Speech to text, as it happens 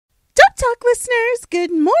Talk listeners,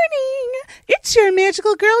 good morning. It's your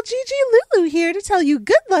magical girl Gigi Lulu here to tell you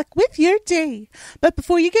good luck with your day. But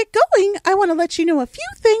before you get going, I want to let you know a few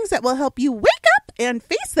things that will help you wake up and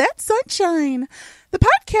face that sunshine. The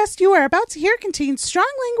podcast you are about to hear contains strong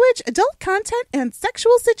language, adult content, and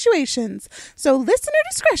sexual situations, so listener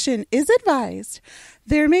discretion is advised.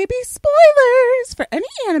 There may be spoilers for any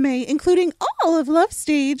anime, including all of Love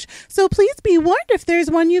Stage, so please be warned if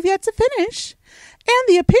there's one you've yet to finish. And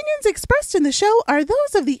the opinions expressed in the show are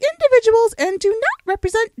those of the individuals and do not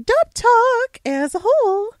represent Dub Talk as a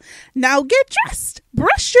whole. Now get dressed,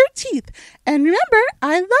 brush your teeth, and remember,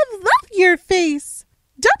 I love your face.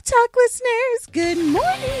 Dub Talk listeners, good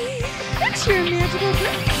morning. It's your magical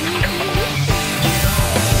girl.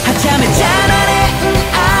 はちゃめちゃな恋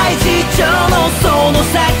愛事情のその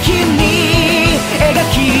先に描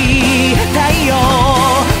きたいよ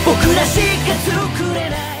僕らしか作れ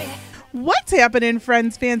ない What's happening,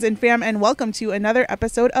 friends, fans, and fam, and welcome to another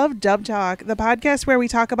episode of Dub Talk, the podcast where we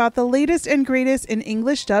talk about the latest and greatest in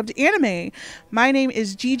English dubbed anime. My name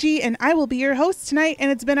is Gigi, and I will be your host tonight,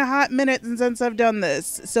 and it's been a hot minute since I've done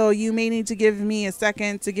this, so you may need to give me a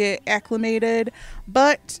second to get acclimated,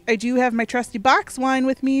 but I do have my trusty box wine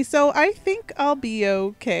with me, so I think I'll be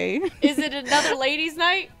okay. Is it another ladies'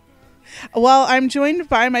 night? Well, I'm joined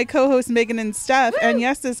by my co-hosts Megan and Steph, and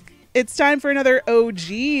yes, it's time for another OG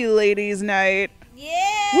ladies night.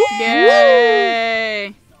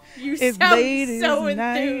 Yay! You It's sound ladies' so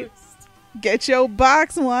night. enthused. Get your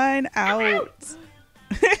box wine out.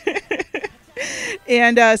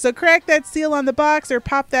 And so crack that seal on the box or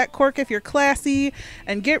pop that cork if you're classy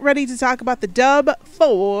and get ready to talk about the dub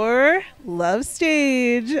for Love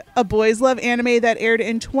Stage, a boys love anime that aired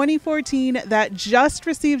in 2014 that just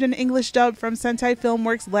received an English dub from Sentai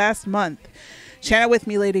Filmworks last month. Chant it with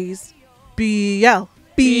me, ladies. BL,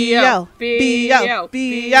 BL, BL, BL, BL.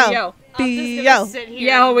 Yowie hell.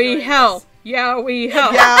 Yowie hell. Yowie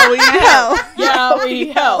hell.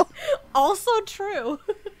 Yowie hell. Also true.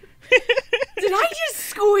 Did I just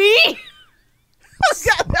squeak? Oh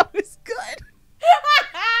God, that was good.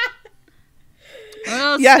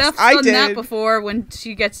 Well, Yes, Steph's I done that did. before when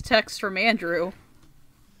she gets text from Andrew.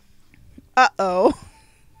 Uh-oh.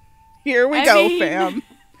 Here we I go, mean- fam.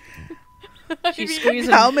 She's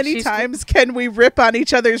squeezing. How many she's- times can we rip on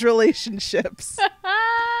each other's relationships?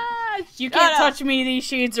 You can't touch me. These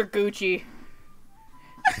shades are Gucci.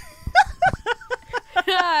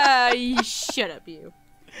 Shut up, you.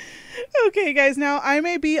 Okay, guys, now I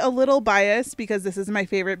may be a little biased because this is my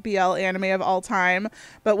favorite BL anime of all time,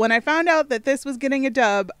 but when I found out that this was getting a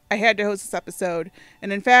dub, I had to host this episode.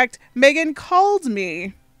 And in fact, Megan called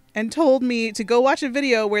me and told me to go watch a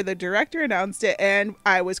video where the director announced it, and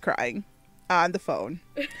I was crying on the phone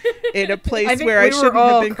in a place think where we I were shouldn't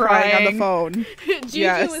all have been crying on the crying. phone. Gigi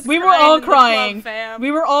Yes. was We were all in the crying. club, fam.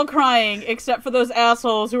 We were all crying, except for those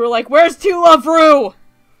assholes who were like, "Where's To Love Ru?"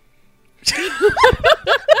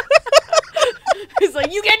 He's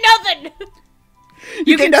like, you get nothing.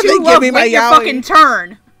 You get can nothing, To give Love me my wait your yaoi. fucking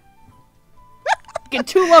turn. You can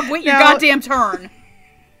To Love wait your Now- goddamn turn.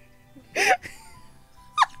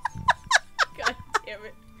 God damn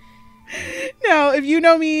it. Now, if you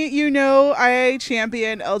know me, you know I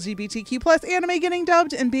champion LGBTQ plus anime getting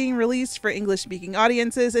dubbed and being released for English-speaking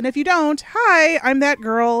audiences. And if you don't, hi, I'm that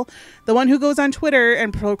girl, the one who goes on Twitter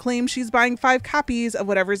and proclaims she's buying 5 copies of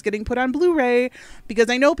whatever's getting put on Blu-ray, because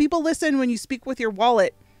I know people listen when you speak with your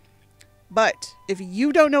wallet. But if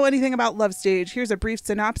you don't know anything about Love Stage, here's a brief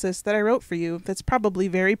synopsis that I wrote for you that's probably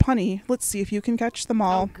very punny. Let's see if you can catch them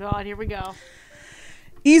all. Oh God, here we go.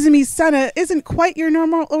 Izumi Sana isn't quite your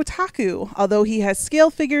normal otaku, although he has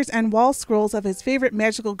scale figures and wall scrolls of his favorite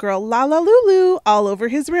magical girl Lala Lulu all over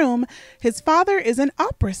his room. His father is an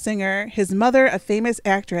opera singer, his mother a famous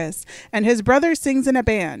actress, and his brother sings in a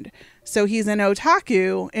band. So he's an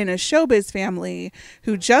otaku in a showbiz family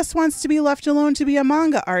who just wants to be left alone to be a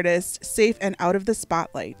manga artist, safe and out of the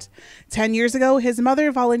spotlight. 10 years ago, his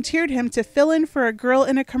mother volunteered him to fill in for a girl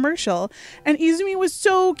in a commercial, and Izumi was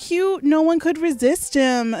so cute, no one could resist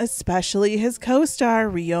him, especially his co-star,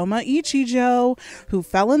 Ryoma Ichijo, who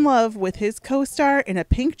fell in love with his co-star in a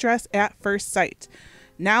pink dress at first sight.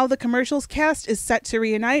 Now the commercial's cast is set to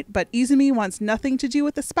reunite, but Izumi wants nothing to do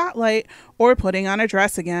with the spotlight or putting on a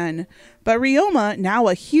dress again. But Ryoma, now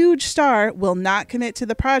a huge star, will not commit to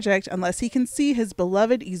the project unless he can see his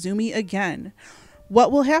beloved Izumi again.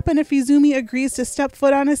 What will happen if Izumi agrees to step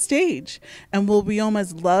foot on a stage? And will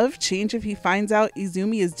Ryoma's love change if he finds out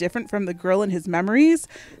Izumi is different from the girl in his memories?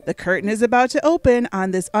 The curtain is about to open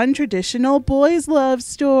on this untraditional boys' love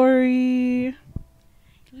story.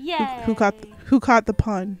 Yay. Who caught the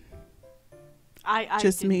pun? I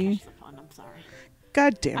Just didn't me. catch the pun. I'm sorry.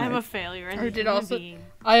 God damn it. I'm a failure as a did human also- being.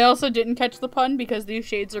 I also didn't catch the pun because these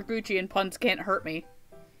shades are Gucci and puns can't hurt me.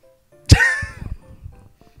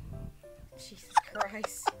 Jesus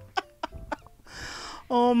Christ.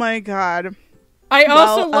 Oh my god. I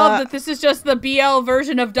also Well, love that this is just the BL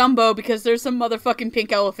version of Dumbo because there's some motherfucking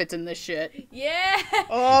pink elephants in this shit. Yeah.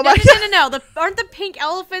 Oh no, my no, no, no, no. Aren't the pink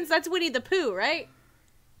elephants? That's Winnie the Pooh, right?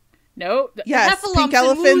 No. Yes, heffalumps pink and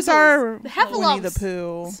elephants woozles. are The heffalumps. Winnie the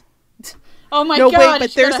Pooh. Oh my No, god. wait,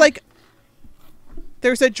 but you there's gotta- like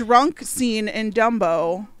there's a drunk scene in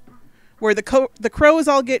Dumbo where the crows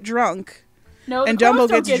all get drunk no, and the crows Dumbo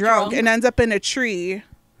don't gets get drunk and ends up in a tree.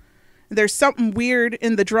 There's something weird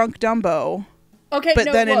in the drunk Dumbo, Okay, but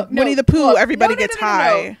no, then look, in Winnie the Pooh, look. everybody No, gets no.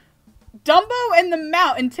 high. Dumbo and the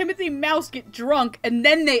mouse and Timothy Mouse get drunk and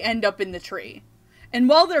then they end up in the tree. And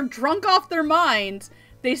while they're drunk off their minds,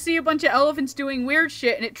 they see a bunch of elephants doing weird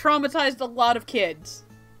shit and it traumatized a lot of kids.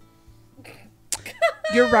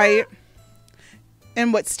 You're right.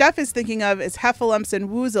 And what Steph is thinking of is heffalumps and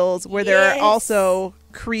woozles, where there are Yes. also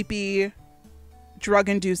creepy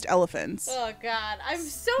drug-induced elephants. Oh God, I'm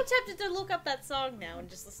so tempted to look up that song now and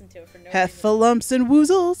just listen to it for no reason. Heffalumps and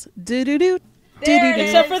woozles, do-do-do, There it do-do-do. is.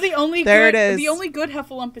 Except for the only There good, it is. the only good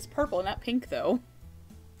heffalump is purple, not pink though.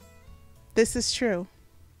 This is true.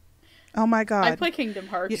 Oh my god. I play Kingdom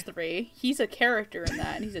Hearts 3. He's a character in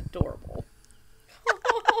that and he's adorable.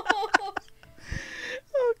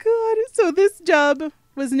 Oh god. So this dub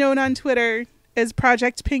was known on Twitter as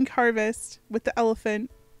Project Pink Harvest with the elephant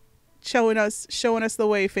showing us the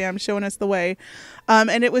way, fam, showing us the way.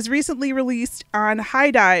 And it was recently released on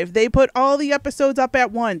High Dive. They put all the episodes up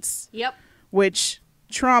at once, Yep. which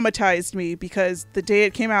traumatized me because the day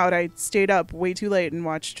it came out, I stayed up way too late and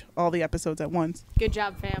watched all the episodes at once. Good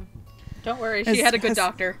job, fam. Don't worry, Has- she had a good has-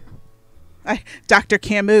 doctor. Dr.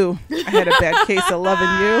 Camus, I had a bad case of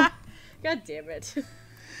loving you. God damn it.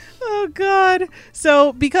 Oh god.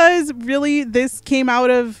 So because really this came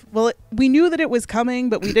out of, well, we knew that it was coming,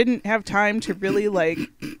 but we didn't have time to really like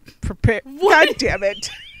prepare. God damn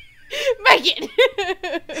it. Megan.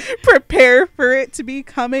 Prepare for it to be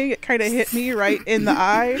coming. It kind of hit me right in the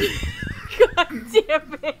eye. God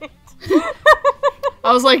damn it.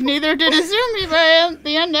 I was like, neither did Izumi by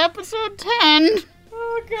the end of episode 10.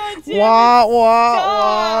 Oh God damn Wah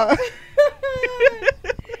wah wah. it.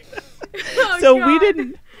 Oh, So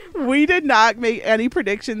God. we did not make any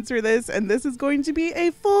predictions for this, and this is going to be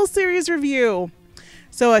a full series review.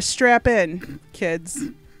 So strap in, kids.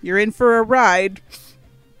 You're in for a ride.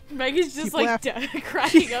 Megan's just Keep like laughing.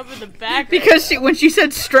 cracking up in the back. Because when she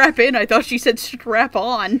said strap in, I thought she said strap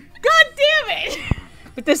on. God damn it.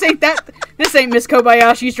 But this ain't Miss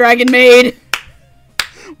Kobayashi's Dragon Maid.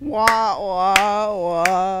 Wah wah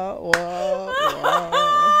wah wah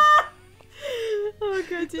wah. Oh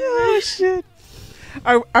God damn Oh it. shit.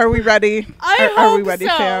 Are we ready? I are we hope ready,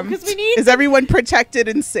 so, fam? 'cause we need Is to- everyone protected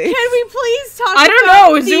and safe? Can we please talk I don't about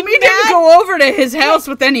know. the Izumi didn't mad- go over to his house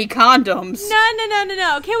with any condoms.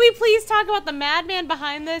 No. Can we please talk about the madman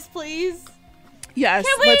behind this, please? Yes.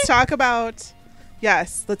 Can we- Let's talk about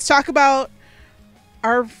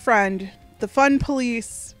our friend, the fun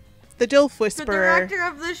police, the Dilf The Whisperer, director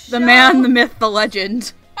of the show. The man, the myth, the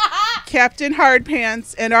legend. Captain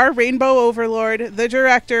Hardpants, and our Rainbow Overlord, the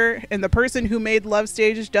director, and the person who made Love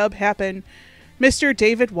Stage dub happen, Mr.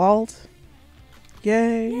 David Wald.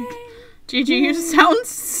 Yay. Gigi, you sound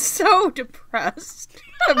so depressed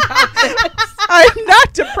about this. I'm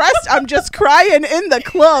not depressed. I'm just crying in the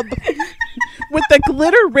club with the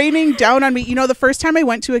glitter raining down on me. You know, the first time I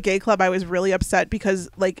went to a gay club, I was really upset because,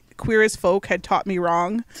 like, Queer as Folk had taught me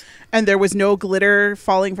wrong. And there was no glitter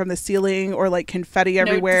falling from the ceiling or, like, confetti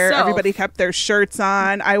everywhere. self. Everybody kept their shirts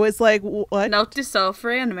on. I was like, what? Note to self for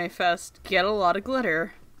Anime Fest: get a lot of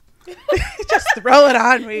glitter. Just throw it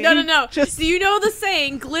on me. No. Just Do you know the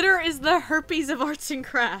saying, glitter is the herpes of arts and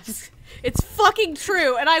crafts? It's fucking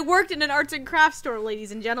true. And I worked in an arts and crafts store,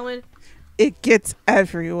 ladies and gentlemen. it gets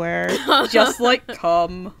everywhere. Just like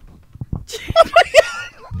cum.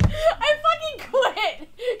 I fucking quit.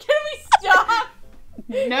 Can we stop?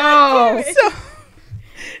 No. So,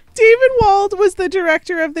 David Wald was the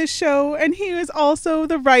director of this show, and he was also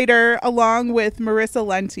the writer, along with Marissa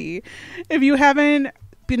Lenti. If you haven't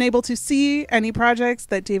been able to see any projects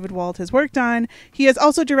that David Wald has worked on, he has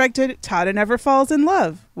also directed Tada Never Falls in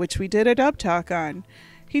Love, which we did a dub talk on.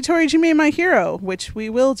 Hitori Jime My Hero, which we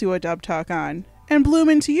will do a dub talk on, and Bloom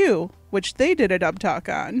Into You, which they did a dub talk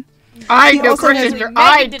on, I He know also has- Christopher. Megan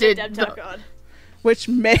I did did. a dub talk on. which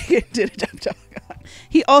Megan did a dub talk on.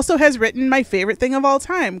 He also has written my favorite thing of all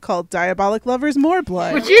time, called Diabolic Lovers More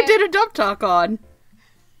Blood. Which you did a dub talk on.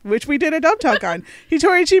 which we did a dub talk on.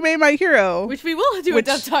 Hitorichi Made My Hero, Which we will do Which-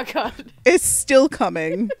 a dub talk on. is still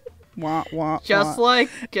coming. Wah, wah, Just wah. like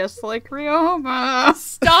Ryoma.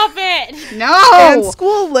 Stop it! No! And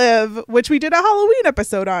School Live, which we did a Halloween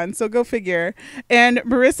episode on, so go figure. And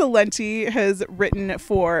Marissa Lenti has written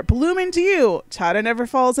for Bloom Into You, Tada Never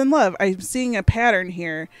Falls in Love. I'm seeing a pattern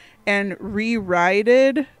here. And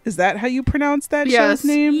Rewrited, is that how you pronounce that Yes. show's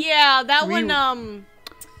name? Yeah, that one,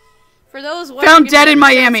 for those wondering Found if dead in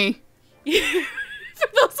there's- Miami. For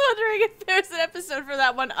those wondering if there's an episode for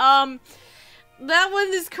that one, that one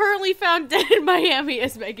is currently found dead in Miami,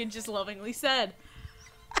 as Megan just lovingly said.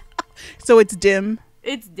 So it's Dim.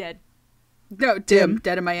 It's dead. No, Dim.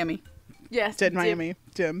 Dead in Miami. Yes. Dead Dim. Miami.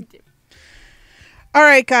 Dim. All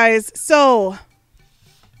right, guys. So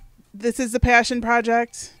this is the passion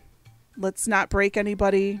project. Let's not break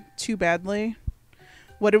anybody too badly.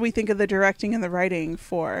 What did we think of the directing and the writing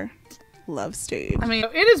for Love Stage? I mean,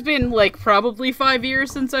 it has been like probably 5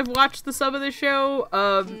 years since I've watched the sub of the show.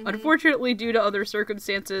 Unfortunately, due to other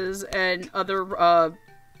circumstances and other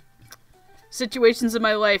situations in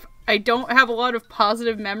my life, I don't have a lot of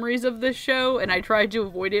positive memories of this show, and I tried to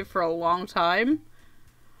avoid it for a long time.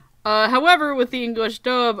 However, with the English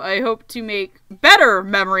dub, I hope to make better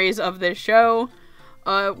memories of this show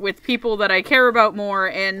with people that I care about more,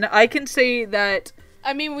 and I can say that.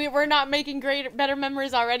 I mean, we're not making better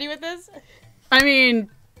memories already with this. I mean,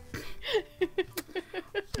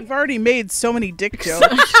 We've already made so many dick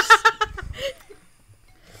jokes.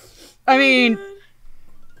 I mean,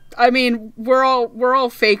 we're all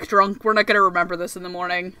fake drunk. We're not gonna remember this in the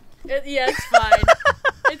morning. Yeah, it's fine.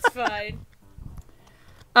 It's fine.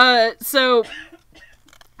 So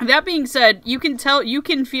that being said, you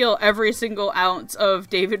can feel every single ounce of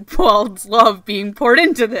David Wald's love being poured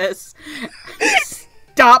into this.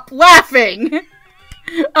 Stop laughing.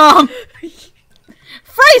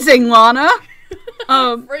 Phrasing, Lana.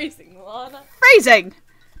 Phrasing, Lana. Phrasing.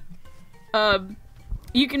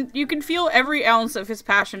 You can feel every ounce of his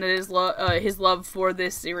passion and his love for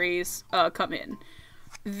this series come in.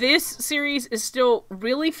 This series is still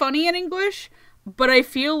really funny in English, but I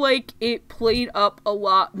feel like it played up a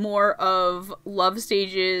lot more of Love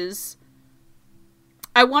Stage's,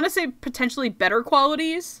 I want to say, potentially better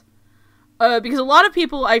qualities. Because a lot of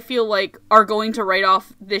people, I feel like, are going to write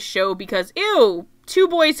off this show because, ew, 2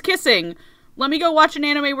 boys kissing. Let me go watch an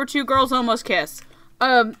anime where 2 girls almost kiss.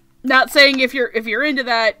 Not saying if you're into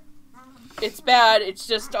that, it's bad. It's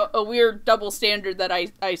just a weird double standard that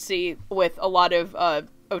I see with a lot of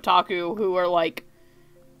otaku who are like,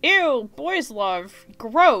 ew, boys love,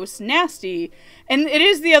 gross, nasty. And it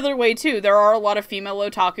is the other way too. There are a lot of female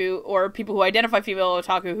otaku or people who identify female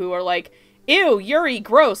otaku who are like, ew, Yuri,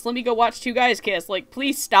 gross, let me go watch 2 guys kiss. Like,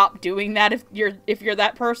 please stop doing that if you're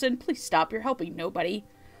that person. Please stop, you're helping nobody.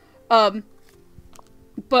 But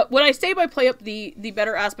what I say by play up the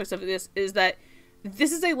better aspects of this is that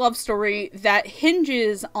this is a love story that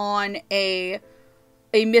hinges on a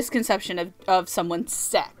misconception of someone's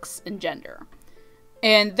sex and gender.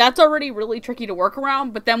 And that's already really tricky to work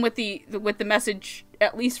around, but then with the message,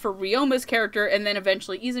 at least for Ryoma's character, and then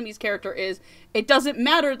eventually Izumi's character, is it doesn't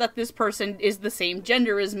matter that this person is the same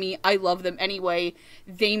gender as me, I love them anyway,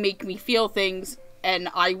 they make me feel things, and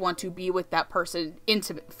I want to be with that person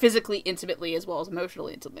physically intimately as well as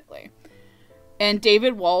emotionally intimately. And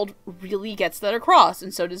David Wald really gets that across,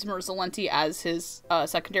 and so does Marissa Lenti as his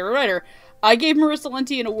secondary writer. I gave Marissa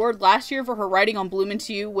Lenti an award last year for her writing on Bloom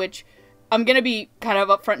Into You, which I'm gonna be kind of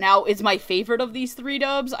upfront now, is my favorite of these 3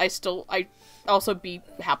 dubs. I also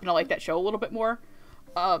happen to like that show a little bit more.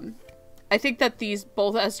 I think that these,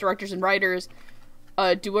 both as directors and writers,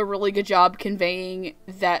 do a really good job conveying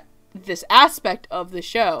this aspect of the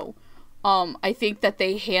show. I think that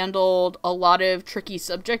they handled a lot of tricky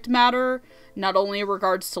subject matter, not only in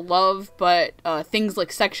regards to love, but things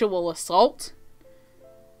like sexual assault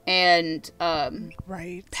and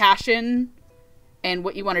Right. passion and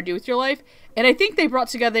what you want to do with your life. And I think they brought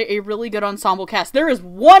together a really good ensemble cast. There is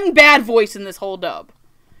one bad voice in this whole dub.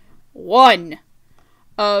 One.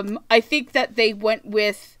 I think that they went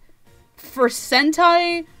with, for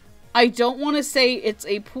Sentai, I don't want to say it's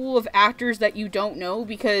a pool of actors that you don't know,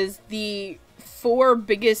 because the 4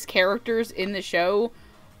 biggest characters in the show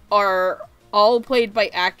are all played by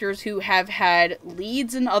actors who have had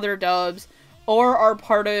leads in other dubs, or are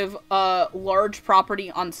part of large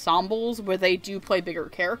property ensembles where they do play bigger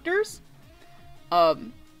characters. But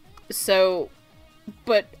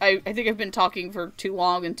I think I've been talking for too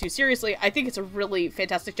long and too seriously. I think it's a really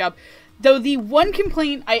fantastic job. Though the one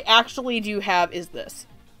complaint I actually do have is this.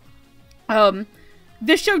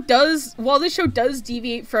 while this show does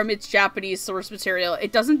deviate from its Japanese source material,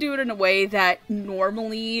 it doesn't do it in a way that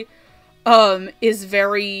normally is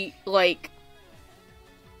very, like,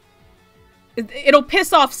 it'll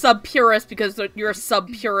piss off sub purists because you're a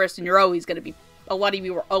sub purist and a lot of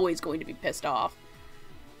you are always going to be pissed off.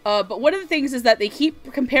 But one of the things is that they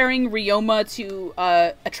keep comparing Ryoma to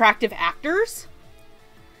attractive actors.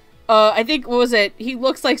 I think, what was it? He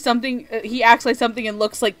looks like something, he acts like something and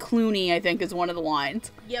looks like Clooney, I think, is one of the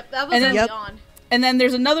lines. Yep, that was early on. And then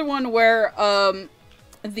there's another one where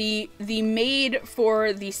the maid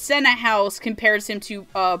for the Senna house compares him to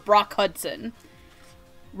Brock Hudson.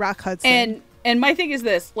 Rock Hudson. And my thing is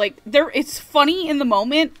this, like, it's funny in the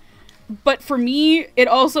moment, but for me, it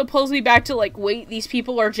also pulls me back to, like, wait, these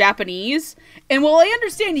people are Japanese? And while I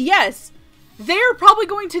understand, yes, they're probably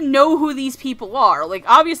going to know who these people are. Like,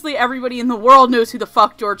 obviously everybody in the world knows who the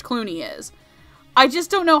fuck George Clooney is. I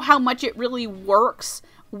just don't know how much it really works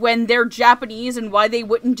when they're Japanese and why they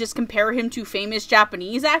wouldn't just compare him to famous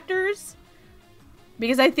Japanese actors.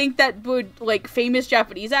 Because I think that would, like, famous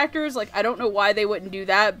Japanese actors, like, I don't know why they wouldn't do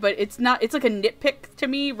that, but it's like a nitpick to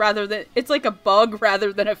me rather than, it's like a bug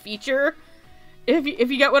rather than a feature. If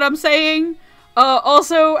you get what I'm saying.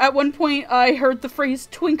 Also, at one point, I heard the phrase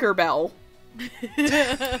Twinkerbell.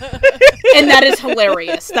 And that is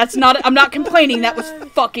hilarious. I'm not complaining, that was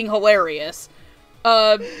fucking hilarious.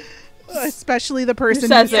 Especially the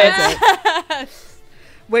person who says it.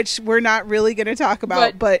 Which we're not really going to talk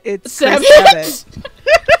about, but it's Chris Sabat.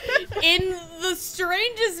 In the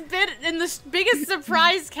strangest bit, in the biggest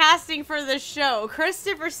surprise casting for the show,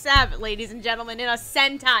 Christopher Sabat, ladies and gentlemen, in a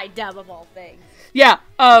Sentai dub of all things. Yeah.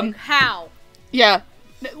 How? Yeah.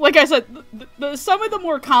 Like I said, some of the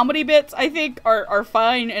more comedy bits, I think, are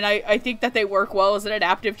fine, and I think that they work well as an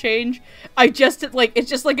adaptive change. It's just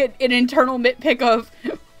like an internal nitpick of,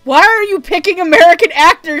 why are you picking American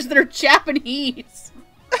actors that are Japanese?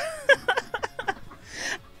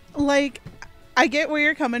 Like, I get where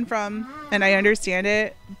you're coming from, and I understand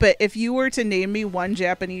it, but if you were to name me one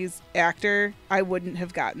Japanese actor, I wouldn't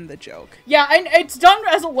have gotten the joke. Yeah, and it's done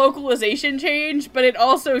as a localization change, but it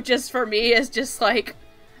also just, for me, is just like,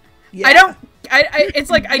 yeah. It's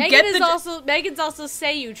like, I get Megan's also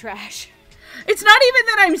Seiyu trash. It's not even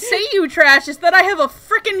that I'm Seiyu trash, it's that I have a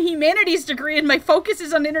frickin' humanities degree and my focus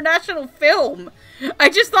is on international film. I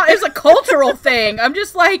just thought it was a cultural thing. I'm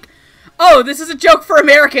just like, oh, this is a joke for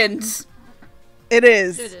Americans. It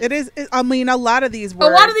is. I mean, a lot of these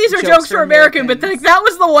are jokes for American, but like, that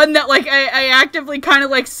was the one that, like, I actively kind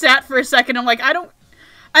of, like, sat for a second. I'm like,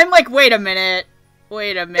 wait a minute.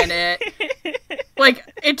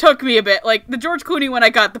 Like, it took me a bit. Like, the George Clooney one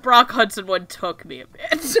I got, the Brock Hudson one took me a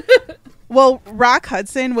bit. Well, Rock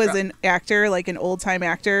Hudson was an actor, like an old-time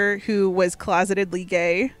actor, who was closetedly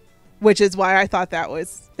gay, which is why I thought that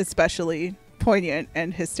was especially poignant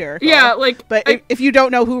and hysterical. Yeah, like... But if you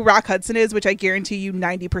don't know who Rock Hudson is, which I guarantee you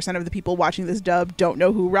 90% of the people watching this dub don't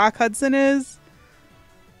know who Rock Hudson is,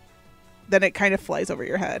 then it kind of flies over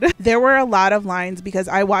your head. There were a lot of lines because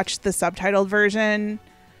I watched the subtitled version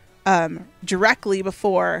directly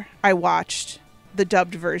before I watched the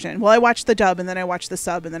dubbed version. Well, I watched the dub and then I watched the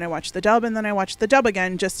sub and then I watched the dub and then I watched the dub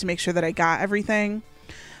again just to make sure that I got everything.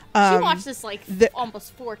 She watched this like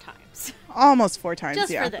almost 4 times. Almost 4 times,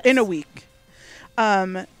 just yeah, for this. in a week.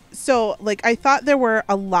 So like I thought there were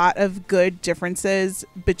a lot of good differences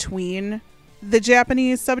between the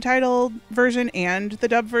Japanese subtitled version and the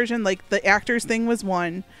dub version. Like the actors thing was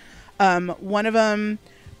one. One of them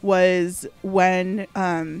was when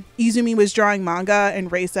Izumi was drawing manga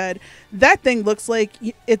and Ray said, that thing looks like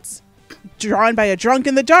it's drawn by a drunk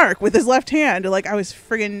in the dark with his left hand. Like, I was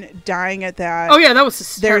friggin' dying at that. Oh yeah, that was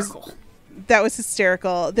hysterical. That was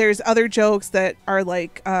hysterical. There's other jokes that are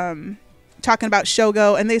like talking about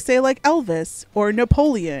Shogo and they say like Elvis or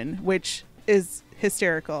Napoleon, which is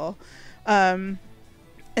hysterical.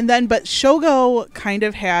 But Shogo kind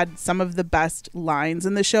of had some of the best lines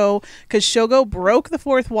in the show because Shogo broke the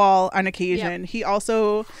fourth wall on occasion. Yep. He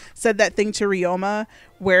also said that thing to Ryoma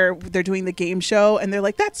where they're doing the game show and they're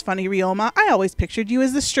like, that's funny, Ryoma. I always pictured you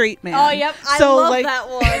as the straight man. Oh, yep. I love that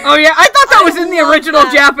one. Oh, yeah. I thought that was in the original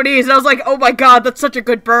Japanese. And I was like, oh my God, that's such a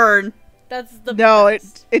good burn. That's the No,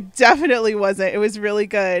 best. It definitely wasn't. It was really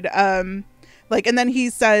good. And then he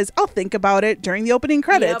says, I'll think about it during the opening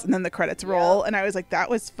credits. Yep. And then the credits roll. Yep. And I was like, that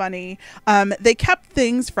was funny. They kept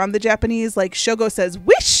things from the Japanese. Like Shogo says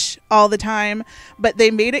wish all the time. But they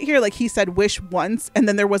made it here like he said wish once. And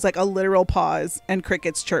then there was like a literal pause and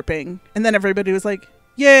crickets chirping. And then everybody was like,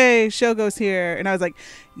 yay, Shogo's here. And I was like,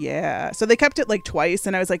 yeah. So they kept it like twice.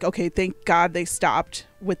 And I was like, okay, thank God they stopped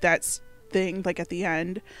with that thing like at the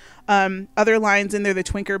end. Other lines in there, the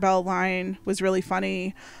Twinkerbell line was really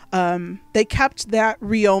funny. They kept that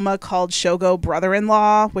Ryoma called Shogo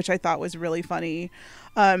brother-in-law, which I thought was really funny.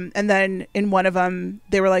 And then in one of them,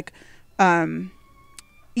 they were like,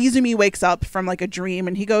 Izumi wakes up from like a dream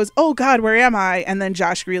and he goes, "Oh God, where am I?" And then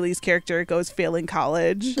Josh Greeley's character goes, "Failing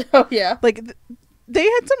college." Oh yeah. Like they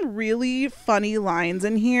had some really funny lines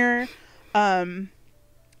in here.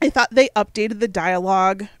 I thought they updated the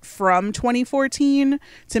dialogue from 2014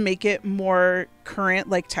 to make it more current,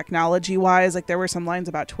 like technology wise. Like there were some lines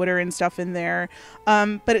about Twitter and stuff in there.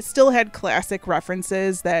 But it still had classic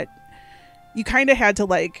references that you kind of had to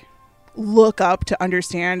like look up to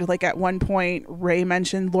understand. Like at one point, Ray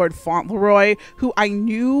mentioned Lord Fauntleroy, who I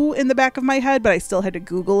knew in the back of my head, but I still had to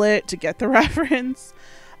Google it to get the reference.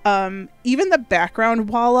 Even the background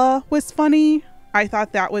Walla was funny. I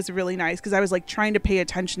thought that was really nice because I was like trying to pay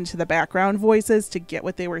attention to the background voices to get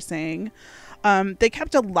what they were saying. They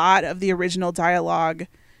kept a lot of the original dialogue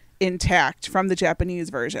intact from the Japanese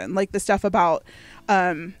version, like the stuff about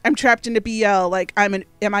I'm trapped into BL, like am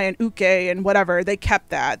I an uke and whatever. They kept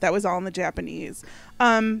that was all in the Japanese.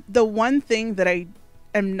 The one thing that I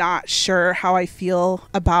am not sure how I feel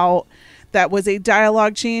about that was a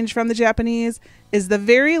dialogue change from the Japanese is the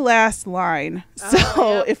very last line.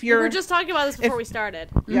 So if you're, we were just talking about this before we started.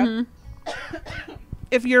 Yep.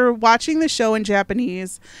 If you're watching the show in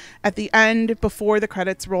Japanese, at the end, before the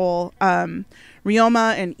credits roll,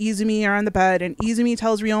 Ryoma and Izumi are on the bed, and Izumi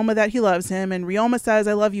tells Ryoma that he loves him, and Ryoma says,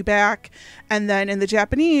 "I love you back." And then in the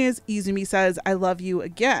Japanese, Izumi says, "I love you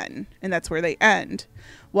again." And that's where they end.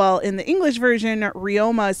 Well, in the English version,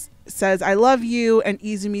 Ryoma says, "I love you," and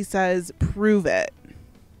Izumi says, "Prove it."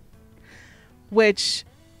 Which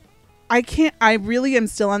I really am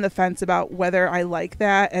still on the fence about whether I like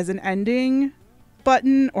that as an ending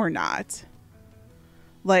button or not.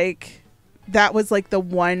 Like, that was like the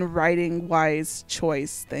one writing wise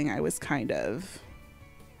choice thing I was kind of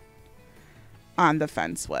on the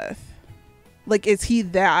fence with. Like, is he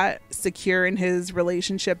that secure in his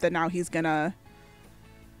relationship that now he's gonna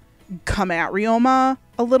come at Ryoma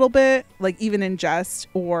a little bit, like even in jest,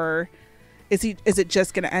 or is it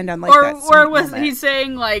just gonna end on like that sweet or was moment? he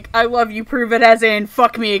saying like, "I love you, prove it," as in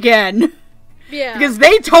fuck me again? Yeah. Because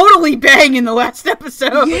they totally bang in the last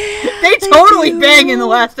episode. Yeah, they totally bang in the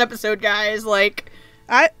last episode, guys. Like,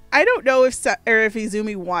 I don't know if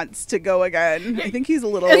Izumi wants to go again. I think he's a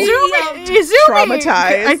little Izumi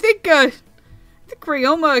traumatized. I think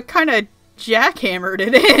Ryoma kind of jackhammered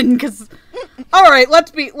it in. Because, all right,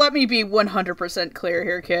 let me be 100% clear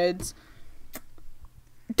here, kids.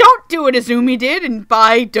 Don't do what Izumi did and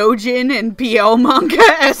buy Dojin and BL manga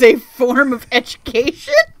as a form of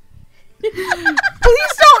education.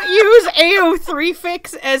 Please don't use AO3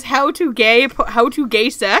 fix as how to gay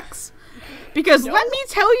sex. Because let me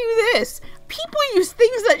tell you this. People use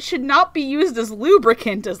things that should not be used as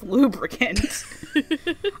lubricant.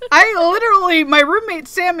 My roommate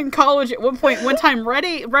Sam in college at one time read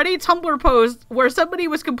a Tumblr post where somebody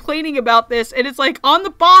was complaining about this, and it's like, on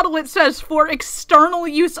the bottle it says for external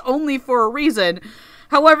use only for a reason.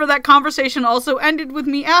 However, that conversation also ended with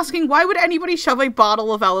me asking, why would anybody shove a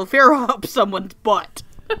bottle of aloe vera up someone's butt?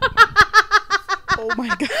 Oh my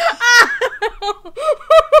god.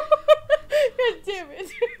 God damn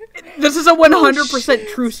it. This is a 100%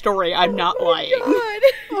 true story. I'm not lying.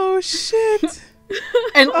 Oh shit.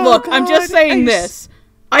 And look, I'm just saying this.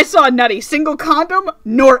 I saw not a single condom,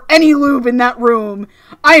 nor any lube in that room.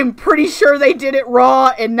 I am pretty sure they did it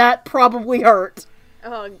raw, and that probably hurt.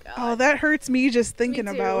 Oh god. Oh, that hurts me just thinking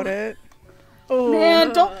Me too. about it. Oh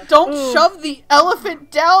Man, don't shove the elephant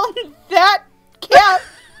down that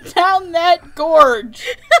down that gorge.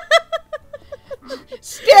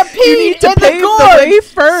 Stampede You need to in the pave gorge. the way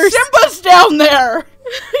first. Simba's down there.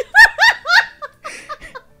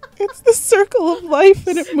 It's the circle of life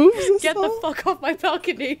and it moves us Get the all. fuck off my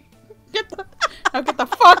balcony. Get the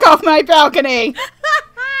fuck off my balcony.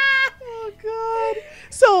 Oh god.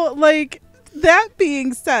 So like that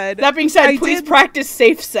being said, Please practice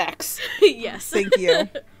safe sex. Yes. Thank you.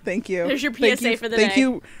 Thank you. There's your Thank PSA you- for the thank day.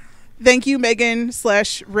 you. Thank you,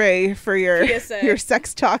 Megan/Ray, for your PSA. your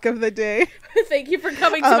sex talk of the day. Thank you for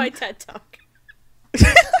coming to my TED Talk.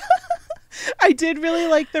 I did really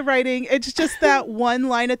like the writing. It's just that one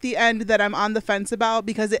line at the end that I'm on the fence about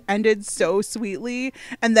because it ended so sweetly,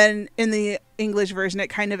 and then in the English version it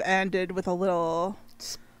kind of ended with a little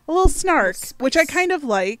snark, which I kind of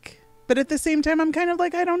like, but at the same time I'm kind of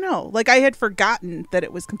like, I don't know. Like I had forgotten that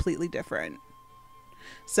it was completely different.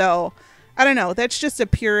 So, I don't know. That's just a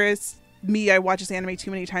purist me, I watch this anime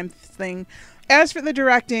too many times thing. As for the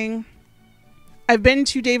directing, I've been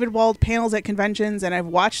to David Wald panels at conventions, and I've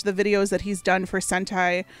watched the videos that he's done for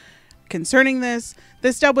Sentai concerning this.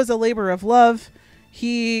 This dub was a labor of love.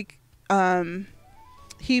 He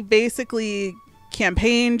basically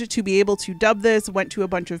campaigned to be able to dub this, went to a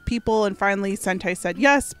bunch of people, and finally Sentai said,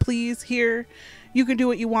 yes, please, here, you can do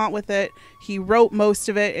what you want with it. He wrote most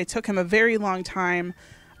of it. It took him a very long time.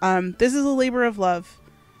 This is a labor of love.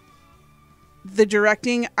 The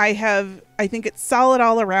directing, I think it's solid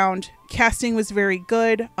all around. Casting was very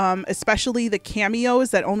good, especially the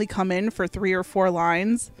cameos that only come in for 3 or 4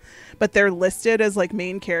 lines, but they're listed as like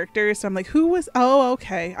main characters. So I'm like, who was, oh,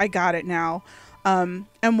 okay, I got it now. And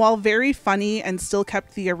while very funny and still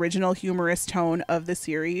kept the original humorous tone of the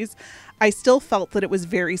series, I still felt that it was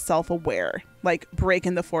very self-aware, like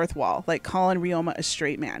breaking the fourth wall, like calling Ryoma a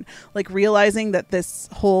straight man, like realizing that this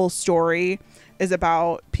whole story is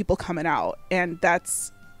about people coming out, and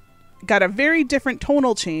that's got a very different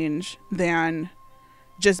tonal change than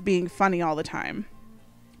just being funny all the time.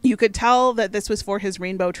 You could tell that this was for his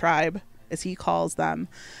rainbow tribe, as he calls them,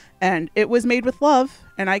 and it was made with love,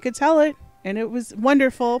 and I could tell it, and it was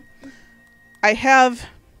wonderful. I have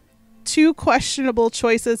 2 questionable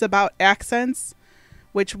choices about accents,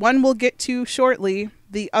 which one we'll get to shortly.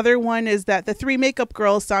 The other one is that the 3 makeup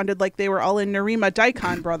girls sounded like they were all in Narima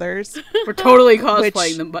Daikon Brothers. We're totally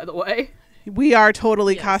cosplaying them, by the way. We are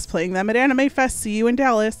totally cosplaying them at Anime Fest. See you in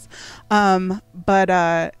Dallas. But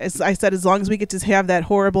as I said, as long as we get to have that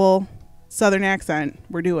horrible Southern accent,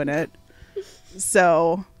 we're doing it.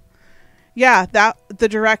 So, yeah, that the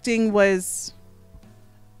directing was,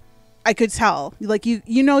 I could tell. Like, you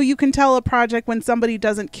can tell a project when somebody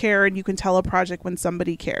doesn't care, and you can tell a project when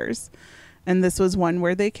somebody cares. And this was one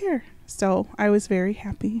where they care. So I was very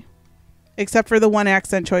happy. Except for the one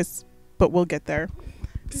accent choice, but we'll get there.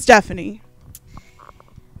 Stephanie.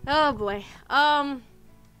 Oh boy.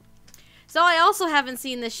 So I also haven't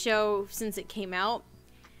seen this show since it came out.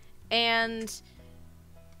 And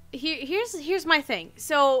here's my thing.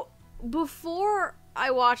 So before I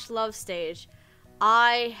watched Love Stage,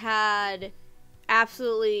 I had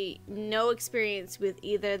absolutely no experience with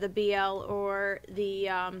either the BL or the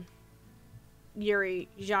Yuri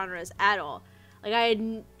genres at all. Like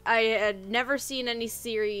I had never seen any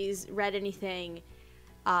series, read anything,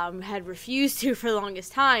 had refused to for the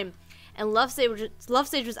longest time, and Love Stage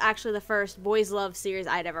was actually the first boys love series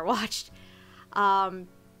I'd ever watched, and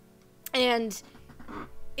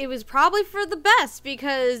it was probably for the best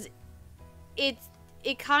because it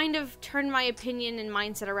kind of turned my opinion and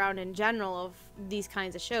mindset around in general of these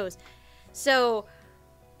kinds of shows. So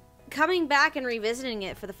coming back and revisiting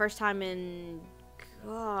it for the first time in,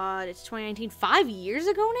 God, it's 2019, 5 years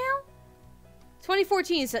ago now?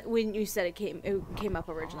 2014 is when you said it came up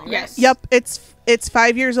originally, right? Yes. Yep, it's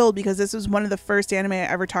 5 years old because this was one of the first anime I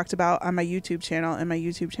ever talked about on my YouTube channel, and my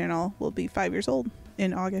YouTube channel will be 5 years old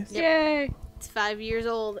in August. Yep. Yay! It's 5 years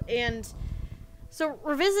old, and so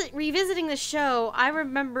revisiting the show, I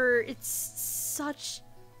remember it's such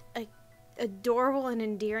a adorable and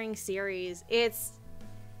endearing series.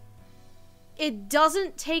 It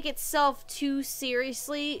doesn't take itself too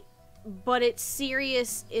seriously, but it's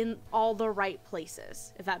serious in all the right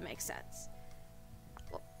places, if that makes sense.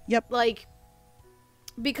 Yep. Like,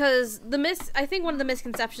 because I think one of the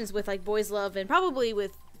misconceptions with like boys love and probably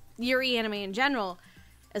with Yuri anime in general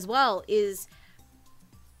as well is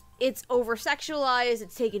it's over-sexualized,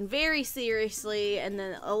 it's taken very seriously, and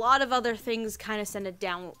then a lot of other things kind of send it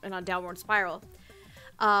down in a downward spiral.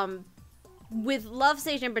 With Love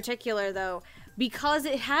Stage in particular, though, because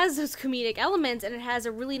it has those comedic elements and it has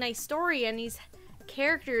a really nice story and these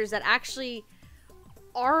characters that actually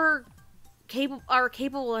are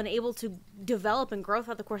capable and able to develop and grow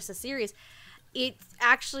throughout the course of the series, it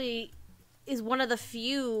actually is one of the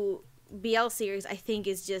few BL series I think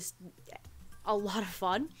is just a lot of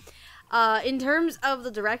fun. In terms of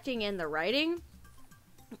the directing and the writing,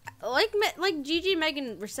 like Gigi and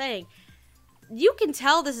Megan were saying, you can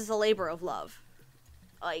tell this is a labor of love.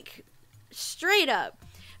 Like, straight up.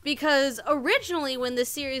 Because originally when this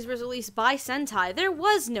series was released by Sentai, there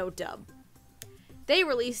was no dub. They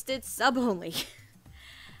released it sub only.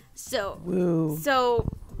 So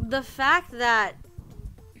the fact that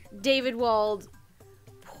David Wald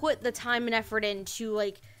put the time and effort in to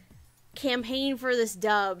like campaign for this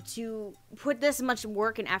dub, to put this much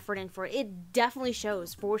work and effort in for it, it definitely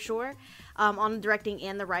shows for sure, on the directing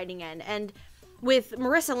and the writing end. And with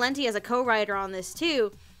Marissa Lenti as a co-writer on this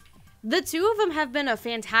too, the two of them have been a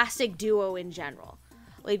fantastic duo in general.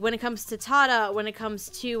 Like when it comes to Tada, when it comes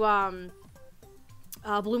to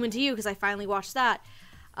Bloom Into You, because I finally watched that.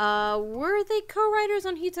 Were they co-writers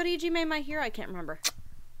on Hitoriji Mei My Hero? I can't remember.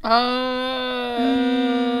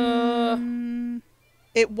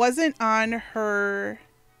 It wasn't on her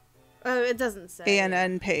It doesn't say.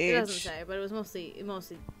 ANN page. It doesn't say, but it was mostly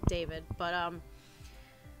David. But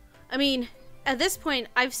I mean, at this point,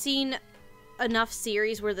 I've seen enough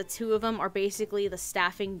series where the two of them are basically the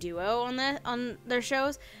staffing duo on their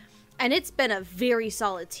shows, and it's been a very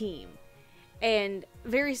solid team, and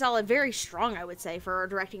very solid, very strong, I would say, for our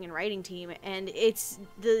directing and writing team, and it's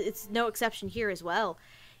no exception here as well.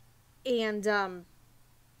 And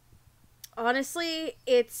honestly,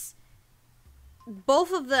 it's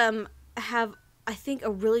both of them have, I think,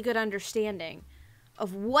 a really good understanding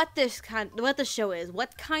of what the show is,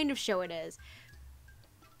 what kind of show it is.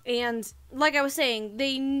 And like I was saying,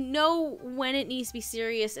 they know when it needs to be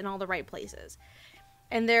serious in all the right places.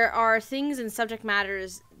 And there are things and subject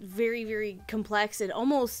matters very, very complex, and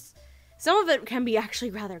almost some of it can be actually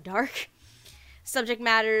rather dark. Subject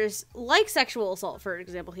matters like sexual assault, for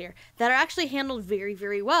example, here, that are actually handled very,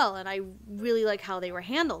 very well, and I really like how they were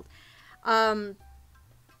handled.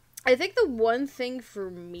 I think the one thing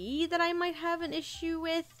for me that I might have an issue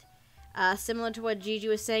with, similar to what Gigi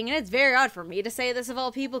was saying, and it's very odd for me to say this of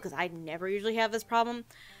all people, because I never usually have this problem,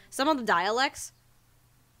 some of the dialects.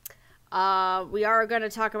 We are going to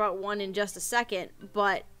talk about one in just a second,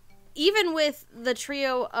 but even with the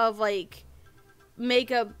trio of, like,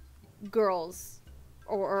 makeup girls,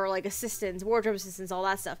 or like, assistants, wardrobe assistants, all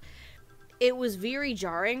that stuff, it was very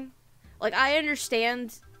jarring. Like, I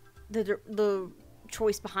understand the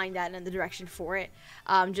choice behind that and the direction for it,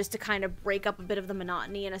 just to kind of break up a bit of the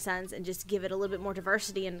monotony in a sense, and just give it a little bit more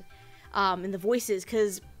diversity in the voices,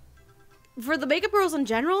 because for the makeup girls in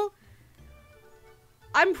general,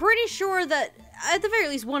 I'm pretty sure that, at the very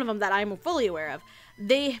least, one of them that I'm fully aware of,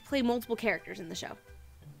 they play multiple characters in the show.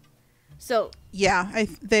 So yeah,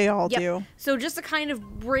 they all do. So just to kind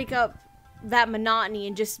of break up that monotony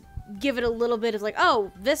and just give it a little bit of like,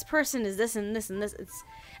 oh, this person is this and this and this.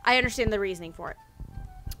 I understand the reasoning for it,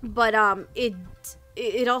 but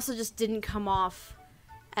it also just didn't come off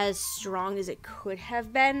as strong as it could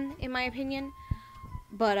have been, in my opinion.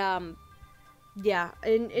 But yeah,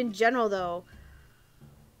 in general though,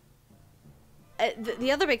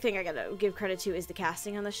 the other big thing I gotta give credit to is the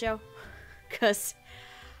casting on the show, because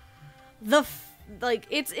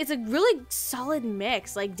it's a really solid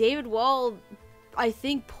mix. Like, David Wall, I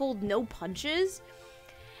think, pulled no punches,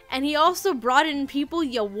 and he also brought in people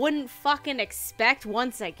you wouldn't fucking expect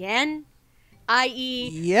once again,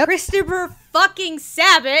 i.e. Christopher fucking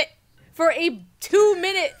Sabat for a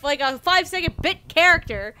 2-minute, like a 5-second bit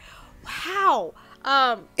character. Wow.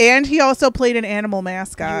 And he also played an animal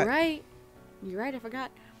mascot. You're right, I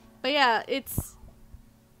forgot. But yeah,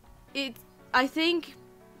 I think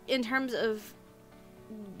in terms of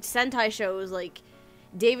Sentai shows, like,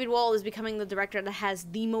 David Wall is becoming the director that has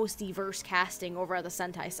the most diverse casting over at the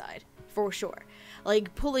Sentai side, for sure.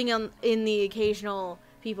 Like, pulling in the occasional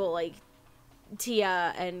people like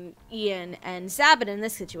Tia and Ian and Sabat in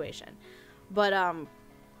this situation. But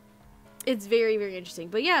it's very, very interesting.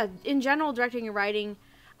 But yeah, in general, directing and writing,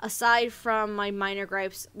 aside from my minor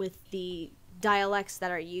gripes with the dialects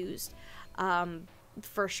that are used,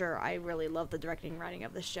 for sure, I really love the directing and writing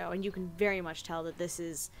of this show, and you can very much tell that this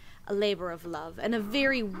is a labor of love, and a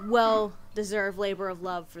very well-deserved labor of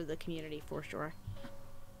love for the community, for sure.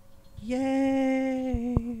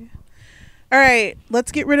 Yay! All right,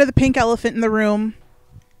 let's get rid of the pink elephant in the room.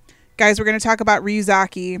 Guys, we're going to talk about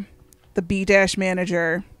Ryuzaki, the B-Dash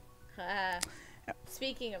manager.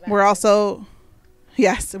 Speaking of we're also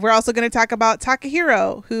going to talk about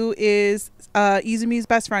Takahiro, who is Izumi's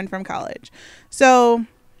best friend from college. So,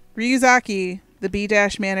 Ryuzaki, the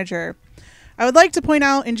B-Dash manager. I would like to point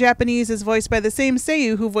out, in Japanese, is voiced by the same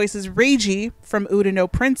seiyuu who voices Reiji from Uda no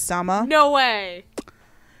Prince-sama. No way.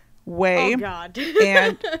 Oh, God.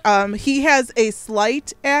 And he has a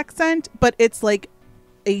slight accent, but it's like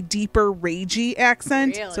a deeper Reiji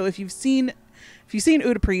accent. Really? So if you've seen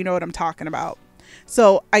Udapri, you know what I'm talking about.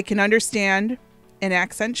 So I can understand an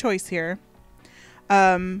accent choice here.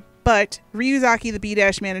 But Ryuzaki, the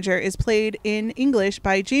B-Dash manager, is played in English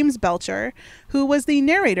by James Belcher, who was the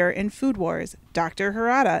narrator in Food Wars, Dr.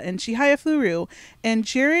 Harada in Chihaya Furu, and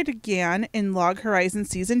Jared Gann in Log Horizon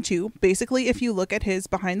Season 2. Basically, if you look at his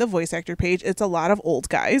behind the voice actor page, it's a lot of old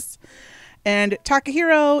guys. And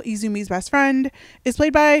Takahiro, Izumi's best friend, is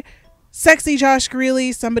played by sexy Josh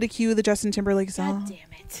Greeley. Somebody cue the Justin Timberlake song. God damn it.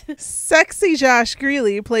 Sexy Josh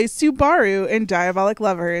Greeley plays Subaru in Diabolic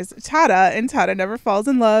Lovers, Tada in Tada Never Falls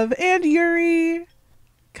in Love, and Yuri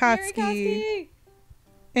Katsuki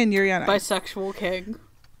in Yuri on Ice. Bisexual king.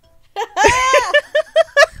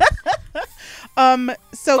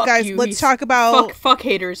 So Fuck guys, you, let's he's- talk about Fuck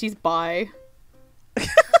haters, he's bi.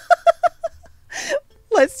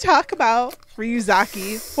 let's talk about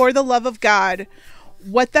Ryuzaki. For the love of God,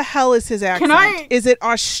 what the hell is his accent? I- Is it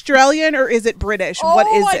Australian or is it British? Oh what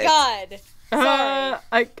is my it? god.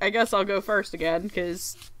 Sorry. I guess I'll go first again,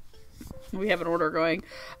 because we have an order going.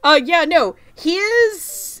 Yeah, no,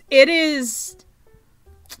 it is...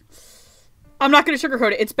 I'm not gonna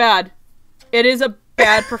sugarcoat it, it's bad. It is a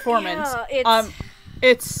bad performance. Yeah,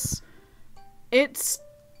 it's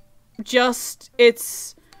just,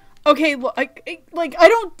 okay, like, I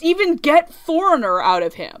don't even get foreigner out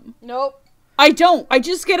of him. Nope. I don't. I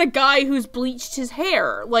just get a guy who's bleached his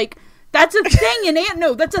hair. Like, that's a thing in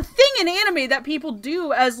that's a thing in anime that people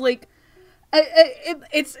do as, like,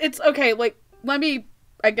 it's okay, like, let me,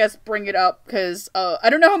 I guess, bring it up, because, I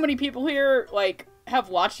don't know how many people here, like, have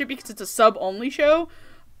watched it, because it's a sub-only show.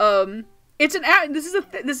 This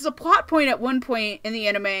is a plot point at one point in the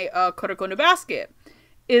anime, Kuroko no Basket,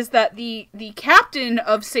 is that the captain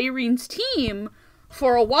of Seirin's team,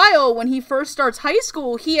 for a while, when he first starts high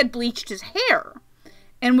school, he had bleached his hair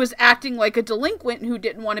and was acting like a delinquent who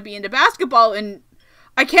didn't want to be into basketball. And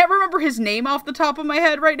I can't remember his name off the top of my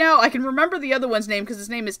head right now. I can remember the other one's name because his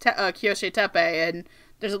name is Kiyoshi Tepe, and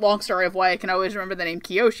there's a long story of why I can always remember the name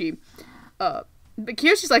Kiyoshi. But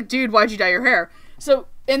Kiyoshi's like, dude, why'd you dye your hair? So,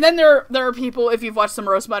 and then there are people, if you've watched some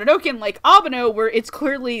Rose Mononoke, like Abeno, where it's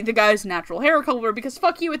clearly the guy's natural hair color, because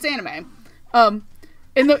fuck you, it's anime.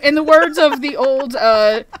 In the words of the old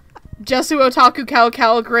Jesu Otaku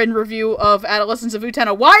Calgren review of Adolescence of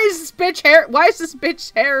Utena, why is this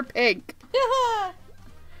bitch hair pink?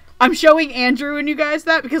 I'm showing Andrew and you guys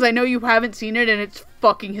that because I know you haven't seen it and it's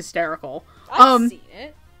fucking hysterical. I've seen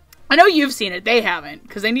it. I know you've seen it, they haven't,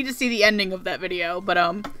 because they need to see the ending of that video, but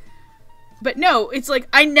no, it's like,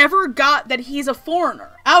 I never got that he's a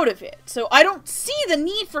foreigner out of it, so I don't see the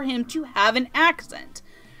need for him to have an accent.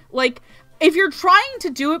 Like, if you're trying to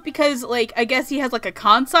do it because, like, I guess he has, like, a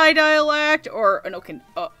Kansai dialect, or an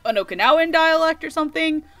Okinawan dialect or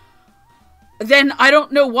something, then I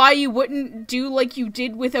don't know why you wouldn't do like you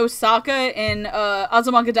did with Osaka and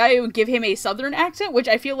Azumanga Daioh and give him a southern accent, which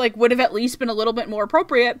I feel like would have at least been a little bit more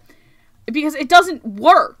appropriate, because it doesn't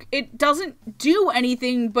work. It doesn't do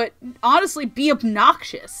anything but, honestly, be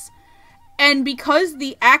obnoxious. And because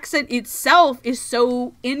the accent itself is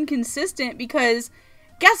so inconsistent, because,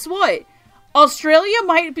 guess what? Australia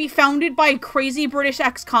might be founded by crazy British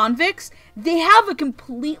ex-convicts. They have a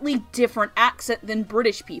completely different accent than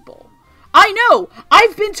British people. I know!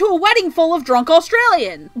 I've been to a wedding full of drunk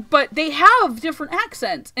Australians! But they have different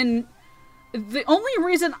accents, and the only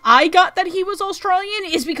reason I got that he was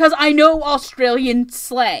Australian is because I know Australian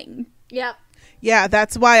slang. Yep. Yeah,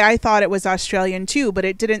 that's why I thought it was Australian too, but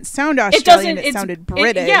it didn't sound Australian, it sounded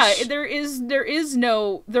British. There is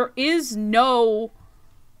no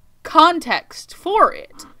context for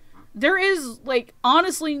it. There is, like,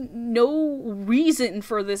 honestly no reason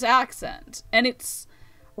for this accent. And it's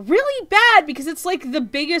really bad because it's, like, the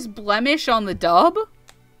biggest blemish on the dub.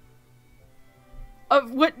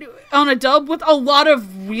 On a dub with a lot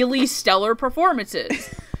of really stellar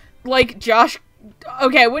performances. Like,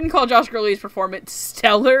 okay, I wouldn't call Josh Gurley's performance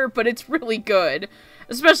stellar, but it's really good.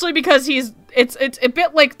 Especially because it's a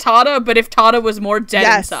bit like Tada, but if Tada was more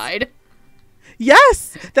dead inside.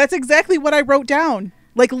 Yes! That's exactly what I wrote down.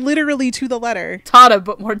 Like, literally to the letter. Tada,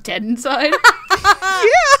 but more dead inside?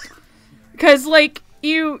 Yeah! Because, like,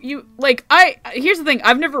 here's the thing,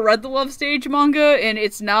 I've never read the Love Stage manga, and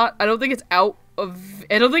I don't think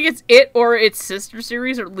it or its sister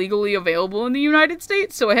series are legally available in the United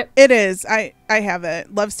States, so it is. I have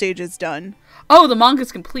it. Love Stage is done. Oh, the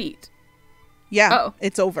manga's complete. Yeah,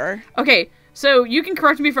 It's over. Okay, so you can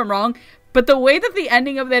correct me if I'm wrong, but the way that the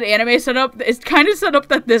ending of that anime set up is kind of set up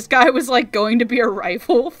that this guy was, like, going to be a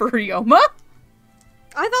rival for Ryoma.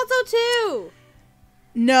 I thought so too.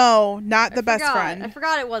 No, not the best friend. I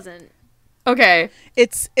forgot it wasn't. Okay.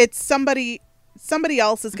 It's somebody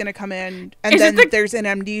else is going to come in, and then there's an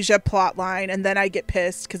amnesia plot line, and then I get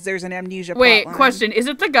pissed because there's an amnesia plot line. Wait, question. Is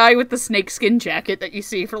it the guy with the snakeskin jacket that you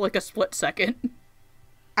see for, like, a split second?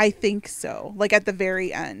 I think so. Like, at the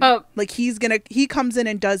very end. Like, he comes in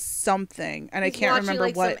and does something, and I can't remember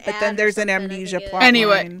what, but then there's an amnesia plot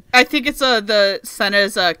line. I think it's the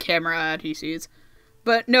Senna's camera ad he sees.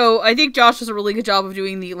 But no, I think Josh does a really good job of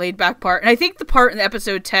doing the laid back part. And I think the part in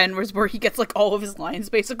episode 10 was where he gets, like, all of his lines,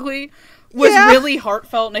 basically, was really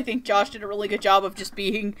heartfelt. And I think Josh did a really good job of just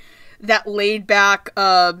being that laid back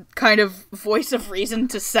kind of voice of reason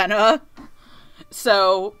to Senna.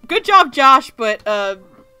 So, good job, Josh. But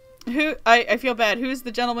I feel bad. Who's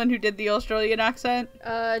the gentleman who did the Australian accent?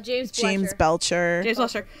 James James Fletcher. Belcher. James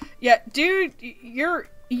Lester. Yeah, dude,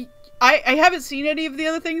 I haven't seen any of the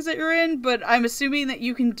other things that you're in, but I'm assuming that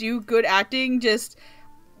you can do good acting. Just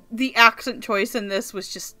the accent choice in this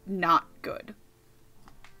was just not good.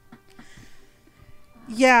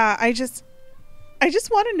 Yeah, I just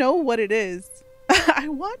want to know what it is. I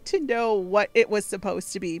want to know what it was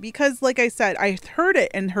supposed to be because, like I said, I heard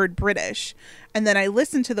it and heard British, and then I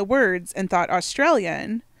listened to the words and thought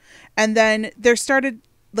Australian, and then there started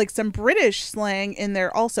like some British slang in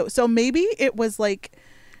there also. So maybe it was like,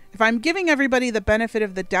 if I'm giving everybody the benefit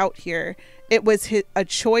of the doubt here, it was a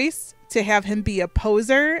choice to have him be a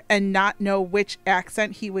poser and not know which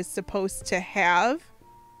accent he was supposed to have.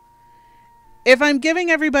 If I'm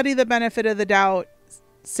giving everybody the benefit of the doubt,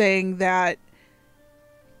 saying that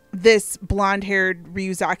this blonde-haired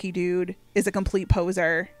Ryuzaki dude is a complete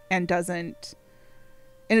poser and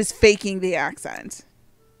is faking the accent.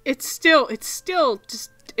 It still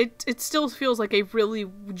feels like a really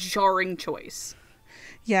jarring choice.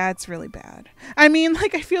 Yeah, it's really bad. I mean,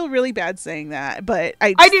 like, I feel really bad saying that, but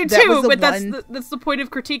I do too. But that's the point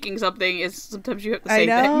of critiquing something, is sometimes you have to say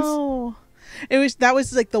things. I know. That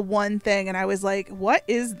was like the one thing, and I was like, what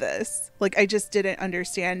is this? Like, I just didn't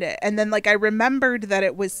understand it. And then, like, I remembered that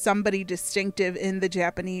it was somebody distinctive in the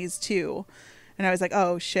Japanese too, and I was like,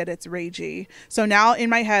 oh shit, it's Reiji. So now in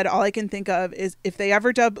my head, all I can think of is if they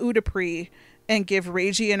ever dub Udapri and give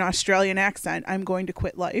Reiji an Australian accent, I'm going to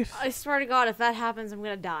quit life. I swear to God, if that happens, I'm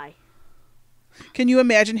gonna die. Can you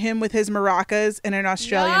imagine him with his maracas in an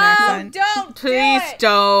Australian accent? Don't Please do it.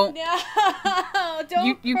 don't. No,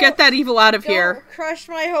 don't. You get that evil out of here. Crush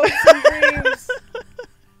my hopes and dreams.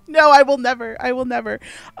 No, I will never.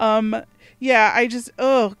 Yeah, I just,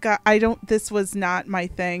 oh God, this was not my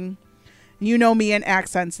thing. You know me and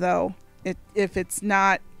accents though. If it's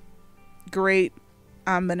not great,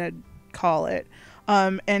 I'm going to call it.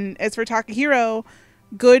 And as for Takahiro,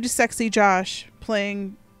 good sexy Josh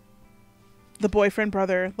playing the boyfriend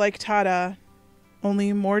brother like Tada,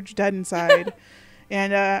 only more dead inside.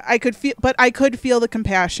 And I could feel the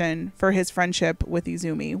compassion for his friendship with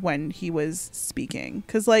Izumi when he was speaking,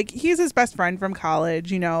 because like he's his best friend from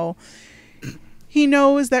college, you know. He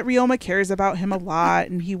knows that Ryoma cares about him a lot,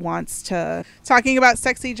 and he wants to. Talking about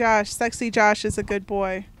sexy Josh is a good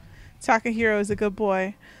boy. Takahiro is a good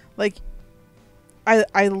boy. Like,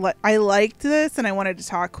 I liked this, and I wanted to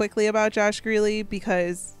talk quickly about Josh Greeley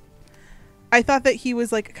because I thought that he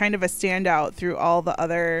was like kind of a standout through all the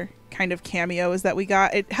other kind of cameos that we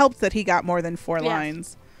got. It helped that he got more than 4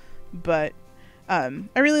 lines, but I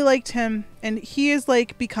really liked him, and he is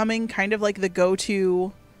like becoming kind of like the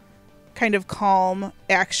go-to kind of calm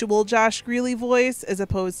actual Josh Greeley voice, as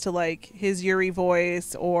opposed to like his Yuri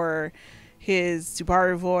voice or his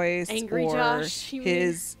Subaru voice, Angry or Josh,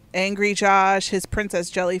 his Angry Josh, his Princess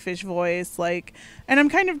Jellyfish voice. Like, and I'm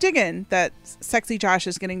kind of digging that sexy Josh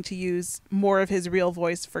is getting to use more of his real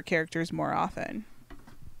voice for characters more often.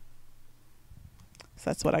 So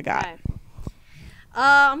that's what I got. Okay.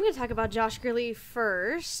 I'm going to talk about Josh Greeley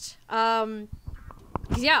first. 'Cause,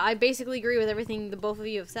 yeah, I basically agree with everything the both of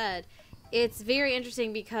you have said. It's very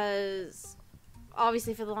interesting because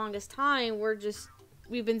obviously for the longest time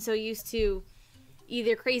we've been so used to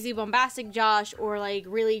either crazy bombastic Josh or like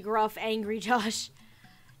really gruff angry Josh.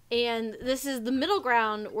 And this is the middle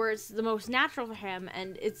ground where it's the most natural for him,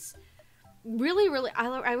 and it's really, really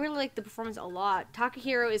I really like the performance a lot.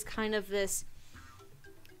 Takahiro is kind of this,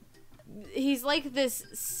 he's like this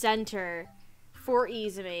center for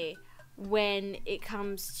Izumi when it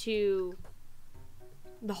comes to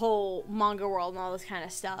the whole manga world and all this kind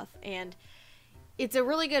of stuff. And it's a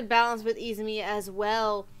really good balance with Izumi as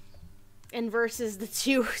well, and versus the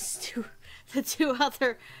two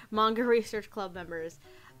other manga research club members,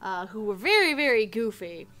 who were very, very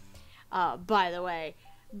goofy, by the way.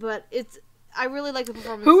 But I really like the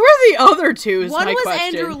performance. Who were the other two? One was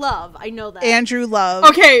question. Andrew Love. I know that. Andrew Love.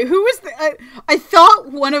 Okay, who was I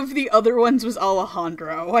thought one of the other ones was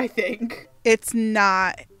Alejandro, I think. It's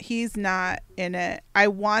not. He's not in it. I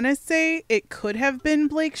want to say it could have been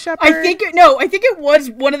Blake Shepard. I think it was.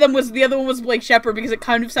 One of them was, the other one was Blake Shepard, because it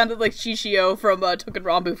kind of sounded like Shishio from Touken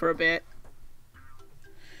Ranbu for a bit.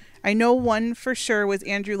 I know one for sure was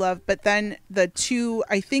Andrew Love, but then the two,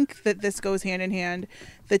 I think that this goes hand in hand.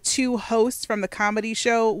 The two hosts from the comedy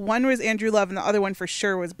show, one was Andrew Love and the other one for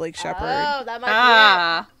sure was Blake Shepard. Oh, that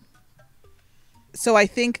might be it. So I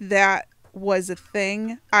think that was a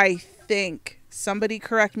thing. I think. Somebody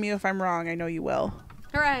correct me if I'm wrong. I know you will.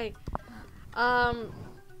 Hooray.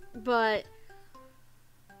 But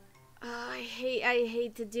I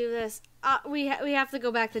hate to do this. We have to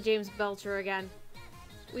go back to James Belcher again.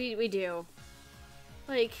 We do.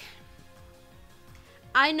 Like,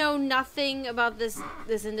 I know nothing about this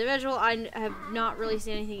individual. I have not really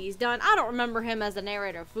seen anything he's done. I don't remember him as the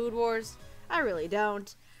narrator of Food Wars. I really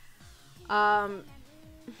don't. Like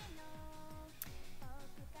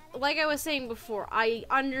I was saying before, I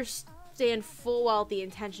understand full well the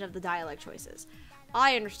intention of the dialect choices.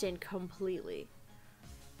 I understand completely.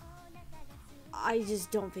 I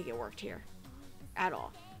just don't think it worked here. At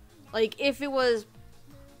all. Like, if it was...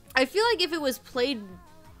 I feel like if it was played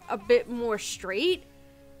a bit more straight,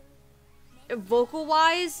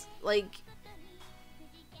 vocal-wise, like,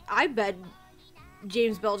 I bet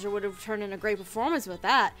James Belcher would have turned in a great performance with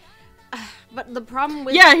that. But the problem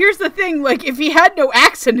with... Yeah, here's the thing, like, if he had no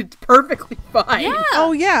accent, it's perfectly fine. Yeah!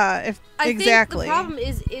 Oh, yeah, I exactly. think the problem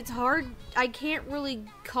is, it's hard... I can't really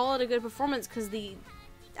call it a good performance, because the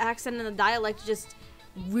accent and the dialect just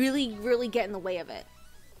really, really get in the way of it.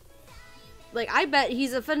 Like, I bet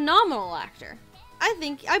he's a phenomenal actor. I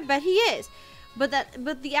bet he is. But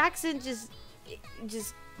the accent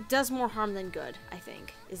just does more harm than good, I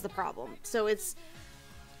think, is the problem. So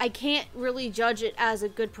I can't really judge it as a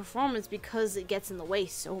good performance because it gets in the way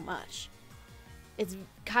so much. It's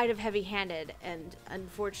kind of heavy-handed, and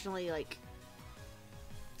unfortunately, like,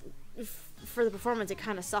 for the performance, it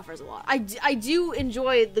kind of suffers a lot. I do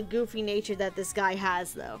enjoy the goofy nature that this guy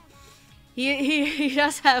has, though. He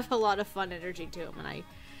does have a lot of fun energy to him, and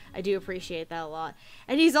I do appreciate that a lot.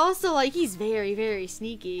 And he's also, like, he's very, very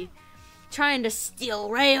sneaky. Trying to steal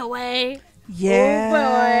Ray away. Yeah.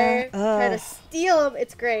 Oh, boy. Trying to steal him.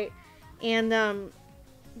 It's great. And,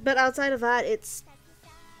 but outside of that, it's...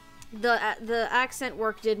 The accent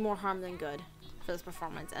work did more harm than good for this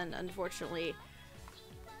performance, and unfortunately...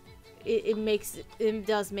 It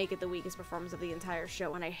does make it the weakest performance of the entire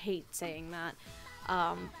show, and I hate saying that.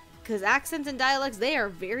 Because accents and dialects, they are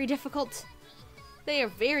very difficult. They are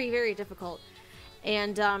very, very difficult.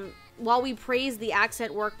 And while we praise the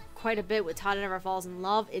accent work quite a bit with Todd Never Falls in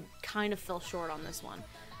Love, it kind of fell short on this one.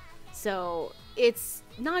 So it's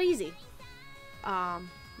not easy. Not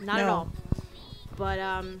at all. But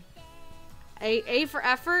A for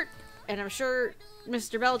effort, and I'm sure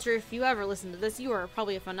Mr. Belcher, if you ever listen to this, you are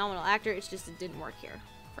probably a phenomenal actor. It's just it didn't work here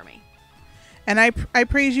for me. And I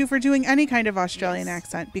praise you for doing any kind of Australian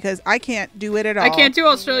accent, because I can't do it at all. I can't do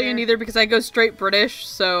Australian either because I go straight British,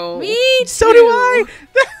 so... Me too! So do I!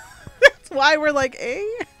 That's why we're like, eh?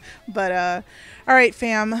 But, all right,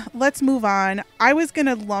 fam, let's move on. I was going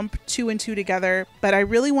to lump 2 and 2 together, but I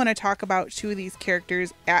really want to talk about 2 of these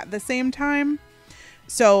characters at the same time.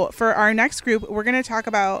 So for our next group, we're going to talk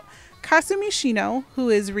about Kasumi Shino, who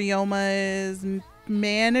is Ryoma's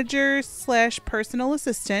manager / personal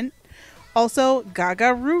assistant. Also,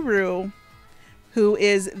 Gaga Ruru, who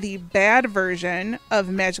is the bad version of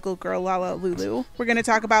magical girl Lala Lulu. We're going to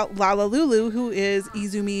talk about Lala Lulu, who is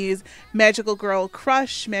Izumi's magical girl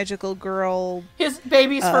crush, magical girl... His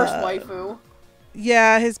baby's first waifu.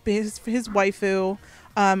 Yeah, his waifu.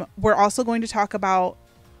 We're also going to talk about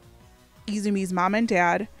Izumi's mom and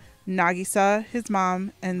dad, Nagisa, his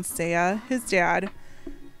mom, and Seiya, his dad.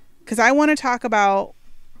 Because I want to talk about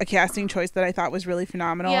a casting choice that I thought was really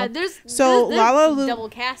phenomenal. Yeah, there's Lala Lulu, double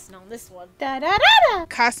casting on this one.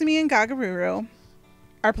 Kasumi and Gagaruru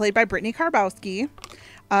are played by Brittany Karbowski.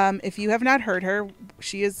 If you have not heard her,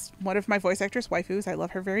 she is one of my voice actress waifus. I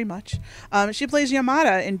love her very much. She plays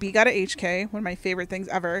Yamada in B Gotta HK, one of my favorite things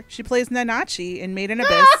ever. She plays Nanachi in Made in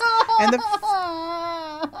Abyss.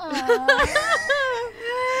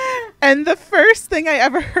 And the first thing I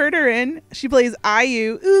ever heard her in, she plays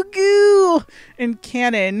Ayu Ugu in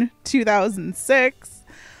Canon 2006.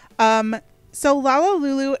 So Lala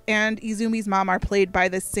Lulu and Izumi's mom are played by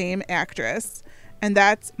the same actress, and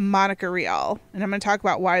that's Monica Rial. And I'm going to talk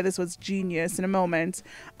about why this was genius in a moment.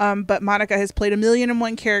 But Monica has played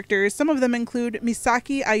 1,000,001 characters. Some of them include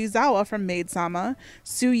Misaki Ayuzawa from Maid-sama,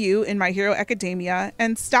 Suyu in My Hero Academia,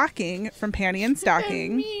 and Stocking from Panty and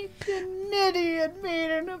Stocking. Nitty and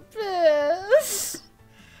Made in Abyss.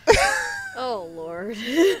 Oh, Lord.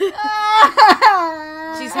 She's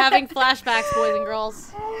having flashbacks, boys and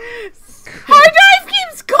girls. Hard Dive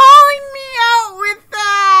keeps calling me out with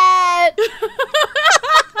that.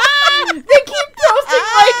 They keep posting,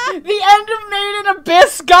 like, the end of Made in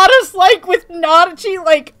Abyss got us, like, with Nadachi,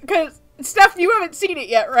 like, because, Steph, you haven't seen it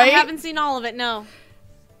yet, right? I haven't seen all of it, no.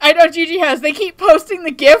 I know Gigi has. They keep posting the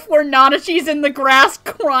gif where Nanachi's in the grass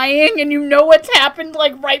crying, and you know what's happened,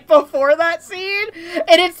 like, right before that scene?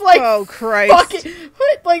 And it's like, oh, Christ. Fucking,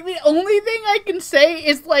 like, the only thing I can say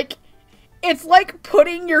is, like, it's like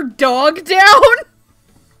putting your dog down.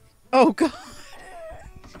 Oh god.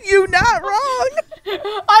 You not wrong.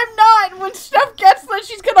 I'm not. When Steph gets that,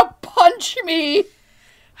 she's gonna punch me.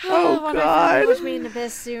 Oh my god. Push me in the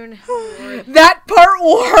abyss soon. Oh, Lord. That part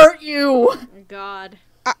will hurt you. Oh, God.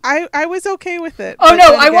 I was okay with it. Oh but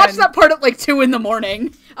no, then I watched again- that part at like 2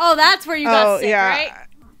 a.m. Oh, that's where you got sick, yeah. right?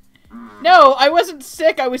 No, I wasn't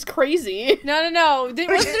sick. I was crazy. No. Wasn't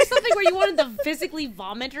there something where you wanted to physically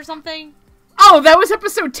vomit or something? Oh, that was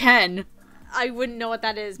episode 10. I wouldn't know what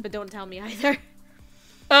that is, but don't tell me either.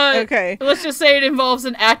 Okay. Let's just say it involves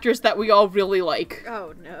an actress that we all really like.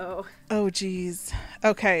 Oh, no. Oh geez.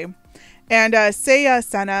 Okay. And Seiya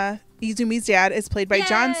Senna, Izumi's dad, is played by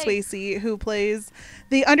John Yay! Swasey, who plays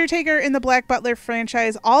the Undertaker in the Black Butler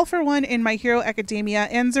franchise, All for One in My Hero Academia,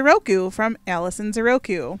 and Zeroku from Alice in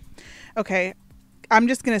Zeroku. Okay. I'm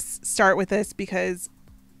just going to start with this because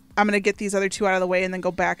I'm going to get these other two out of the way and then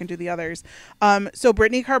go back and do the others. So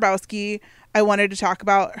Brittany Karbowski, I wanted to talk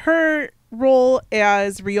about her role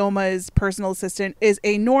as Ryoma's personal assistant is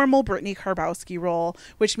a normal Brittany Karbowski role,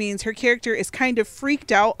 which means her character is kind of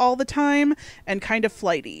freaked out all the time and kind of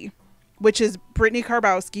flighty, which is Brittany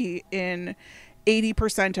Karbowski in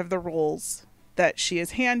 80% of the roles that she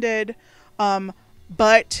is handed.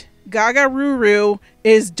 But Gaga Ruru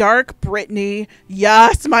is Dark Brittany.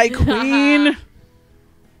 Yes, my queen.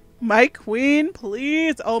 My queen,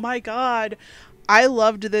 please. Oh my god. I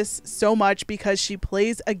loved this so much because she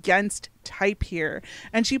plays against type here.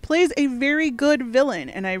 And she plays a very good villain.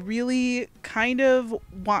 And I really kind of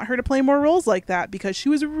want her to play more roles like that because she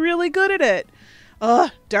was really good at it.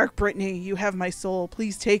 Dark Brittany, you have my soul.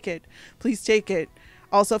 Please take it. Please take it.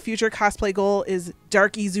 Also, future cosplay goal is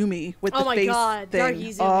Dark Izumi with the Oh my face God, thing. Dark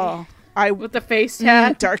Izumi. With the face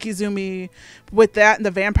tat. Dark Izumi with that and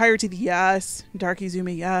the vampire teeth. Yes. Dark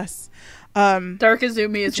Izumi, yes. Dark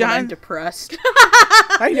Izumi is when I'm John- depressed.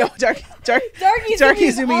 I know. Dark Izumi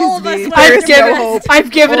is Izumi all is of us me. when There we're is no depressed. hope.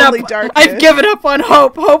 I've given up. Only darkness. I've given up on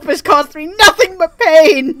hope. Hope has caused me nothing but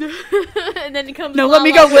pain. And then it comes. No, let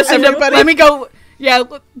me go listen to. Everybody- Let me go. Yeah,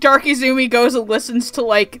 Dark Izumi goes and listens to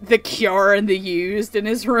like The Cure and The Used in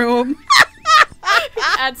his room.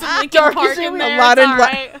 Add some Linkin Dark Park Izumi, in a there. lot It's of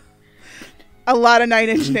alright. A lot of Nine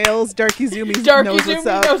Inch Nails. Dark Izumi Dark knows what's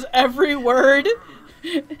Izumi up. knows every word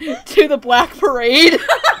to the Black Parade.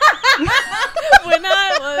 When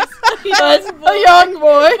I was As a young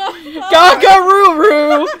boy,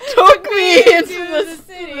 Gagaruru took me into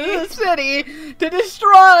the city to destroy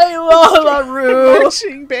Lalaru.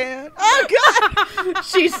 Marching band. Oh god.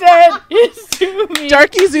 She said, "It's to me."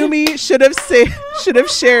 Dark Izumi should have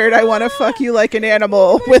shared "I want to fuck you like an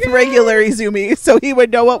animal" with regular Izumi, so he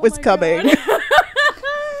would know what was coming.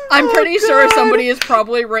 I'm pretty Oh, sure God. somebody has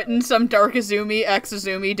probably written some Dark Izumi X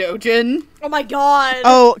Izumi Dojin. Oh my god.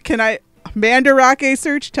 Oh, can I? Mandarake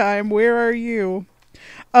search time. Where are you?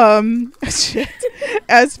 Shit.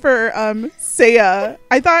 As for Seiya,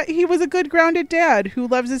 I thought he was a good grounded dad who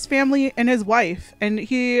loves his family and his wife, and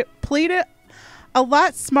he played it a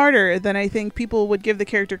lot smarter than I think people would give the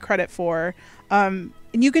character credit for. And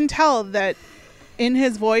you can tell that in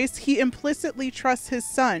his voice, he implicitly trusts his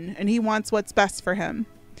son and he wants what's best for him.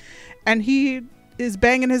 And he is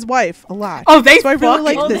banging his wife a lot. Oh, they so I really fucking-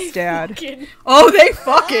 like Oh, this they dad. fucking- Oh, they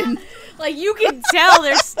fucking. like you can tell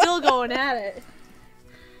they're still going at it.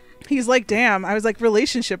 He's like, damn. I was like,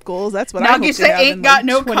 relationship goals. That's what I hope to Nagisa have ain't in, got like,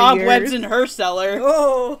 no 20 cobwebs years. in her cellar.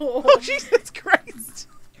 Oh, Jesus Christ.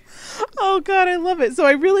 Oh, God, I love it. So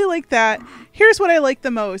I really like that. Here's what I like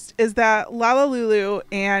the most is that Lala Lulu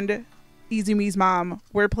and Izumi's mom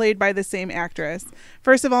were played by the same actress.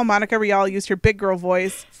 First of all, Monica Rial used her big girl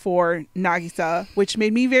voice for Nagisa, which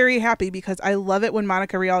made me very happy because I love it when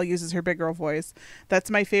Monica Rial uses her big girl voice. That's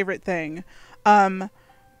my favorite thing. But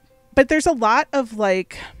there's a lot of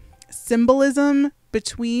like symbolism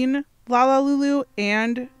between Lala Lulu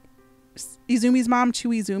and Izumi's mom, to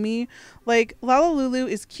Izumi. Like, Lala Lulu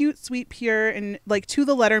is cute, sweet, pure, and like to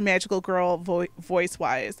the letter magical girl voice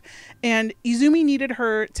wise. And Izumi needed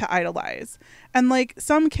her to idolize. And like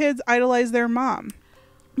some kids idolize their mom.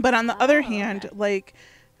 But on the other hand, like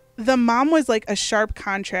the mom was like a sharp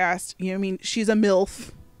contrast. You know what I mean? She's a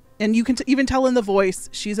MILF. And you can even tell in the voice,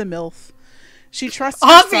 she's a MILF. She trusts her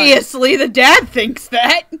son. Obviously, the dad thinks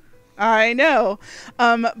that. I know.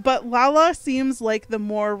 But Lala seems like the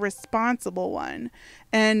more responsible one.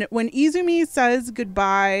 And when Izumi says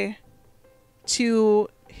goodbye to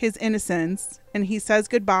his innocence and he says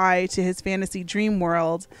goodbye to his fantasy dream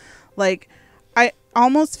world, like, I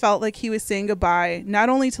almost felt like he was saying goodbye not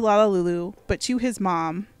only to Lala Lulu, but to his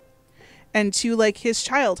mom and to like his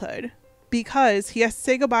childhood, because he has to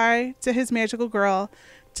say goodbye to his magical girl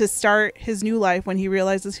to start his new life when he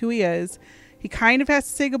realizes who he is. He kind of has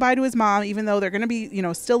to say goodbye to his mom, even though they're going to be,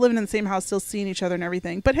 still living in the same house, still seeing each other and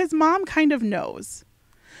everything. But his mom kind of knows.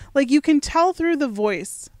 Like, you can tell through the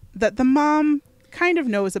voice that the mom kind of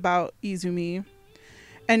knows about Izumi.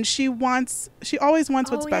 And she always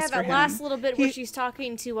wants what's best for him. that last little bit where she's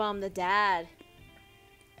talking to the dad.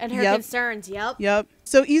 And her concerns, Yep.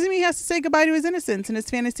 So Izumi has to say goodbye to his innocence and his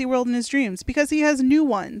fantasy world and his dreams because he has new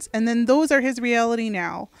ones. And then those are his reality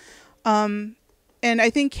now. And I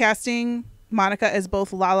think casting Monica as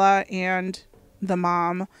both Lala and the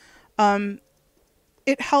mom,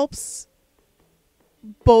 it helps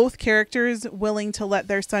both characters willing to let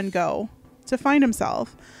their son go to find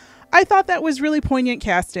himself. I thought that was really poignant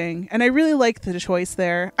casting, and I really liked the choice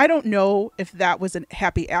there. I don't know if that was a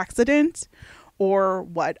happy accident or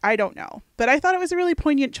what. I don't know. But I thought it was a really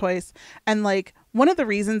poignant choice. And like, one of the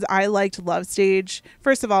reasons I liked Love Stage,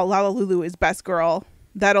 first of all, Lala Lulu is best girl.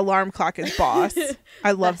 That alarm clock is boss.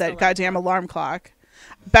 I love that goddamn alarm clock.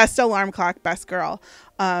 Best alarm clock, best girl.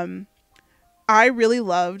 I really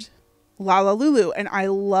loved Lala Lulu, and I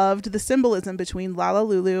loved the symbolism between Lala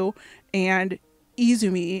Lulu and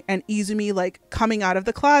Izumi like coming out of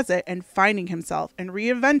the closet and finding himself and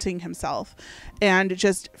reinventing himself and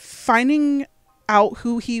just finding out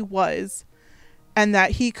who he was, and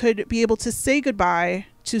that he could be able to say goodbye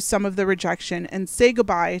to some of the rejection and say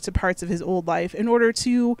goodbye to parts of his old life in order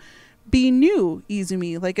to be new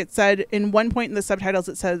Izumi. Like it said in one point in the subtitles,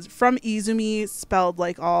 it says from Izumi, spelled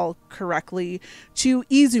like all correctly, to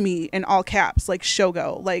Izumi in all caps, like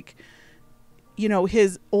Shogo, like,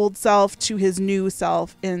 his old self to his new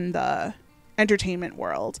self in the entertainment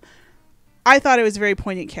world. I thought it was very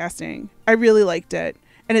poignant casting. I really liked it.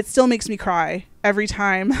 And it still makes me cry every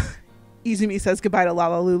time Izumi says goodbye to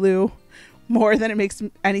Lala Lulu, more than it makes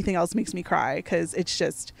anything else makes me cry, because it's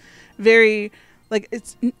just very, like,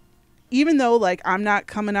 it's, even though like I'm not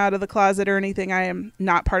coming out of the closet or anything, I am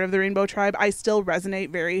not part of the Rainbow Tribe, I still resonate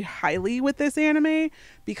very highly with this anime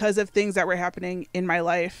because of things that were happening in my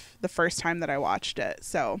life the first time that I watched it.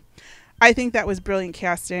 So I think that was brilliant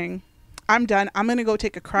casting. I'm done. I'm gonna go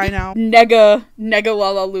take a cry now. Nega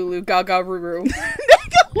Lala Lulu Gaga Ruru.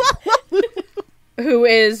 Nega Lala Lulu. Who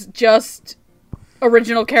is just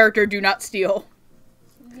original character, do not steal.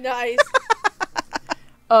 Nice.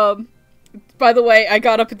 By the way, I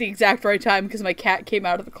got up at the exact right time because my cat came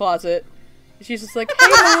out of the closet. She's just like, "Hey,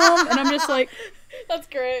 Mom," and I'm just like, "That's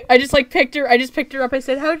great." I just picked her up. I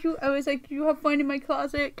said, I was like, "Do you have fun in my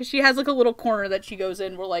closet?" Because she has like a little corner that she goes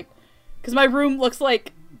in. We're like, because my room looks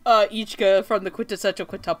like Ichika from the Quintessential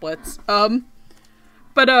Quintuplets.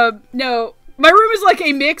 No, my room is like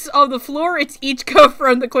a mix of the floor. It's Ichika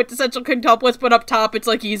from the Quintessential Quintuplets, but up top it's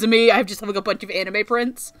like Izumi. I just have like a bunch of anime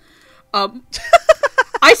prints.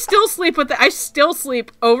 I still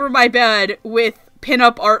sleep over my bed with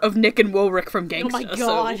pinup art of Nick and Woolrick from Gangsta. Oh my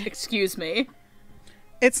god. So, excuse me.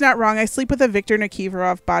 It's not wrong. I sleep with a Viktor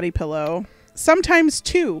Nikiforov body pillow. Sometimes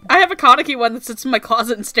two. I have a Kaneki one that sits in my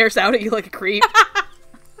closet and stares out at you like a creep.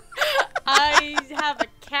 I have a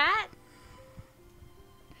cat.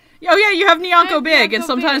 Oh yeah, you have Nyanko Big, and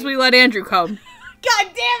sometimes we let Andrew come. God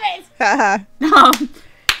damn it! Haha.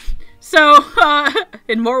 So,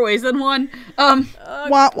 in more ways than one.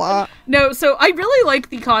 Wah wah. No, so I really like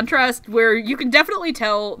the contrast where you can definitely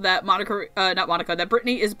tell that that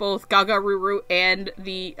Brittany is both Gaga Ruru and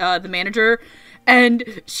the manager,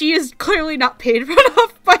 and she is clearly not paid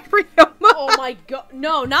enough by Ryoma. Oh my god.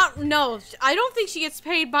 No. I don't think she gets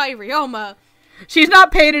paid by Ryoma. She's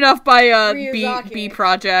not paid enough by Ryuzaki. B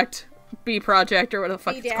Project, or whatever the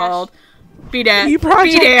fuck it's called. B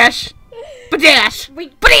Project. Dash. Badash!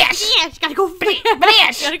 Badash! Gotta go fast!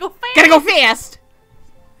 Badash! Gotta go fast!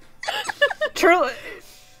 Truly,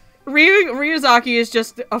 Ryuzaki is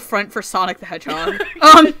just a front for Sonic the Hedgehog.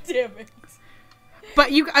 God damn it.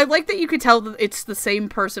 But I like that you could tell that it's the same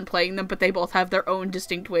person playing them, but they both have their own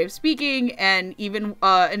distinct way of speaking, and even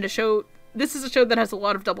in the show, this is a show that has a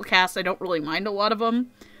lot of double casts. I don't really mind a lot of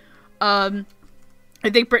them. I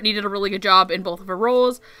think Brittany did a really good job in both of her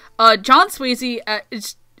roles. John Swayze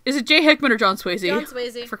is it Jay Hickman or John Swayze? John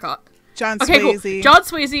Swayze. I forgot. John Okay, Swayze. cool. John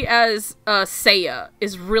Swayze as Seiya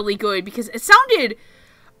is really good because it sounded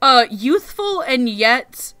youthful and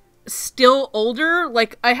yet still older.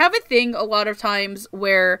 Like, I have a thing a lot of times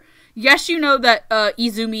where, yes, you know that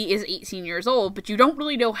Izumi is 18 years old, but you don't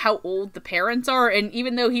really know how old the parents are. And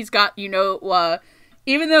even though he's got, even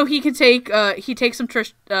though he can take, he takes some,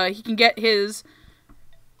 he can get his...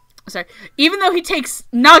 Sorry. Even though he takes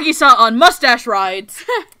Nagisa on mustache rides,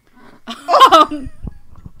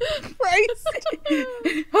 Right.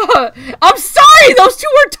 I'm sorry, those two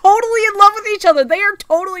are totally in love with each each other. They are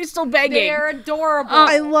totally still banging. They're adorable.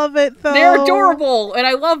 I love it though. They're adorable, and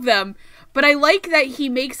I love them. But I like that he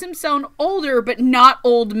makes him sound older, but not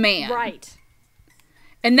old man. Right.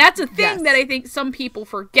 And that's a thing Yes. that I think some people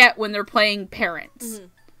forget when they're playing parents. Mm-hmm.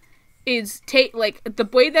 Is like the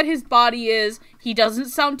way that his body is, he doesn't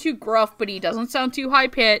sound too gruff, but he doesn't sound too high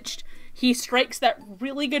pitched. He strikes that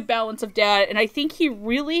really good balance of dad, and I think he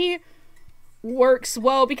really works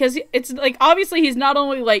well because it's like obviously he's not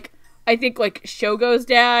only like I think like Shogo's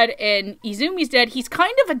dad and Izumi's dad, he's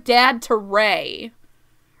kind of a dad to Rei.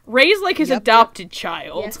 Rei's like his adopted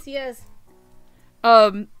child. Yes, he is.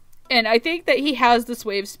 And I think that he has this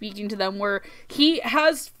way of speaking to them where he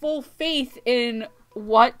has full faith in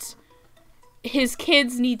what his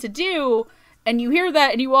kids need to do, and you hear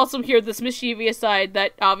that, and you also hear this mischievous side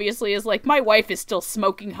that obviously is like, my wife is still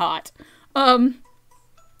smoking hot.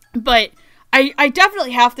 But I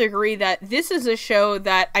definitely have to agree that this is a show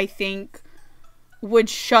that I think would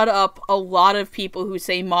shut up a lot of people who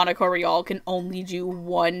say Monica Rial can only do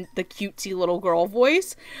the cutesy little girl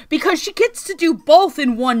voice, because she gets to do both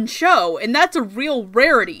in one show, and that's a real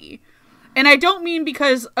rarity. And I don't mean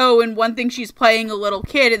because, in one thing she's playing a little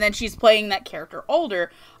kid and then she's playing that character older.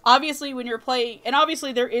 Obviously, when you're playing, and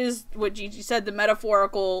obviously there is, what Gigi said, the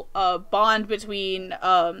metaphorical bond between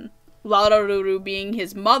Lararuru being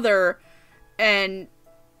his mother and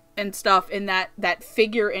stuff, in that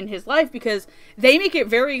figure in his life, because they make it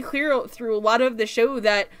very clear through a lot of the show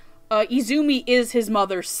that Izumi is his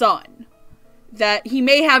mother's son. That he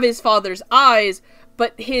may have his father's eyes,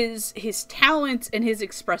 but his talents and his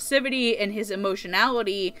expressivity and his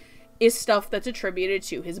emotionality is stuff that's attributed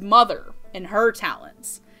to his mother and her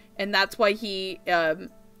talents. And that's why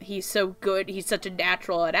he's so good. He's such a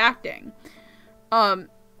natural at acting.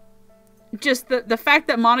 Just the fact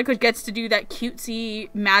that Monica gets to do that cutesy,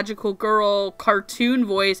 magical girl cartoon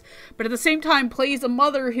voice, but at the same time plays a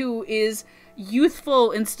mother who is youthful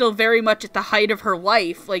and still very much at the height of her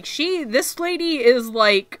life. Like, this lady is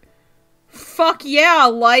like, fuck yeah,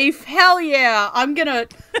 life, hell yeah, I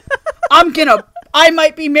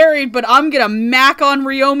might be married, but I'm gonna mac on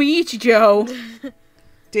Ryomi Ichijo.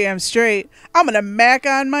 Damn straight. I'm gonna mac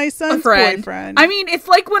on my son's boyfriend. I mean, it's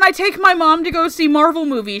like when I take my mom to go see Marvel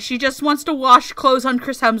movies. She just wants to wash clothes on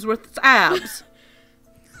Chris Hemsworth's abs.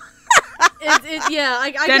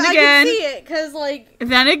 I can see it, because, like...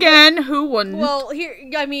 Then again, who wouldn't? Well,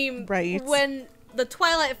 right. When the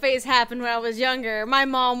Twilight phase happened when I was younger, my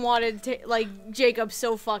mom wanted, Jacob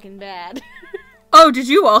so fucking bad. Oh, did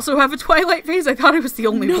you also have a Twilight phase? I thought I was the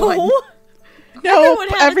only one. No,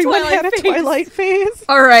 everyone had a Twilight phase.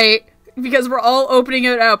 Alright, because we're all opening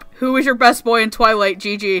it up. Who was your best boy in Twilight,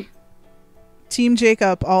 Gigi? Team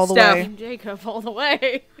Jacob all the Steph. way. Team Jacob all the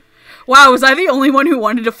way. Wow, was I the only one who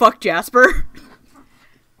wanted to fuck Jasper?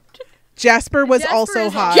 Jasper was also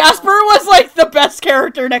hot. Jasper was like the best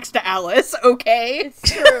character next to Alice, okay? It's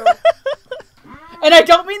true. And I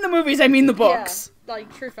don't mean the movies, I mean the books. Yeah,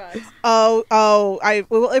 like, true facts. Well,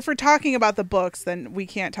 if we're talking about the books, then we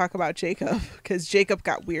can't talk about Jacob, because Jacob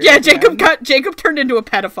got weird. Yeah, Jacob turned into a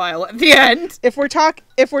pedophile at the end. If we're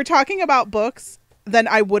talking about books, then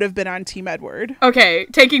I would have been on Team Edward. Okay,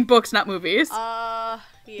 taking books, not movies.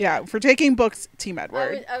 Yeah, for taking books, Team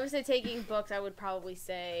Edward. I would say taking books, I would probably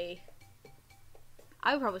say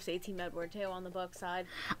Team Edward too on the book side.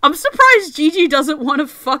 I'm surprised Gigi doesn't want to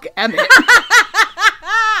fuck Emmett.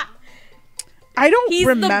 I don't He's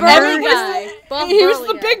remember. the burly guy. He was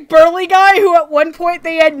the big burly guy who at one point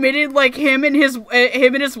they admitted like him and his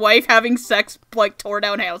wife having sex like tore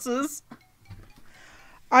down houses.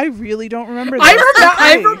 I really don't remember that.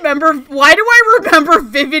 I remember. Why do I remember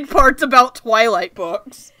vivid parts about Twilight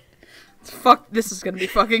books? Fuck, this is gonna be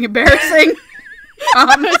fucking embarrassing.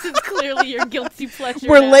 This is clearly your guilty pleasure.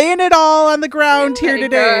 We're now. laying it all on the ground here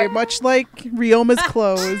Laying today, that. much like Ryoma's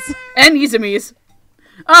clothes. And Izumi's.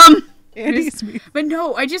 And Izumi's. But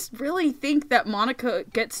no, I just really think that Monica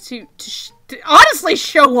gets to honestly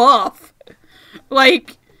show off.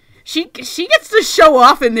 Like, she gets to show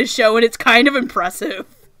off in this show, and it's kind of impressive.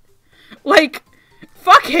 Like,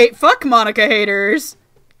 fuck Monica haters.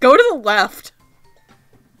 Go to the left.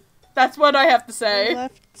 That's what I have to say.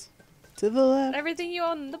 To the left. Everything you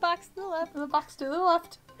own in the box to the left. The box to the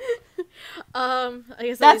left. I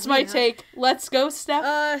guess That's my take. Let's go,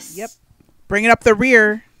 Steph. Yep. Bringing up the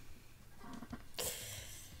rear.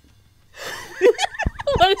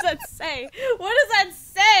 What does that say? What does that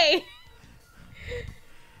say?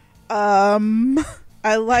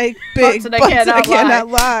 I like big butts and I cannot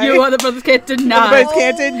lie. You other brothers can't deny. Brothers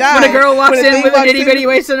can't deny. When a girl walks in with an itty bitty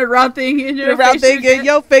waist and a round thing in your face, in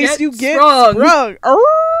your face, you get sprung.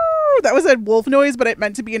 Arrgh, That was a wolf noise, but it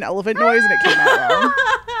meant to be an elephant noise, and it came out wrong.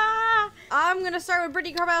 I'm gonna start with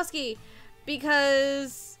Brittany Karbowski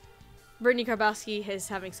because Brittany Karbowski is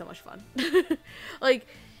having so much fun. Like,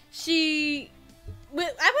 I'm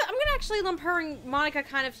gonna actually lump her and Monica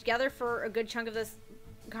kind of together for a good chunk of this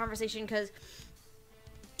conversation, because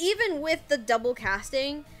even with the double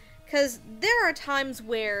casting, because there are times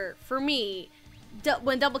where, for me,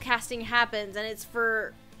 when double casting happens and it's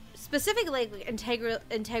for specifically like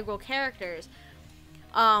integral characters,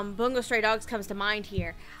 Bungo Stray Dogs comes to mind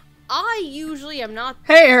here. I usually am not.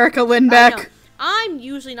 Hey, Erica Lindbeck. I'm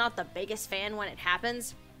usually not the biggest fan when it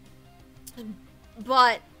happens,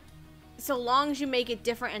 but so long as you make it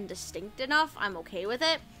different and distinct enough, I'm okay with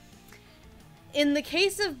it. In the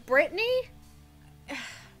case of Brittany,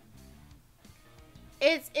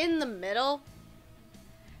 it's in the middle,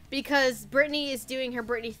 because Brittany is doing her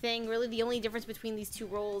Brittany thing. Really, the only difference between these two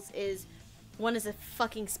roles is one is a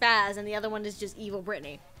fucking spaz and the other one is just evil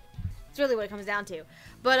Brittany. It's really what it comes down to.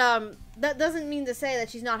 But that doesn't mean to say that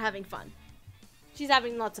she's not having fun. She's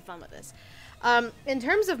having lots of fun with this. In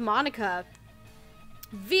terms of Monica,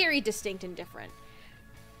 very distinct and different.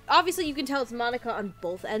 Obviously, you can tell it's Monica on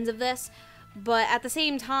both ends of this, but at the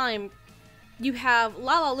same time, you have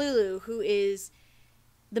Lala Lulu, who is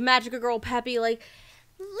the magical girl Peppy, like,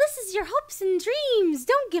 this is your hopes and dreams.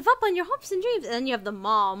 Don't give up on your hopes and dreams. And then you have the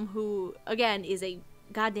mom, who, again, is a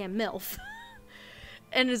goddamn MILF.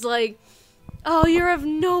 And is like, oh, you're of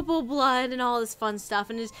noble blood and all this fun stuff.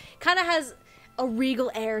 And it kind of has a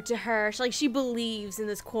regal air to her. She believes in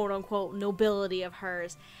this quote-unquote nobility of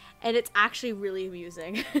hers. And it's actually really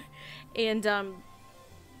amusing. And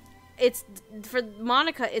it's, for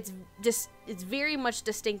Monica, it's very much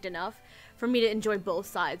distinct enough for me to enjoy both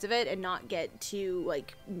sides of it and not get too,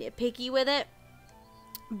 like, nitpicky with it.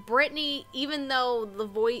 Brittany, even though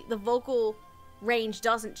the vocal range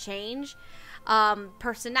doesn't change,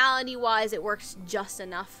 personality-wise, it works just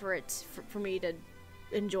enough for me to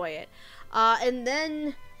enjoy it. And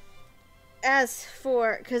then, and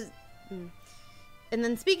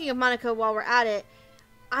then speaking of Monica, while we're at it,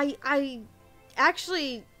 I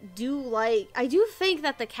actually I do think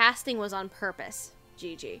that the casting was on purpose,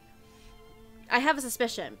 Gigi. I have a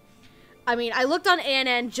suspicion. I mean, I looked on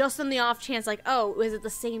ANN just on the off chance, like, oh, is it the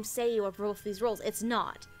same Seiyu for both these roles? It's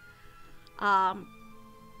not.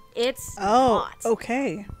 It's not.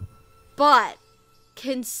 Okay. But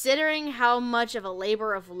considering how much of a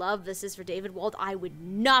labor of love this is for David Wald, I would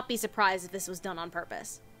not be surprised if this was done on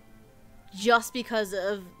purpose. Just because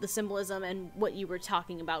of the symbolism and what you were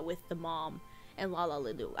talking about with the mom and Lala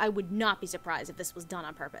Lulu. I would not be surprised if this was done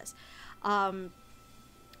on purpose.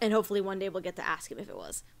 And hopefully one day we'll get to ask him if it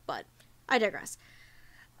was. But I digress.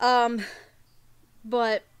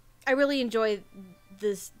 But I really enjoy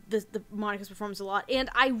the Monica's performance a lot. And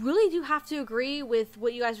I really do have to agree with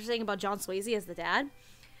what you guys were saying about John Swasey as the dad.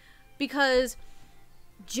 Because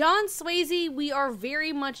John Swasey, we are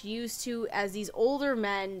very much used to as these older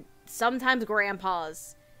men, sometimes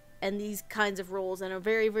grandpas, and these kinds of roles, and a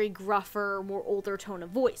very, very gruffer, more older tone of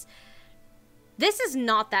voice. This is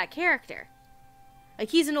not that character. Like,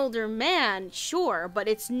 he's an older man, sure, but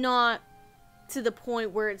it's not to the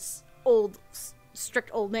point where it's strict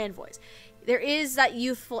old man voice. There is that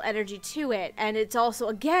youthful energy to it, and it's also,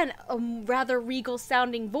 again, a rather regal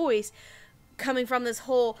sounding voice coming from this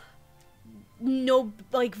whole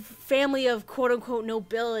family of quote unquote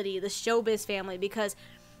nobility, the showbiz family, because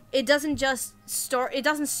it doesn't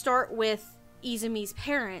start with Izumi's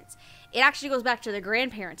parents. It actually goes back to the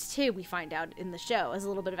grandparents too, we find out in the show, as a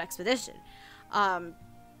little bit of exposition.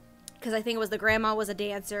 Because I think it was the grandma was a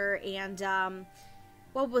dancer, and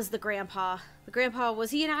what was the grandpa? The grandpa, was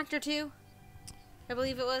he an actor too? I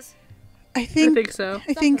believe it was. I think so.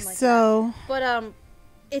 I think like so. But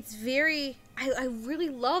it's very. I really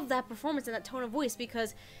love that performance and that tone of voice,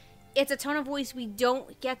 because it's a tone of voice we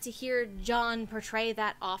don't get to hear John portray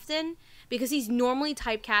that often, because he's normally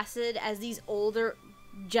typecasted as these older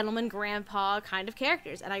gentleman grandpa kind of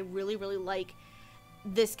characters, and I really, really like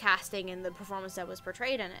this casting and the performance that was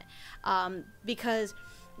portrayed in it. Because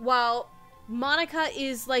while Monica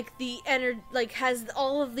is like has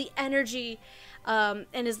all of the energy, and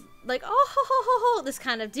is like, oh ho ho ho ho, this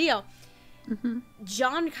kind of deal. Mm-hmm.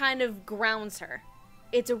 John kind of grounds her.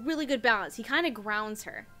 It's a really good balance. He kind of grounds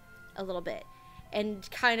her a little bit, and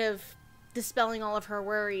kind of dispelling all of her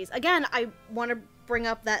worries. Again, I want to bring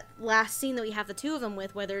up that last scene that we have the two of them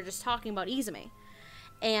with, where they're just talking about Izumi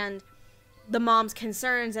and the mom's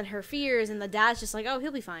concerns and her fears, and the dad's just like, oh,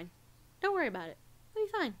 he'll be fine. Don't worry about it. He'll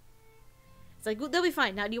be fine. It's like, they'll be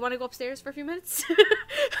fine. Now, do you want to go upstairs for a few minutes?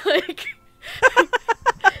 Like,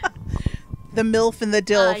 the MILF and the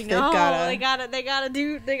DILF. I know, They've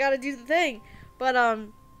they gotta do the thing. But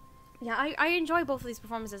yeah, I enjoy both of these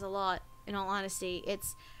performances a lot. In all honesty,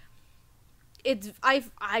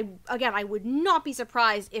 I would not be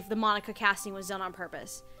surprised if the Monica casting was done on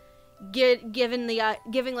purpose. Given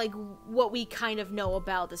like what we kind of know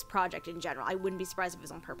about this project in general, I wouldn't be surprised if it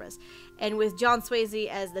was on purpose. And with John Swayze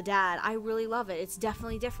as the dad, I really love it. It's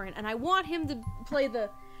definitely different, and I want him to play the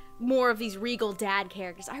more of these regal dad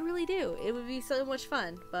characters. I really do. It would be so much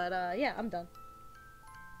fun. But yeah, I'm done.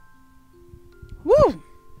 Woo!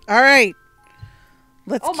 All right,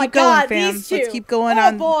 let's Oh my keep going, God, fam. these two. Let's keep going Oh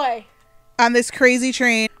on boy. on this crazy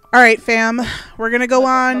train. All right, fam. We're gonna go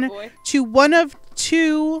My on boy. to one of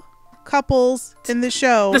two couples in the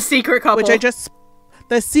show, The secret couple. which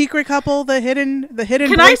the secret couple, the hidden.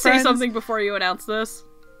 Can I say boyfriends. something before you announce this?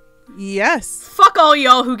 Yes. Fuck all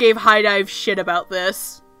y'all who gave High Dive shit about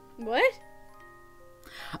this. What?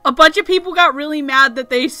 A bunch of people got really mad that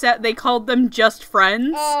they called them just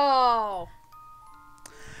friends. Oh.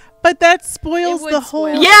 But that It spoils would the whole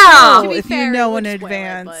spoil. Yeah! To be if fair, you know it in would spoil it,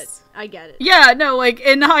 advance. but I get it. Yeah, no, like,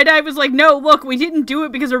 and High Dive was like, no, look, we didn't do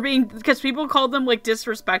it because people called them, like,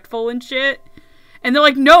 disrespectful and shit. And they're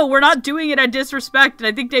like, no, we're not doing it at disrespect. And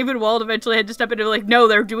I think David Wald eventually had to step in and be like, no,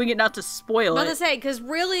 they're doing it not to spoil About to it. say, because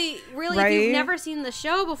really, if Right? you've never seen the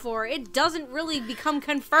show before, it doesn't really become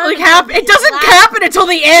confirmed. Like, until it doesn't last- happen until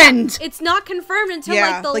the end! It's not confirmed until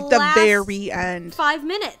Yeah, like like the the last very end. 5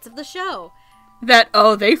 minutes of the show. That,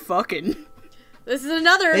 oh, they fucking. This is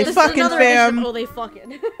another. They this fucking, is another fam. edition. Oh, they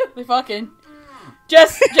fucking. They fucking.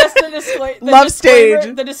 Just the Love disclaimer,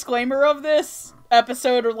 stage. The disclaimer of this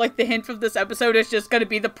episode, or like the hint of this episode, is just gonna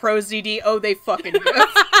be the pro ZD, oh, they fucking do.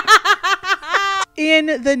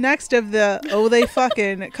 In the next of the they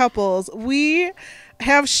fucking couples, we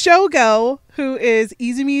have Shogo, who is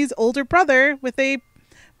Izumi's older brother with a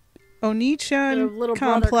Onichan Little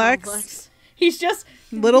brother complex. He's just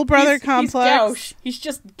Little brother he's complex. Gauche. He's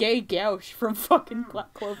just gay Gauche from fucking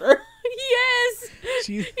Black Clover. yes.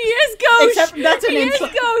 Jeez. He is gauche. Except that's an He is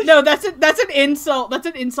insult. gauche. No, that's an insult. That's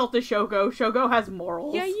an insult to Shogo. Shogo has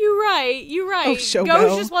morals. Yeah, you're right. You're right. Oh, Shogo.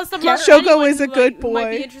 Gauche just wants to Yeah, murder Shogo anyone is a who, good who might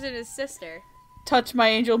boy. be interested in his sister. Touch my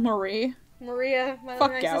angel Marie. Maria,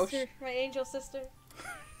 Fuck my Gauche. sister, my angel sister.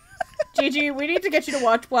 Gigi, we need to get you to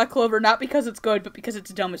watch Black Clover, not because it's good, but because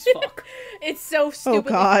it's dumb as fuck. It's so stupid. Oh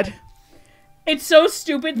God. It's so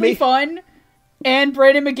stupidly Me- fun, and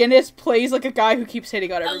Brandon McGinnis plays like a guy who keeps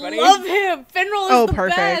hitting on everybody. I love him. Finral is Oh, the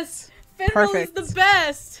perfect. best. Finral Perfect. is the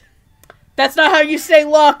best. That's not how you say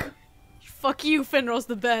luck. Fuck you, Finral's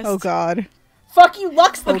the best. Oh God. Fuck you,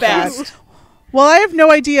 luck's the Oh, best. God. Well, I have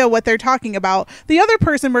no idea what they're talking about. The other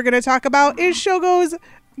person we're going to talk about is Shogo's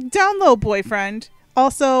down low boyfriend.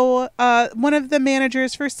 Also, one of the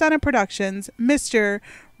managers for Senna Productions, Mr.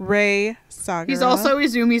 Ray Sagara. He's also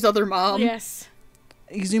Izumi's other mom. Yes.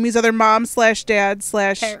 Izumi's other mom / dad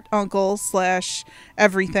 / uncle /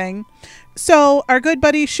 everything. So our good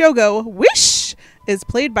buddy Shogo, Wish, is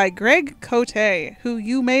played by Greg Cote, who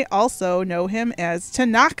you may also know him as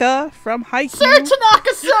Tanaka from Haikyuu. Sir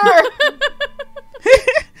Tanaka, sir!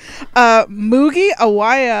 Mugi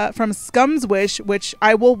Awaya from Scum's Wish, which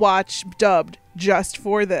I will watch dubbed just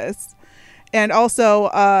for this. And also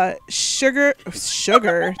Sugar,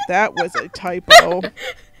 that was a typo.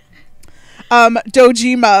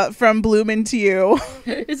 Dojima from Bloom Into You.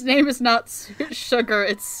 His name is not Sugar,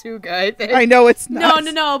 it's Suga, I think. I know it's not.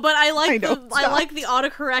 No, but I like know the it's I not. like the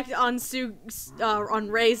autocorrect on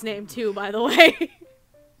Ray's name too, by the way.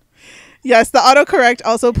 Yes, the autocorrect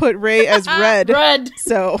also put Ray as red. Red.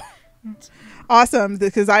 So awesome,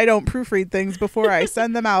 because I don't proofread things before I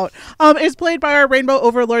send them out. Is played by our Rainbow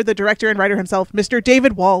Overlord, the director and writer himself, Mr.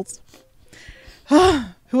 David Waltz,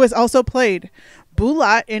 who has also played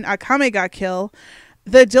Bulat in Akame ga Kill,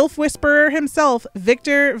 the Dilf Whisperer himself,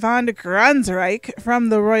 Victor von Gransreich from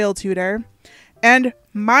The Royal Tutor, and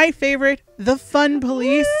my favorite, the Fun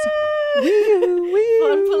Police,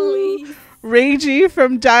 Fun police. Reiji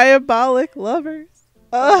from Diabolic Lovers.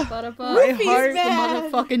 Ugh. My Rufy's heart-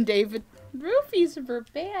 mad. motherfucking David. Roofies were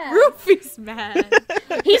bad. Rufy's mad.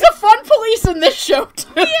 He's a fun police in this show, too.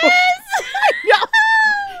 Yes.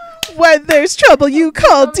 When there's trouble, you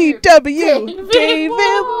call DW. David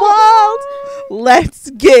Wald. Let's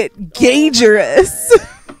get Gagerous.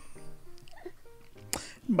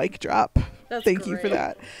 Mic drop. That's Thank you for great.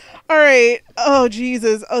 that. All right. Oh,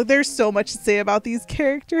 Jesus. Oh, there's so much to say about these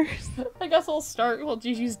characters. I guess I'll start while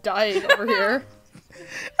Gigi's dying over here.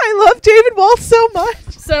 I love David Wald so much.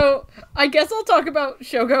 So, I guess I'll talk about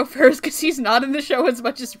Shogo first, because he's not in the show as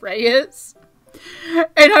much as Ray is.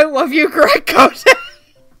 And I love you, Greg Cote.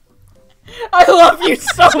 I love you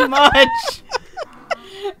so much.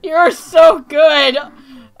 You're so good.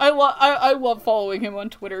 I love following him on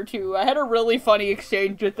Twitter too. I had a really funny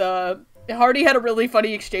exchange with Hardy had a really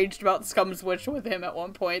funny exchange about Scum's Wish with him at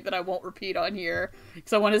one point that I won't repeat on here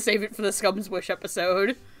because I want to save it for the Scum's Wish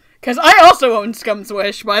episode. Because I also own Scum's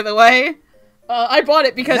Wish, by the way. I bought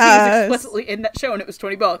it because he was explicitly in that show and it was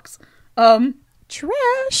 $20.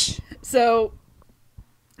 Trash. So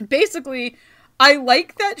basically, I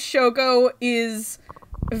like that Shogo is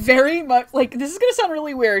very much like, this is gonna sound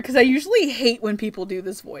really weird because I usually hate when people do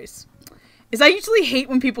this voice. I usually hate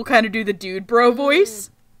when people kind of do the dude bro voice.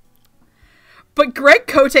 But Greg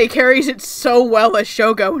Cote carries it so well as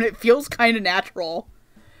Shogo and it feels kind of natural.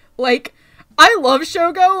 Like, I love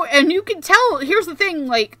Shogo and you can tell, here's the thing,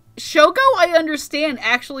 like, Shogo, I understand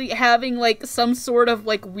actually having, like, some sort of,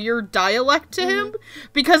 like, weird dialect to him,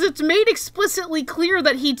 because it's made explicitly clear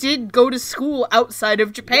that he did go to school outside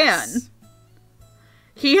of Japan. Yes.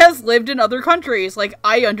 He has lived in other countries, like,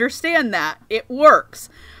 I understand that. It works.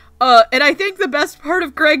 And I think the best part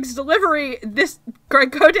of Greg Cote's delivery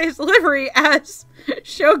as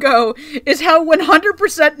Shogo is how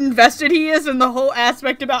 100% invested he is in the whole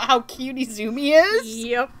aspect about how cute Izumi is.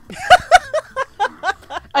 Yep.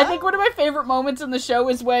 I think one of my favorite moments in the show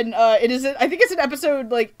is when, I think it's in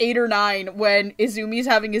episode, like, 8 or 9, when Izumi's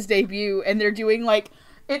having his debut, and they're doing, like,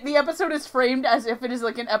 the episode is framed as if it is,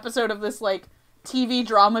 like, an episode of this, like, TV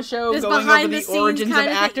drama show This going over the origins of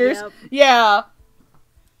actors. Yep. Yeah.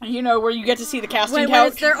 You know, where you get to see the casting When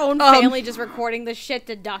couch. it's their own family just recording the shit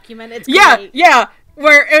to document. It's Yeah, great. yeah.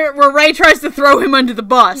 Where Ray tries to throw him under the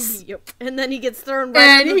bus. Yep. And then he gets thrown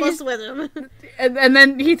right under the bus with him. And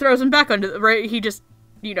then he throws him back under the... Right, he just,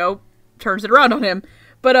 you know, turns it around on him.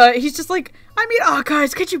 But he's just like, I mean, oh,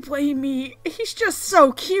 guys, could you blame me? He's just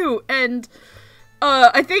so cute. And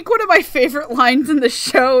I think one of my favorite lines in the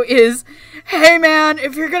show is, hey, man,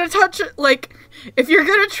 if you're gonna touch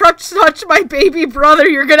my baby brother,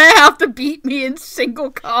 you're gonna have to beat me in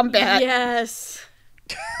single combat. Yes.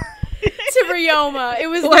 To Ryoma. It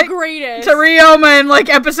was Like, the greatest. To Ryoma in, like,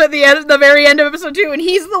 the very end of episode 2, and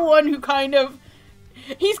he's the one who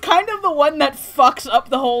he's kind of the one that fucks up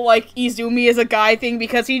the whole, like, Izumi as a guy thing,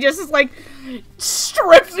 because he just is, like,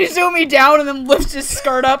 strips Izumi down and then lifts his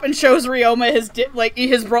skirt up and shows Ryoma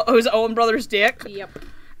his own brother's dick. Yep.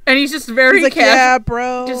 And he's just very He's like, casual. yeah,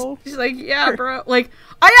 bro. He's like, yeah, bro. Like,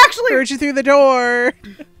 I actually... Heard you through the door.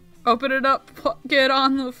 Open it up, get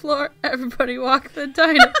on the floor, everybody walk the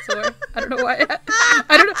dinosaur. I don't know why.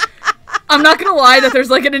 I don't know. I'm not gonna lie that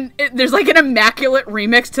there's like an immaculate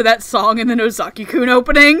remix to that song in the Nozaki-kun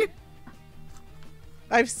opening.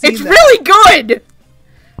 I've seen It's that. really good!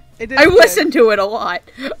 It is I good. listen to it a lot.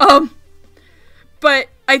 But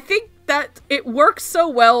I think that it works so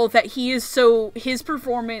well that his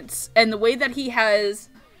performance and the way that he has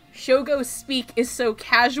Shogo speak is so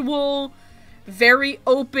casual, very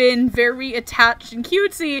open, very attached and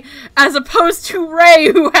cutesy, as opposed to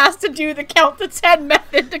Ray, who has to do the count to 10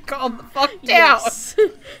 method to calm the fuck down. Yes.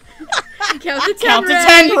 Count to 10, Count to Ray.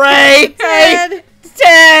 10, Ray! 10. Hey,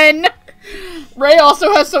 10! Ray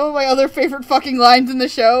also has some of my other favorite fucking lines in the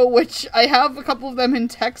show, which I have a couple of them in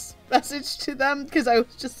text message to them, because I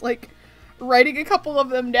was just, like, writing a couple of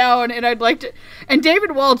them down, and I'd like to... And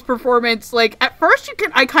David Wald's performance, like, at first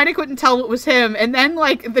I kind of couldn't tell it was him, and then,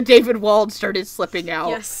 like, the David Wald started slipping out.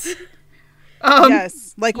 Yes.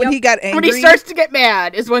 Yes. Like when he got angry. When he starts to get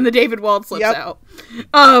mad is when the David Wald slips out.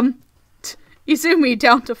 Izumi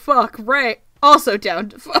down to fuck. Ray also down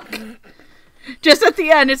to fuck. Just at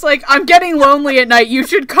the end, it's like, I'm getting lonely at night, you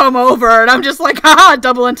should come over, and I'm just like, haha,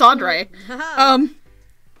 double entendre.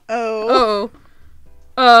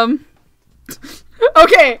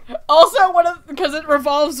 Okay, also because it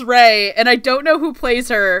revolves Ray, and I don't know who plays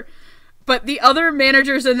her, but the other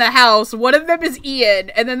managers in the house, one of them is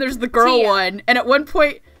Ian, and then there's the girl Tia. one, and at one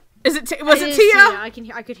point, was it is Tia? I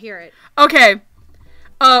could hear it. Okay.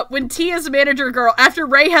 When Tia's manager girl, after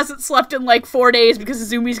Ray hasn't slept in like 4 days because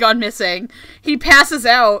Izumi's gone missing, he passes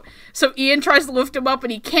out, so Ian tries to lift him up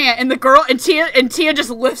and he can't, and Tia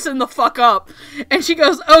just lifts him the fuck up, and she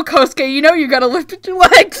goes, oh, Kosuke, you know you gotta lift with your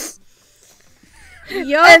legs.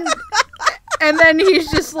 Yup. And then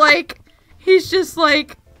he's just like,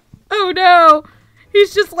 oh no.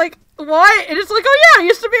 He's just like, what? And it's like, oh yeah, I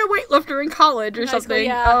used to be a weightlifter in college or High school, something.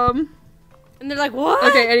 yeah. And they're like, what?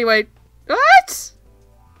 Okay, anyway. What?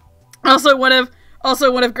 Also one of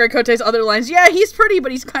Greg Cote's other lines, yeah, he's pretty,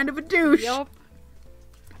 but he's kind of a douche. Yup.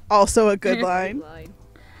 Also a good line.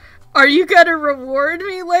 Are you gonna reward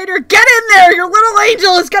me later? Get in there! Your little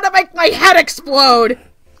angel is gonna make my head explode!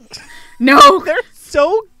 No. They're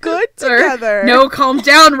so good together. No, calm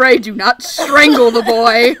down, Ray. Do not strangle the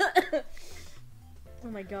boy.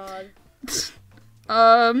 my god.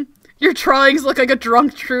 Your drawings look like a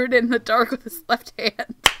drunk Trude in the dark with his left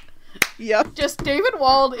hand. Yep. Just David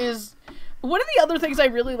Wald is one of the other things I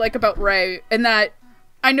really like about Ray, and that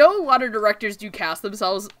I know a lot of directors do cast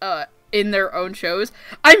themselves in their own shows.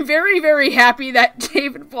 I'm very, very happy that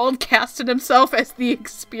David Wald casted himself as the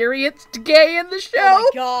experienced gay in the show.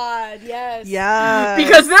 Oh my god, yes. Yeah.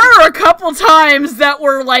 Because there are a couple times that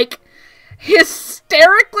were like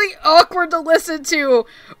hysterically awkward to listen to,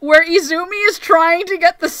 where Izumi is trying to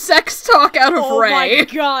get the sex talk out of Ray. Oh my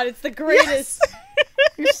god, it's the greatest.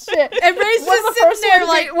 Shit. And Ray's What just the first sitting there one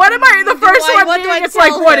like, being- what am I? The first one what do being, I it's like,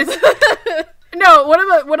 tell what him? is? No,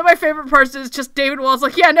 one of my favorite parts is just David Wald's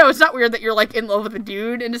like, yeah, no, it's not weird that you're like in love with a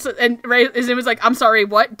dude, and Ray Izumi's like, I'm sorry,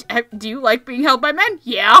 what? Do you like being held by men?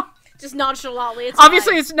 Yeah. Just nonchalantly. It's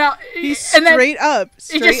Obviously, fine. it's not. He's and then straight up.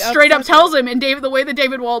 he just straight up says tells it. him, and the way that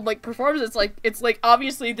David Wald like performs, it's like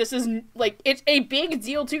obviously this is like it's a big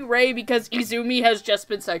deal to Ray because Izumi has just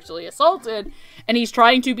been sexually assaulted, and he's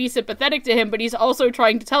trying to be sympathetic to him, but he's also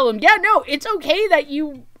trying to tell him, yeah, no, it's okay that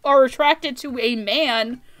you are attracted to a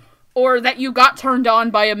man, or that you got turned on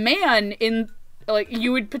by a man in. Like,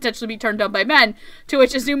 you would potentially be turned on by men. To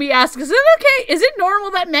which Izumi asks, is it okay? Is it normal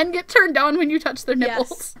that men get turned on when you touch their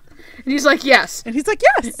nipples? Yes. And he's like, yes. And he's like,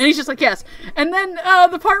 yes. And he's just like, yes. And then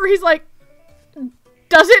the part where he's like,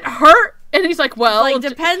 does it hurt? And he's like, well, Like,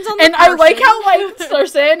 depends on the And I like person. how like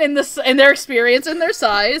Larson in their experience and their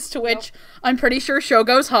size, to which I'm pretty sure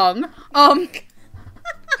Shogo's hung. Oh,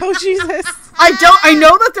 Jesus. I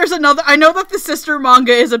know that the sister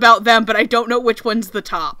manga is about them, but I don't know which one's the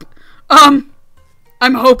top.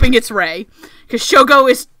 I'm hoping it's Ray, because Shogo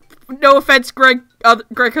is, no offense, Greg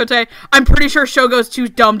Cote, I'm pretty sure Shogo's too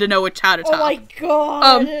dumb to know how to top. Oh my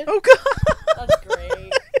god. Oh, God. That's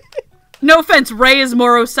great. No offense, Ray is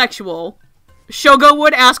morosexual. Shogo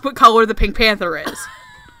would ask what color the Pink Panther is.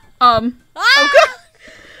 Oh, God.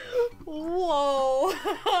 Whoa.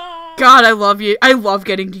 God, I love you. I love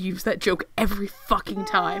getting to use that joke every fucking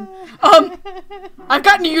time. I've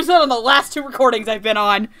gotten to use that on the last 2 recordings I've been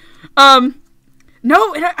on.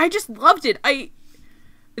 No, and I just loved it.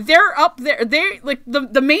 They're up there. They like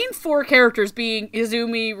the main 4 characters being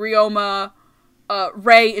Izumi, Ryoma,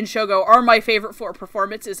 Ray, and Shogo are my favorite 4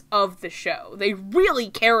 performances of the show. They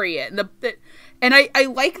really carry it, and I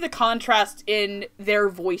like the contrast in their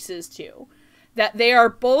voices too. That they are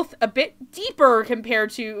both a bit deeper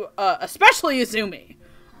compared to, especially Izumi.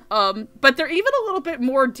 But they're even a little bit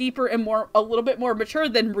more deeper and a little bit more mature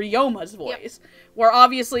than Ryoma's voice. Yep. Where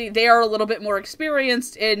obviously they are a little bit more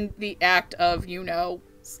experienced in the act of,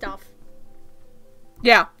 Stuff.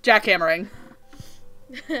 Yeah, jackhammering.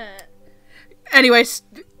 Anyways,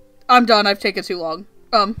 I'm done. I've taken too long.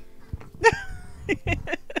 All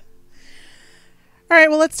right,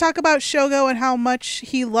 well, let's talk about Shogo and how much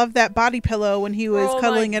he loved that body pillow when he was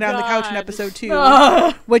cuddling it on the couch in episode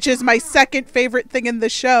 2, which is my second favorite thing in the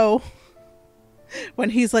show. When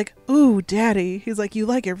he's like, "Ooh, daddy," he's like, "You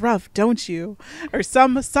like it rough, don't you?" Or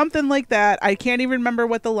something like that. I can't even remember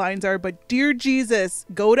what the lines are, but dear Jesus,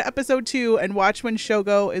 go to episode 2 and watch when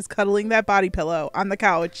Shogo is cuddling that body pillow on the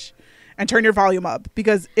couch, and turn your volume up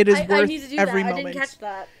because it is worth I need to do every that. moment. I didn't catch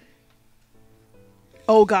that.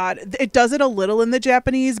 Oh God, it does it a little in the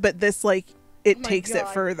Japanese, but this it takes it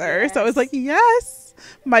God, further. yes. So I was like, yes,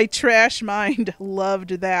 my trash mind loved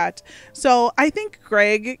that. So I think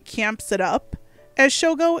Greg camps it up as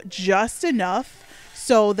Shogo just enough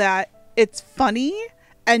so that it's funny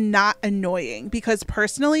and not annoying. Because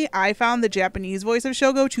personally, I found the Japanese voice of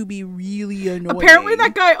Shogo to be really annoying. Apparently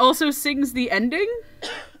that guy also sings the ending.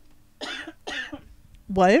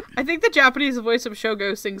 What? I think the Japanese voice of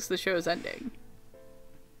Shogo sings the show's ending.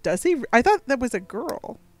 Does he? I thought that was a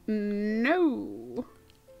girl. No.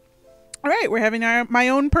 All right, we're having my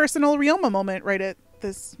own personal Ryoma moment right at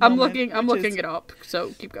this moment. I'm looking it up, so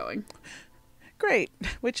keep going. Great,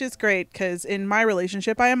 which is great because in my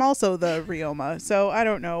relationship I am also the Ryoma, so I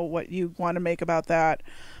don't know what you want to make about that.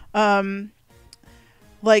 I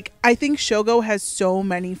think Shogo has so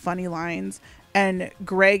many funny lines and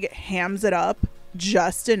Greg hams it up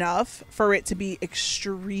just enough for it to be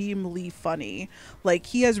extremely funny. Like,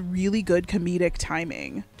 he has really good comedic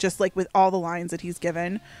timing, just like with all the lines that he's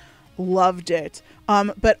given. Loved it.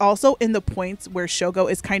 But also in the points where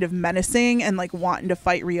Shogo is kind of menacing and like wanting to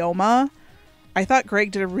fight Ryoma, I thought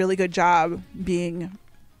Greg did a really good job being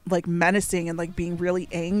like menacing and like being really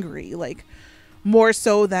angry, like more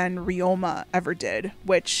so than Ryoma ever did,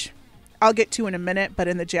 which I'll get to in a minute. But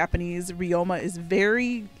in the Japanese, Ryoma is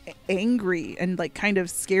very angry and like kind of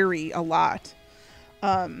scary a lot.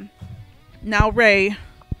 Now Ray,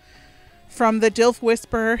 from the Dilf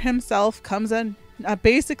Whisperer himself, comes in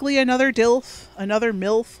basically another DILF, another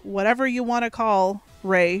MILF, whatever you want to call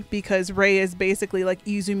Rei, because Rei is basically like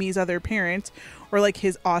Izumi's other parent, or like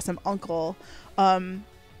his awesome uncle.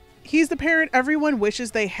 He's the parent everyone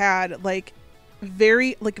wishes they had, like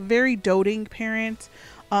very doting parent.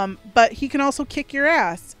 But he can also kick your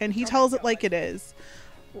ass, and he tells it like it is.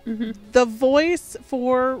 Mm-hmm. The voice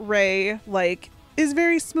for Rei, like, is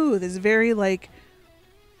very smooth, is very like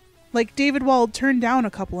David Wald turned down a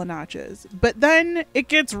couple of notches, but then it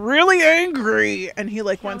gets really angry and he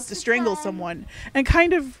like wants to strangle someone, and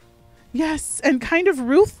kind of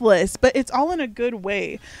ruthless, but it's all in a good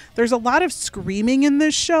way. There's a lot of screaming in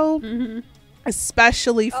this show,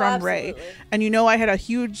 especially from Rei. And I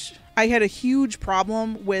had a huge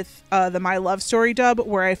problem with the My Love Story dub,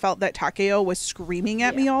 where I felt that Takeo was screaming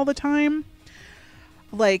at me all the time.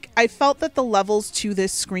 Like, I felt that the levels to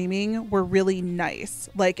this screaming were really nice.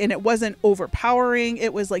 Like, and it wasn't overpowering.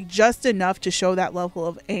 It was like just enough to show that level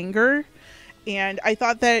of anger. And I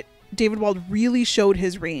thought that David Wald really showed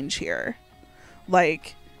his range here.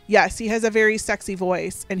 Like, yes, he has a very sexy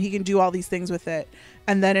voice and he can do all these things with it.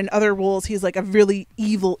 And then in other roles, he's like a really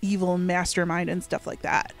evil mastermind and stuff like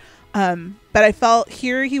that. But I felt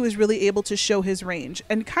here he was really able to show his range,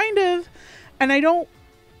 and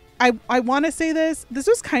I want to say this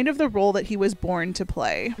was kind of the role that he was born to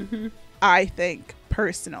play. I think,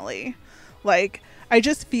 personally. Like, I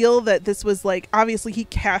just feel that this was like, obviously he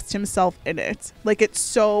cast himself in it. Like, it's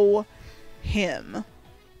so him.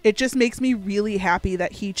 It just makes me really happy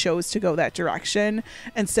that he chose to go that direction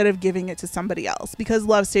instead of giving it to somebody else, because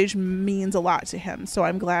Love Stage means a lot to him. So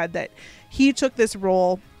I'm glad that he took this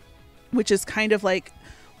role, which is kind of like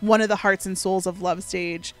one of the hearts and souls of Love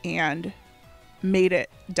Stage, and made it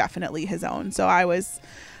definitely his own. So I was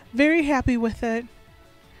very happy with it.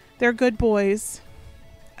 They're good boys.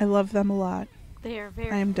 I love them a lot. They are very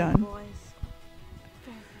I am good done. boys.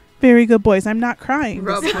 Very good boys. I'm not crying.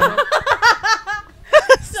 Rub, this rub.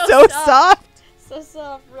 so soft. So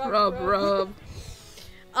soft. Rub.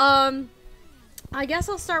 I guess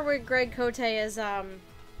I'll start with Greg Kote as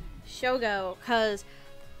Shogo, because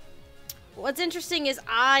what's interesting is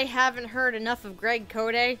I haven't heard enough of Greg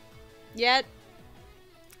Kote yet.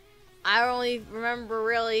 I only remember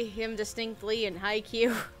really him distinctly in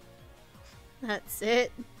Haikyuu. That's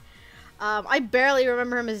it. I barely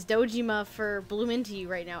remember him as Dojima for Bloom Into You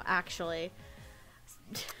right now, actually.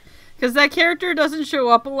 Because that character doesn't show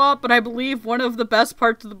up a lot, but I believe one of the best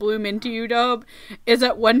parts of the Bloom Into You dub is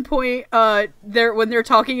at one point, when they're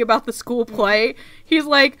talking about the school play, he's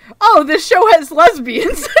like, "Oh, this show has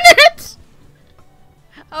lesbians in it!"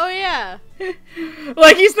 Oh, yeah.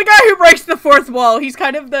 Like, he's the guy who breaks the fourth wall. He's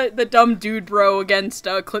kind of the dumb dude bro against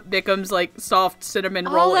Clip Nickham's, like, soft cinnamon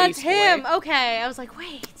roll that's ace him! boy. Okay, I was like,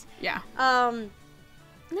 wait. Yeah. Now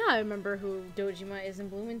I remember who Dojima is in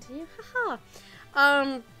Bloom Into You. Haha.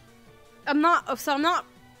 I'm not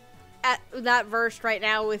at that versed right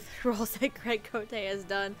now with roles that Greg Kote has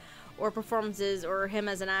done, or performances, or him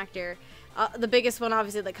as an actor. The biggest one,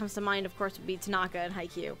 obviously, that comes to mind, of course, would be Tanaka in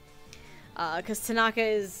Haikyuu. Because Tanaka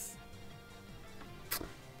is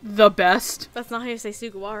the best. That's not how you say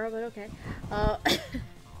Sugawara, but okay.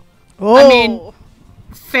 I mean,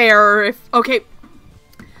 fair. Okay.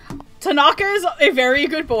 Tanaka is a very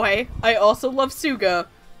good boy. I also love Suga.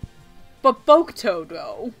 But Bokuto,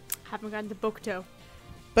 though. Haven't gotten to Bokuto.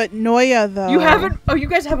 But Noya, though. You haven't? Oh, you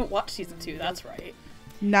guys haven't watched season 2. That's right.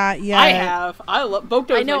 Not yet. I have. I love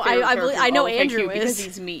Bokuto. I know. I know Andrew is because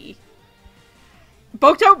he's me.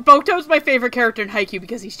 Bokuto's my favorite character in Haikyuu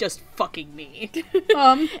because he's just fucking me.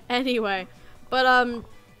 Anyway, but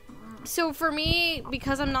so for me,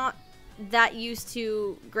 because I'm not that used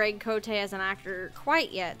to Greg Kote as an actor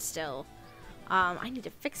quite yet, still, I need to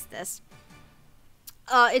fix this.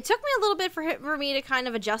 It took me a little bit for me to kind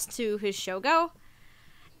of adjust to his Shogo,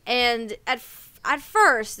 and at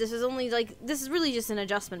first, this is really just an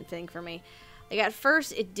adjustment thing for me. Like, at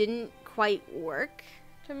first, it didn't quite work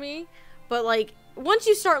to me, but like, once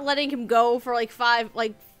you start letting him go for like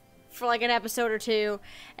an episode or two,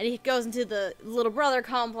 and he goes into the little brother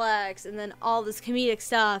complex, and then all this comedic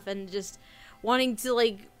stuff, and just wanting to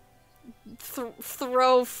like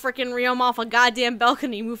throw frickin' Ryoma off a goddamn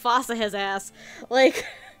balcony, Mufasa his ass, like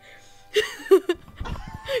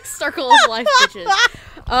circle of life,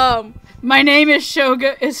 bitches. My name is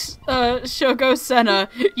Shogo Senna.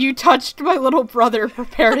 You touched my little brother.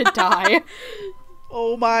 Prepare to die.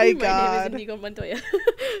 Oh my god. My name is Inigo Montoya.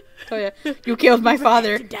 Toya, you killed my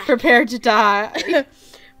father. Prepare to die.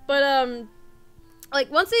 But, like,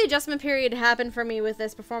 once the adjustment period happened for me with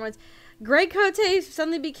this performance, Greg Kote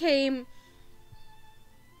suddenly became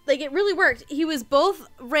like, it really worked. He was both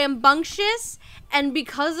rambunctious, and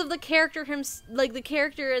because of the character, the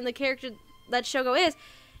character that Shogo is,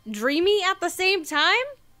 dreamy at the same time.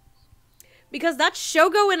 Because that's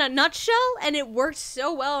Shogo in a nutshell, and it worked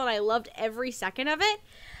so well, and I loved every second of it.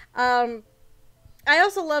 I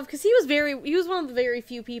also love, because he was one of the very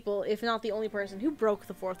few people, if not the only person, who broke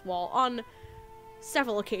the fourth wall on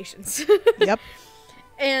several occasions. Yep.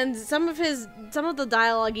 And some of the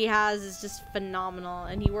dialogue he has is just phenomenal,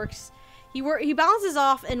 and he balances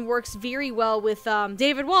off and works very well with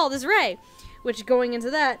David Wald as Ray, which, going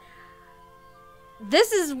into that,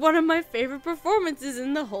 this is one of my favorite performances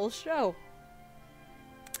in the whole show.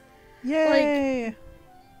 Yay!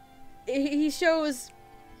 Like, he shows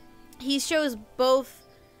both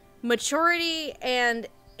maturity and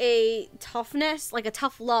a toughness, like a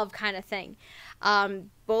tough love kind of thing.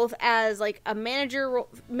 Both as like a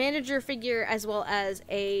manager figure as well as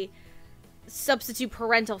a substitute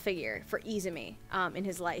parental figure for Izumi in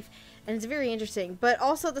his life. And it's very interesting. But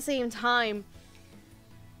also at the same time,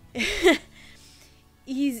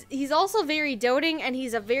 he's also very doting, and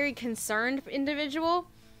he's a very concerned individual.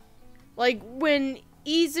 Like, when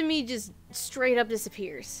Izumi just straight up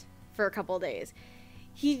disappears for a couple of days,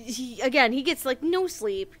 he gets, like, no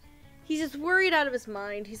sleep. He's just worried out of his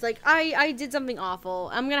mind. He's like, I did something awful.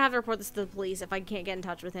 I'm gonna have to report this to the police if I can't get in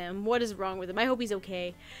touch with him. What is wrong with him? I hope he's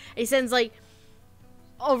okay. And he sends, like,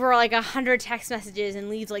 over, like, 100 text messages and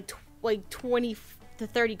leaves, like 20 to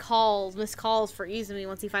 30 missed calls for Izumi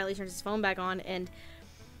once he finally turns his phone back on. And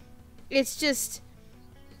it's just...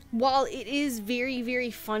 while it is very,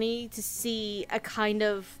 very funny to see a kind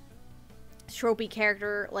of tropey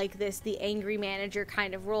character like this, the angry manager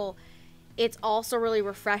kind of role, it's also really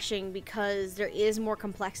refreshing because there is more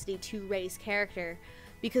complexity to Ray's character.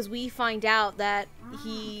 Because we find out that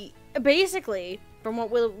he, basically, from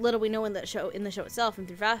what little we know in the show itself and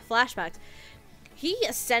through flashbacks, he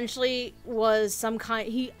essentially was some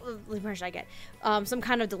kind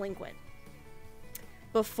of delinquent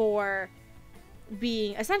before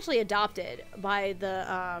being essentially adopted by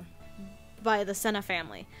the Senna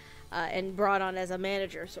family and brought on as a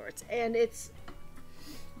manager of sorts. And it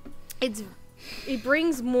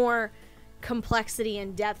brings more complexity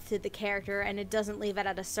and depth to the character, and it doesn't leave it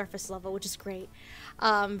at a surface level, which is great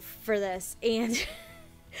for this. And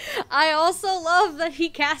I also love that he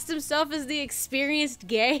cast himself as the experienced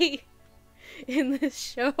gay in this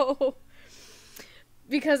show.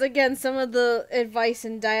 Because, again, some of the advice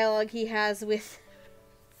and dialogue he has with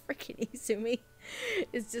freaking Izumi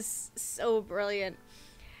is just so brilliant.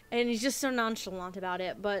 And he's just so nonchalant about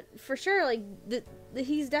it. But for sure, like,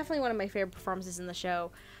 he's definitely one of my favorite performances in the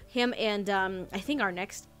show. Him and, I think our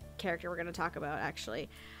next character we're going to talk about, actually.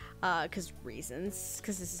 Because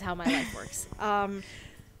this is how my life works. Back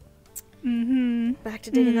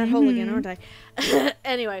to digging that hole again, aren't I?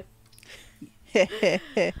 Anyway.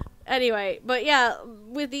 Anyway, but yeah,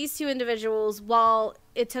 with these two individuals, while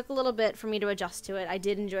it took a little bit for me to adjust to it, I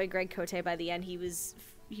did enjoy Greg Cote by the end. He was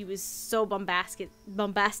so bombastic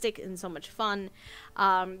and so much fun.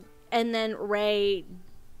 And then Ray,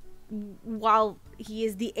 while he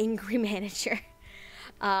is the angry manager,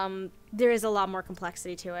 there is a lot more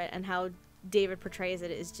complexity to it, and how David portrays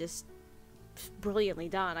it is just brilliantly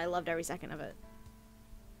done. I loved every second of it.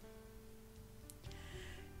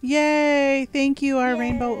 Yay! Thank you, our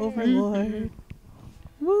rainbow overlord.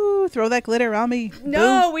 Woo! Throw that glitter on me.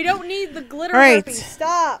 No, Boom. we don't need the glitter. All right. Herpes.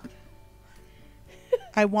 Stop.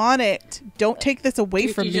 I want it. Don't take this away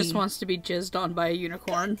from me. He just wants to be jizzed on by a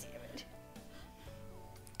unicorn.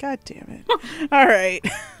 God damn it. All right.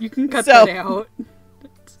 You can cut that out.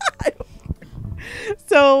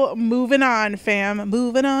 So, moving on, fam.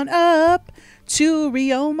 Moving on up to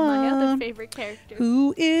Ryoma. My other favorite character.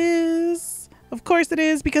 Who is... Of course it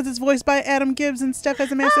is, because it's voiced by Adam Gibbs and Steph has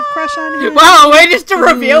a massive crush on him. Wow, way just to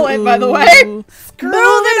reveal it, by the way. Screw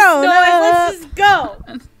this noise. Let's just go.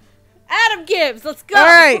 Adam Gibbs, let's go. All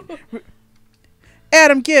right.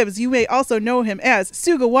 Adam Gibbs, you may also know him as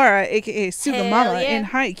Sugawara, aka Sugamama, in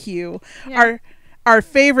Haikyuu. Yeah. Our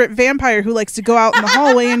favorite vampire who likes to go out in the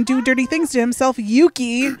hallway and do dirty things to himself,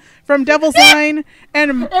 Yuki from Devil's Line,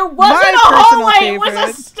 and it wasn't a hallway, favorite, it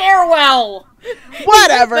was a stairwell.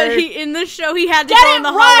 Whatever. But in this show, he had to go in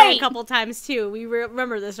the hallway a couple times too. We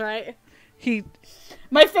remember this, right?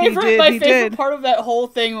 My favorite part of that whole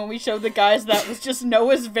thing when we showed the guys that was just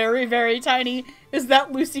Noah's very, very tiny is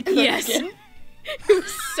that Lucy Coogan. Yes. It was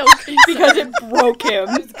so because it broke him.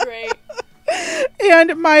 It was great.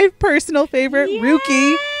 And my personal favorite,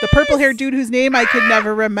 Ruki, the purple-haired dude whose name I could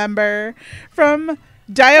never remember, from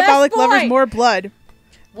Diabolic Lovers More Blood.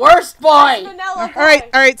 Worst boy! Vanilla boy. All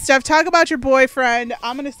right, Steph, talk about your boyfriend.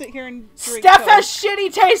 I'm gonna sit here and drink. Steph Coke. has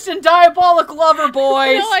shitty taste in Diabolic Lover,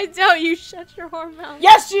 boys! No, I don't. You shut your whore mouth.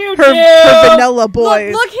 Yes, you her do! vanilla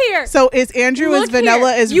boys. Look here. So is Andrew Look as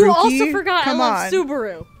vanilla here. as you Ruki? also forgot Come I on. love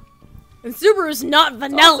Subaru. And Subaru's not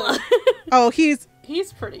vanilla. Oh, he's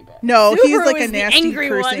He's pretty bad. no, he's Subaru like a is the nasty angry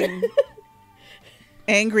one. cursing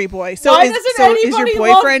angry boy. So Why is doesn't your anybody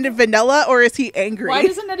boyfriend vanilla or is he angry? Why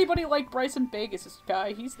doesn't anybody like Bryson Vegas, this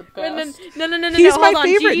guy? He's the best. No. He's Hold my on.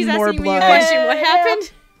 favorite Gigi's in More asking me a Blood. question. What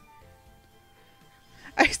happened?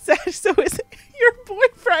 I said, so is your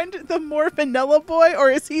boyfriend the more vanilla boy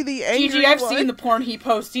or is he the angry Gigi, I've one? seen the porn he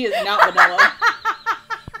posts. He is not vanilla.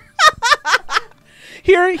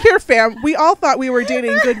 Here, fam. We all thought we were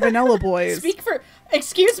dating good vanilla boys. Speak for...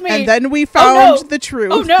 Excuse me. And then we found no. the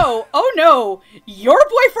truth. Oh no, oh no. Your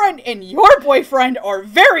boyfriend and your boyfriend are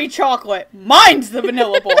very chocolate. Mine's the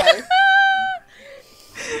vanilla boy.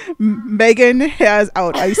 Megan has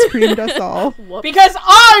out ice creamed us all. Because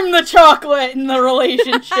I'm the chocolate in the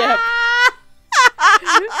relationship.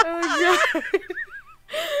 Oh,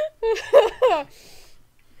 God.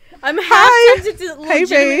 I'm half Hi. tempted to Hey,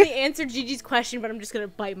 legitimately babe. answer Gigi's question, but I'm just gonna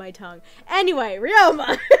bite my tongue. Anyway,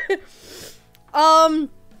 Ryoma.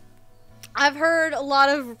 I've heard a lot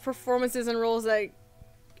of performances and roles that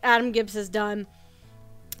Adam Gibbs has done.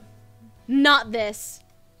 Not this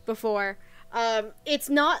before. It's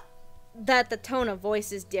not that the tone of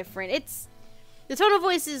voice is different. It's the tone of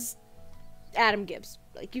voice is Adam Gibbs.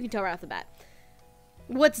 Like, you can tell right off the bat.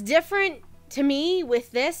 What's different to me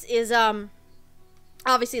with this is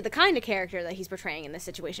obviously the kind of character that he's portraying in this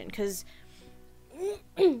situation, because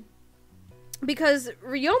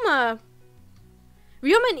Ryoma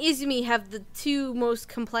and Izumi have the two most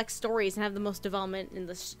complex stories and have the most development in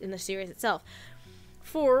the series itself.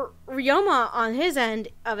 For Ryoma, on his end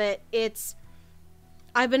of it, it's,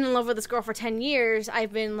 I've been in love with this girl for 10 years,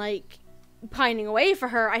 I've been, like, pining away for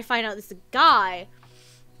her, I find out this is a guy,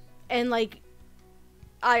 and, like,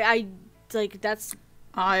 I like, that's,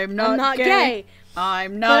 I'm I'm not gay.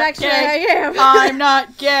 I'm not But actually, gay. I am. I'm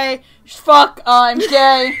not gay. Fuck, I'm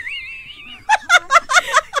gay.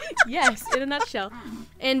 Yes, in a nutshell.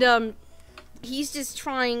 And he's just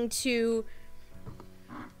trying to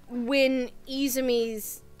win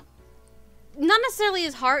Izumi's, not necessarily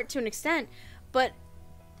his heart to an extent, but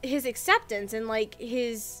his acceptance and like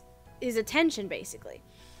his attention, basically.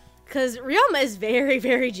 Because Ryoma is very,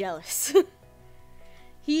 very jealous.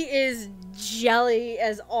 He is jelly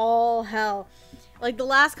as all hell. Like the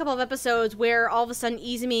last couple of episodes where all of a sudden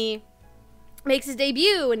Izumi makes his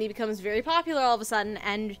debut and he becomes very popular all of a sudden,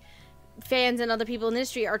 and fans and other people in the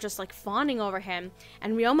industry are just like fawning over him,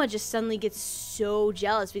 and Ryoma just suddenly gets so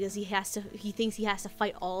jealous because he thinks he has to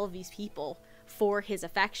fight all of these people for his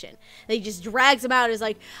affection. And he just drags him out and is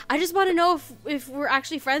like, I just want to know if we're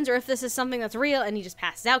actually friends or if this is something that's real, and he just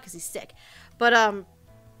passes out because he's sick. But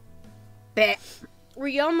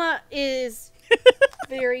Ryoma is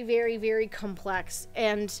very, very, very complex,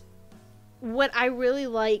 and what I really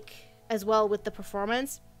like as well with the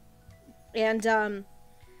performance, and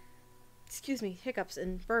excuse me, hiccups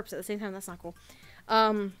and burps at the same time, that's not cool.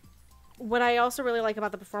 What I also really like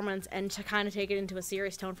about the performance, and to kind of take it into a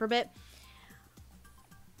serious tone for a bit,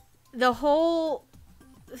 the whole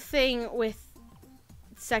thing with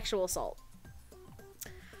sexual assault.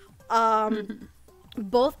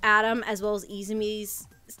 Both Adam as well as Izumi's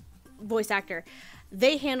voice actor,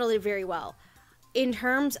 they handled it very well. In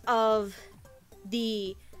terms of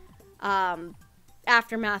the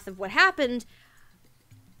aftermath of what happened,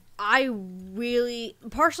 I really,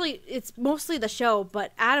 partially, it's mostly the show,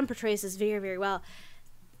 but Adam portrays this very, very well.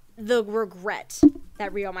 The regret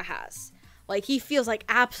that Ryoma has. Like, he feels like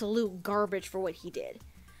absolute garbage for what he did.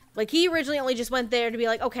 Like, he originally only just went there to be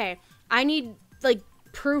like, okay, I need, like,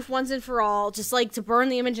 proof once and for all, just, like, to burn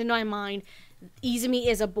the image in my mind. Izumi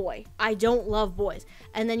is a boy. I don't love boys.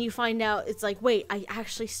 And then you find out, it's like, wait, I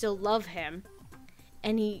actually still love him.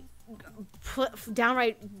 And he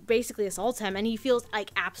downright basically assaults him, and he feels like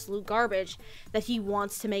absolute garbage that he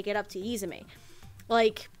wants to make it up to Izumi.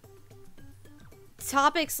 Like,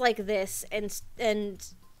 topics like this and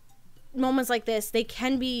moments like this, they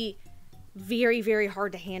can be very, very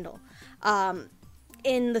hard to handle.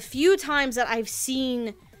 In the few times that I've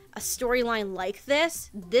seen a storyline like this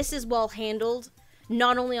is well handled,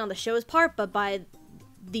 not only on the show's part, but by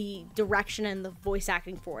the direction and the voice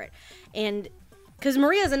acting for it. And because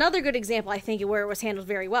Maria is another good example, I think, where it was handled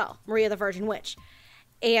very well. Maria the Virgin Witch.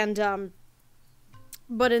 And,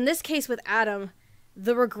 but in this case with Adam,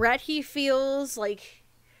 the regret he feels, like,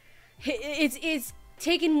 it's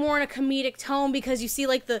taken more in a comedic tone, because you see,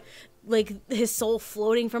 like, like his soul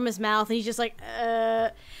floating from his mouth, and he's just like,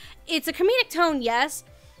 It's a comedic tone, yes,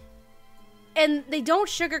 and they don't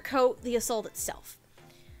sugarcoat the assault itself.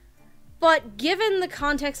 But given the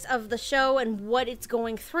context of the show and what it's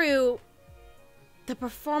going through, the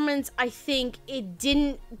performance, I think it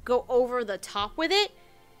didn't go over the top with it.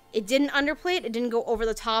 It didn't underplay it. It didn't go over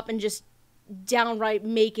the top and just downright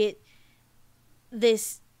make it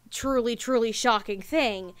this truly, truly shocking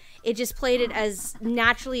thing. It just played it as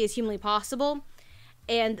naturally as humanly possible.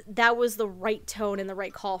 And that was the right tone and the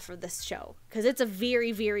right call for this show. Because it's a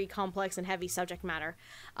very, very complex and heavy subject matter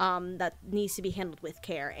that needs to be handled with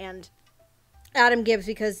care. And Adam Gibbs,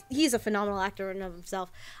 because he's a phenomenal actor in and of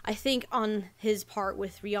himself, I think on his part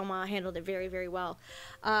with Ryoma handled it very, very well.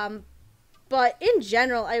 But in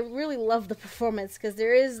general, I really love the performance because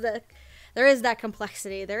there is that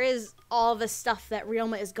complexity. There is all the stuff that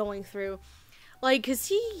Ryoma is going through. Like,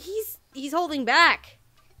 because he's holding back.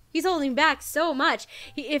 He's holding back so much.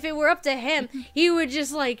 If it were up to him, he would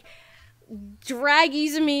just, like, drag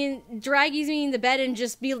Izumi in the bed and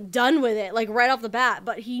just be done with it, like, right off the bat.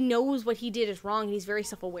 But he knows what he did is wrong, and he's very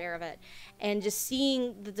self-aware of it. And just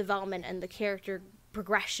seeing the development and the character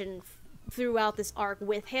progression throughout this arc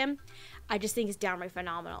with him, I just think is downright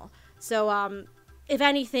phenomenal. So, if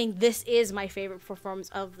anything, this is my favorite performance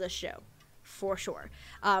of the show, for sure,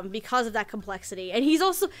 because of that complexity. And he's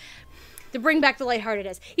also, to bring back the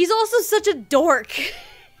lightheartedness, he's also such a dork.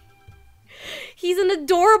 He's an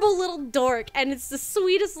adorable little dork, and it's the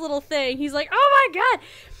sweetest little thing. He's like, oh my god!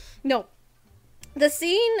 No. The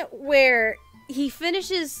scene where he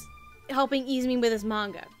finishes helping Izumi with his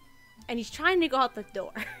manga, and he's trying to go out the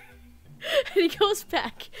door. And he goes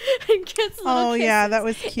back and gets little kisses. Yeah, that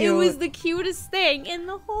was cute. It was the cutest thing in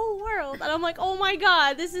the whole world. And I'm like, oh my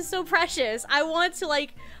god, this is so precious. I want to,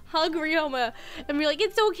 like, hug Ryoma and be like,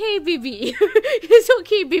 it's okay, Bibi. It's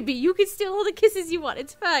okay, Bibi. You can steal all the kisses you want.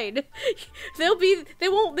 It's fine. They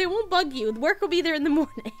won't bug you. Work will be there in the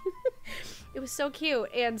morning. It was so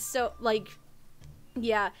cute. And so, like,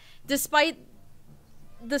 yeah, despite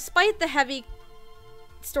the heavy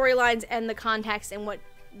storylines and the context and what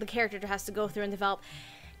the character has to go through and develop,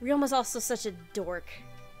 Ryoma's also such a dork,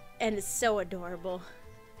 and it's so adorable,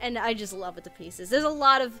 and I just love it to pieces. There's a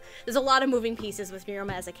lot of moving pieces with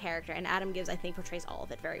Ryoma as a character, and Adam Gibbs, I think, portrays all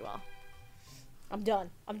of it very well. I'm done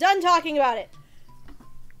talking about it.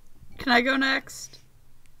 Can I go next?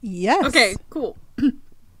 Yes. Okay, cool.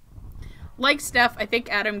 Like Steph, I think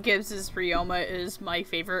Adam Gibbs' Ryoma is my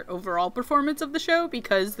favorite overall performance of the show,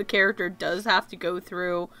 because the character does have to go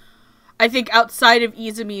through, I think, outside of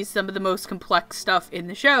Izumi, some of the most complex stuff in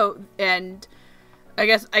the show. And I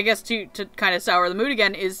guess to kind of sour the mood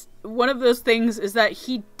again, is one of those things is that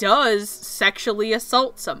he does sexually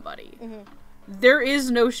assault somebody. Mm-hmm. There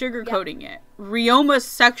is no sugarcoating it. Ryoma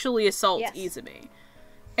sexually assaults Izumi.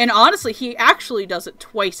 And honestly, he actually does it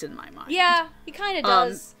twice in my mind. Yeah, he kind of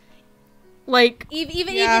does. Like, even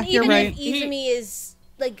right. if Izumi is,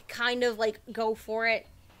 like, kind of, like, go for it.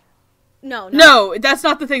 No, that's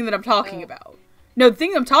not the thing that I'm talking about. No, the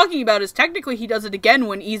thing I'm talking about is technically he does it again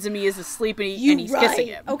when Izumi is asleep and he's kissing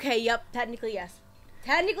him. Okay, yep, technically yes.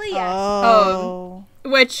 Technically yes. Oh.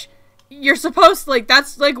 Which, you're supposed to, like,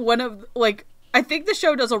 that's, like, one of, like, I think the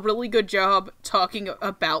show does a really good job talking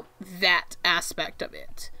about that aspect of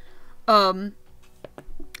it.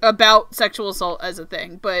 About sexual assault as a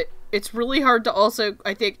thing, but it's really hard to also,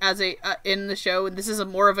 I think, as in the show, and this is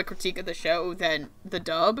more of a critique of the show than the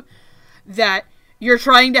dub, that you're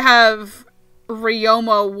trying to have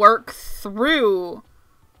Ryoma work through,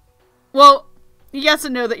 well, yes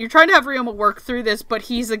and no, that you're trying to have Ryoma work through this, but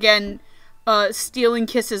he's, again, stealing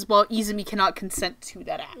kisses while Izumi cannot consent to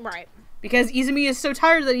that act. Right. Because Izumi is so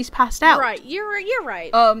tired that he's passed out. Right, you're right. You're right.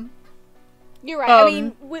 I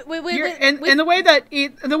mean, and the way that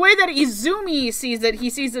Izumi sees it,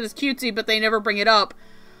 he sees it as cutesy, but they never bring it up.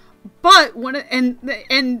 But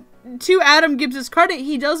and to Adam Gibbs' credit,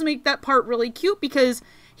 he does make that part really cute, because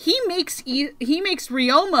he makes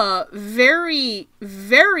Ryoma very,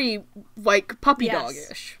 very, like, puppy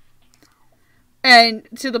dog-ish. And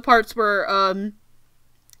to the parts where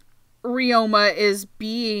Ryoma is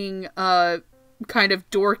being kind of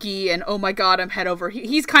dorky and, oh my god, I'm head over.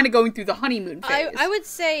 He's kind of going through the honeymoon phase. I would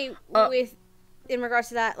say in regards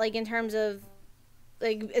to that, like, in terms of,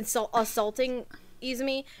 like, assaulting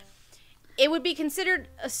Izumi, it would be considered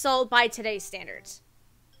assault by today's standards.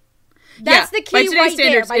 That's the by key today's right there.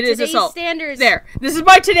 standards, By it is today's assault. standards. There. This is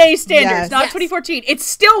by today's standards, Yes. not Yes. 2014. It's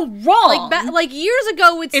still wrong. Like years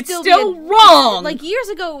ago, it's still wrong. Like years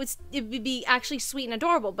ago, it would be actually sweet and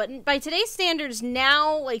adorable. But by today's standards,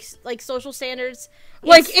 now like social standards,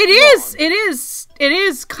 Like it's it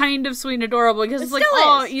is kind of sweet and adorable because it's like, still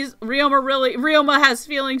oh, is. Ryoma has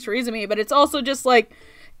feelings for Izumi, but it's also just like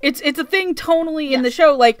it's a thing tonally in the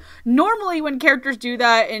show. Like normally when characters do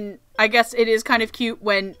that, and I guess it is kind of cute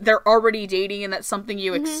when they're already dating and that's something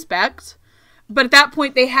you expect. But at that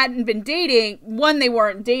point they hadn't been dating. One, they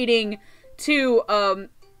weren't dating. Two,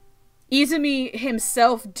 Izumi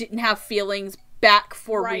himself didn't have feelings back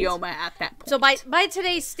for Right. Ryoma at that point. So by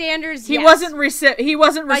today's standards, He yes. wasn't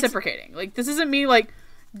reciprocating. Like, this isn't me, like,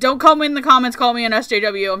 don't call me in the comments, call me an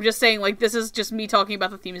SJW. I'm just saying, like, this is just me talking about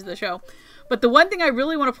the themes of the show. But the one thing I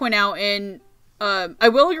really want to point out, and I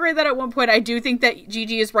will agree that at one point I do think that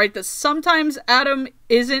Gigi is right, that sometimes Adam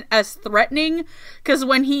isn't as threatening, because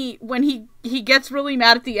when he gets really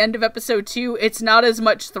mad at the end of episode 2, it's not as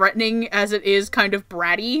much threatening as it is kind of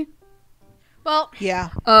bratty. Well, Yeah.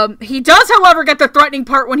 He does, however, get the threatening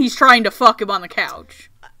part when he's trying to fuck him on the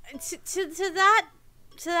couch. to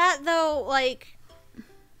that though, like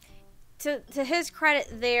to his credit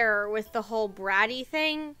there with the whole bratty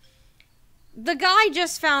thing, the guy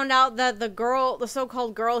just found out that the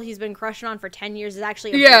so-called girl he's been crushing on for 10 years is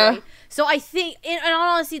actually a boy. So I think, in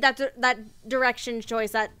all honesty, that direction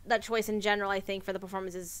choice, that choice in general, I think for the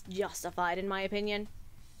performance is justified in my opinion.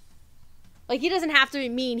 Like, he doesn't have to be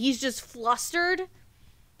mean. He's just flustered.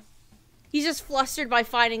 He's just flustered by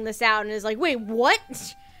finding this out and is like, wait, what?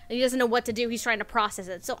 And he doesn't know what to do. He's trying to process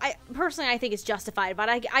it. So I think it's justified, but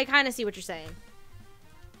I kind of see what you're saying.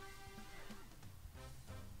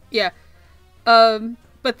 Yeah.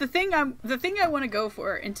 But the thing I want to go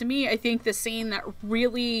for, and to me, I think the scene that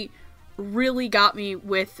really, really got me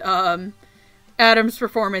with, Adam's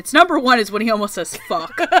performance, number one, is when he almost says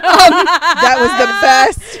fuck. That was the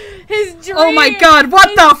best. His dream. Oh my god, what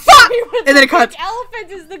the fuck? And then it cuts. Elephant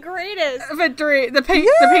is the greatest. The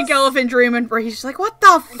pink elephant dream, and where he's just like, what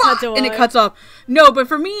the fuck? And it cuts off. No, but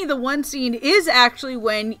for me, the one scene is actually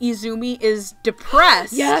when Izumi is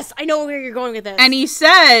depressed. Yes, I know where you're going with this. And he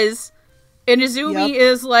says, and Izumi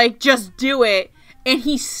is like, just do it. And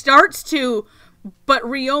he starts to, but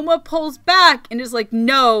Ryoma pulls back and is like,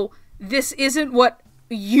 no, this isn't what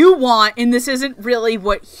you want, and this isn't really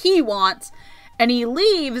what he wants. And he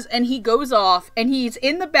leaves, and he goes off, and he's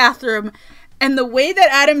in the bathroom, and the way that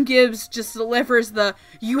Adam Gibbs just delivers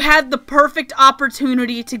you had the perfect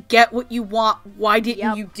opportunity to get what you want, why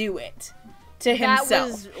didn't you do it? To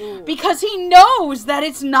himself. Because he knows that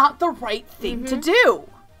it's not the right thing to do.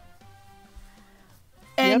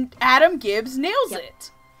 And Adam Gibbs nails it.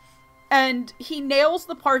 And he nails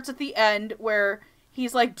the parts at the end where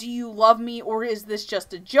he's like, do you love me, or is this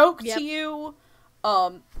just a joke to you?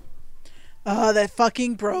 Oh, that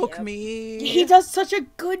fucking broke me. He does such a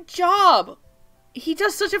good job. He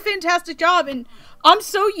does such a fantastic job, and I'm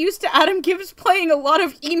so used to Adam Gibbs playing a lot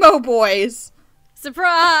of emo boys.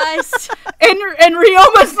 Surprise! And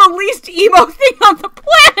Ryoma's the least emo thing on the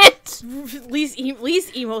planet!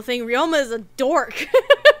 least emo thing. Ryoma is a dork.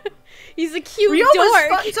 He's a cute Ryoma's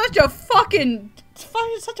dork. such a fucking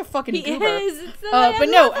He goober. is. But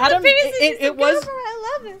no, Adam, it was...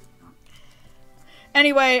 I love it.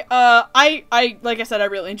 Anyway, I like I said, I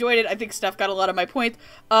really enjoyed it. I think Steph got a lot of my points.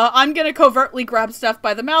 I'm gonna covertly grab Steph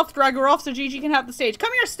by the mouth, drag her off so Gigi can have the stage.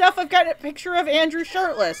 Come here, Steph, I've got a picture of Andrew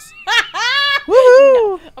shirtless. Woohoo!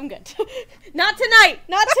 No, I'm good. Not tonight!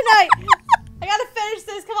 Not tonight! I gotta finish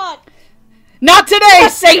this, come on! Not today,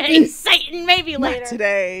 Satan! Satan, maybe later. Not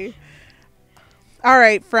today. All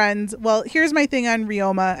right, friends. Well, here's my thing on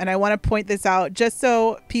Ryoma, and I want to point this out just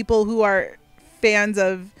so people who are fans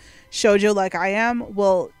of shoujo like I am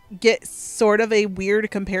will get sort of a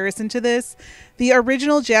weird comparison to this. The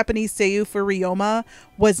original Japanese seiyuu for Ryoma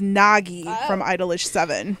was Nagi from Idolish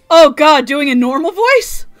 7. Oh god, doing a normal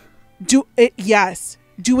voice? Yes.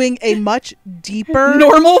 Doing a much deeper,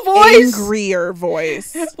 normal voice? angrier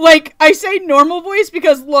voice. Like, I say normal voice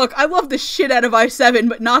because, look, I love the shit out of I7,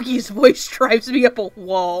 but Nagi's voice drives me up a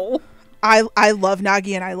wall. I love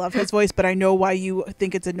Nagi and I love his voice, but I know why you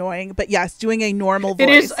think it's annoying. But yes, doing a normal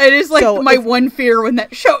voice. It is like my one fear when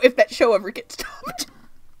if that show ever gets stopped.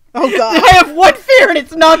 Oh god. I have one fear, and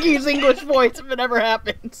it's Nagi's English voice if it ever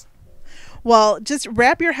happens. Well, just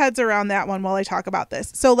wrap your heads around that one while I talk about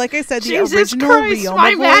this. So, like I said, the Jesus original Christ, Ryoma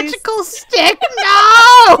my voice. magical stick,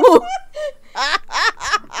 no!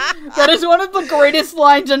 That is one of the greatest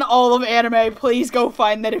lines in all of anime. Please go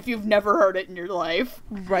find that if you've never heard it in your life.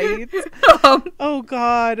 Right? Oh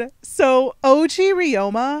god. So OG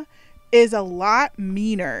Ryoma is a lot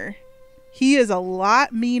meaner. He is a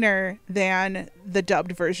lot meaner than the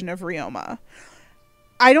dubbed version of Ryoma.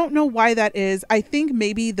 I don't know why that is. I think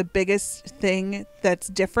maybe the biggest thing that's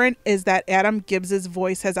different is that Adam Gibbs's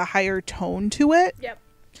voice has a higher tone to it. Yep.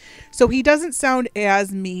 So he doesn't sound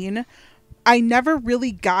as mean. I never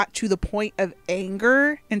really got to the point of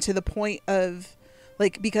anger and to the point of,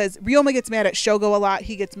 like, because Ryoma gets mad at Shogo a lot.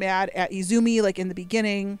 He gets mad at Izumi, like, in the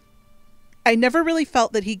beginning. I never really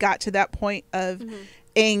felt that he got to that point of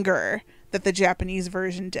anger that the Japanese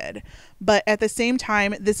version did. But at the same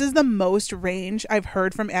time, this is the most range I've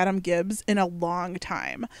heard from Adam Gibbs in a long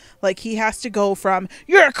time. Like, he has to go from,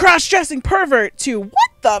 you're a cross-dressing pervert, to,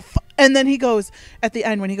 what the and then he goes, at the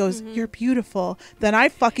end when he goes, you're beautiful, then I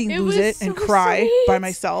fucking lose it and cry sweet. by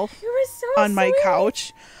myself It was so on my sweet.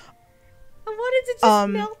 couch. I wanted to just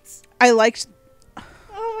melt. I liked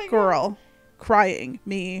Oh my girl crying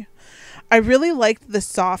me. I really liked the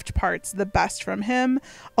soft parts the best from him,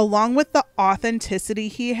 along with the authenticity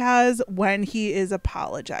he has when he is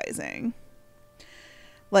apologizing.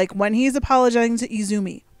 Like, when he's apologizing to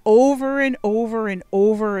Izumi over and over and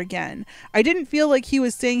over again. I didn't feel like he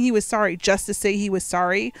was saying he was sorry just to say he was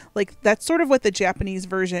sorry. Like, that's sort of what the Japanese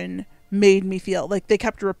version made me feel. Like, they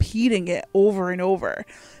kept repeating it over and over.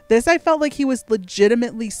 This, I felt like he was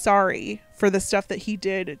legitimately sorry for the stuff that he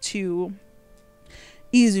did to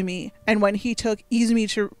Izumi, and when he took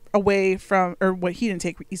Izumi away from, or what, he didn't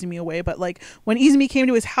take Izumi away, but like when Izumi came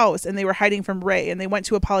to his house and they were hiding from Rei and they went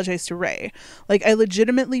to apologize to Rei, like, I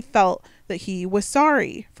legitimately felt that he was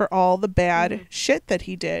sorry for all the bad shit that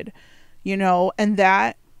he did, you know, and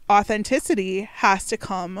that authenticity has to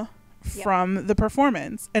come from the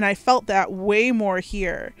performance, and I felt that way more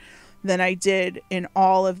here than I did in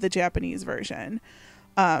all of the Japanese version.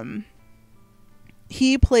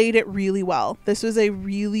 He played it really well. This was a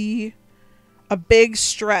big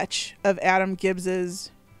stretch of Adam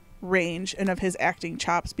Gibbs's range and of his acting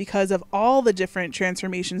chops because of all the different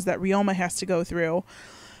transformations that Ryoma has to go through.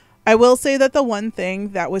 I will say that the one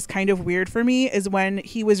thing that was kind of weird for me is when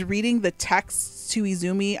he was reading the texts to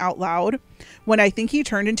Izumi out loud, when I think he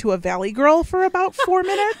turned into a Valley Girl for about 4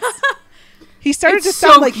 minutes. He started to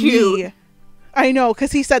sound like me. I know,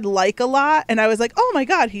 because he said like a lot, and I was like, oh my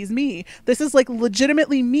god, he's me. This is like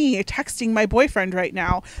legitimately me texting my boyfriend right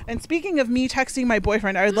now. And speaking of me texting my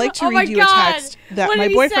boyfriend, I would like to read you a text that my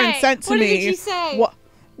boyfriend sent to me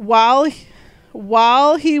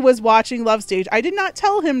while he was watching Love Stage. I did not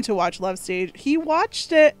tell him to watch Love Stage. He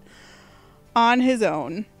watched it on his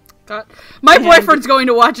own. God. My boyfriend's going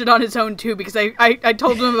to watch it on his own too, because I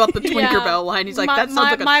told him about the Twinkerbell line. He's like, that sounds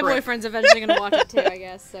like a my trip. boyfriend's eventually going to watch it too, I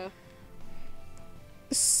guess.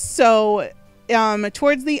 So,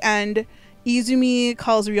 towards the end, Izumi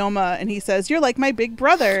calls Ryoma and he says, you're like my big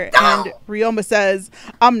brother. No! And Ryoma says,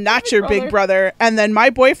 I'm not your big brother. And then my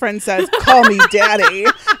boyfriend says, call me daddy.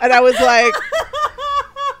 And I was like,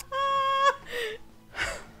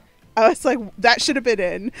 that should have been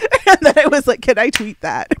in. And then I was like, can I tweet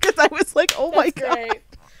that? Because I was like, oh my god.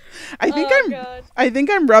 I think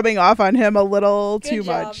I'm rubbing off on him a little too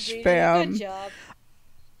much, Gina. fam. Good job.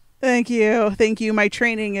 Thank you. My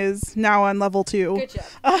training is now on level 2. Good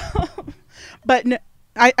job. But no,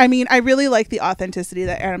 I mean, I really like the authenticity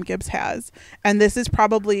that Adam Gibbs has. And this is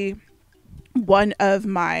probably one of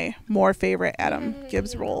my more favorite Adam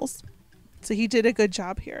Gibbs roles. So he did a good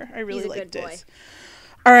job here. I really liked it.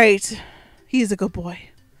 All right. He's a good boy.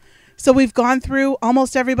 So we've gone through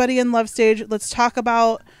almost everybody in Love Stage. Let's talk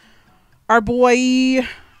about our boy,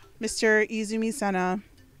 Mr. Izumi Sena.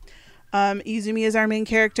 Izumi is our main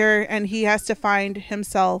character, and he has to find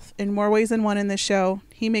himself in more ways than one in this show.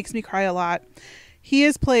 He makes me cry a lot. He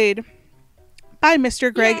is played by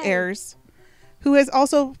Mr. Greg Ayres, who has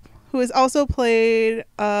also played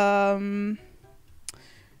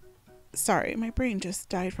sorry, my brain just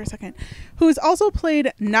died for a second. Who's also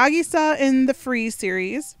played Nagisa in the Free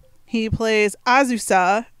series. He plays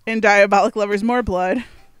Azusa in Diabolic Lovers More Blood.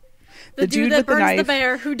 The dude that burns the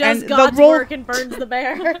bear, who does and God's work and burns the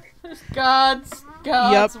bear. God's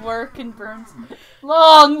work and burns.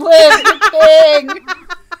 Long live the king!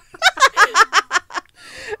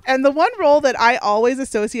 And the one role that I always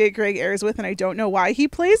associate Greg Ayres with, and I don't know why, he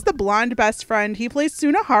plays the blonde best friend. He plays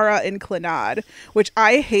Sunahara in Clannad, which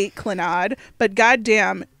I hate Clannad, but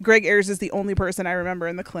goddamn, Greg Ayres is the only person I remember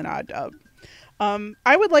in the Clannad dub.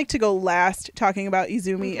 I would like to go last talking about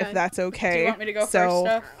Izumi, if that's okay. Do you want me to go first,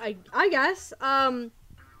 Steph? I guess.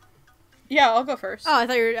 Yeah, I'll go first. Oh, I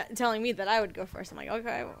thought you were telling me that I would go first. I'm like,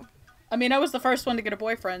 okay. I mean, I was the first one to get a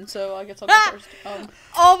boyfriend, so I guess I'll go first.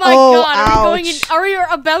 Oh my Oh, god, are we going in, ouch. are we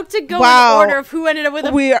about to go Wow. in order of who ended up with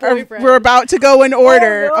a boyfriend? We're about to go in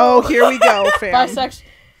order. no. Oh, here we go, fam. Bisexual.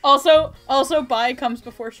 Also, bi comes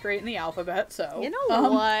before straight in the alphabet, so. You know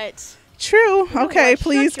what? True. Okay, what?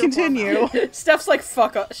 please Shut your continue. Steph's like,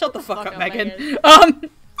 fuck up. Shut the fuck up, up, Megan. Megan.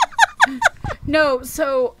 No,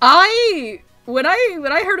 so when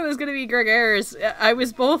I heard it was gonna be Greg Ayers, I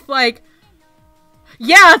was both like,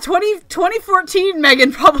 yeah, 2014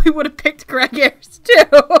 Megan probably would have picked Greg Ayers too.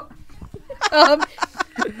 I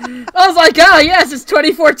was like, oh yes, it's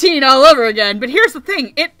 2014 all over again. But here's the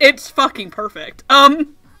thing, it's fucking perfect.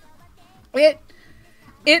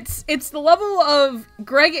 It's the level of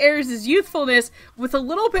Greg Ayers' youthfulness with a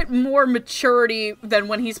little bit more maturity than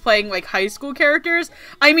when he's playing, like, high school characters.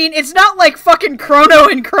 I mean, it's not like fucking Chrono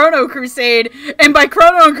and Chrono Crusade, and by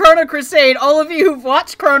Chrono and Chrono Crusade, all of you who've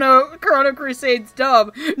watched Chrono Crusade's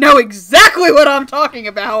dub know exactly what I'm talking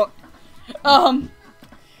about.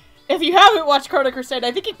 If you haven't watched Chrono Crusade,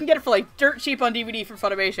 I think you can get it for, like, dirt cheap on DVD from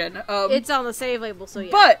Funimation. It's on the save label, so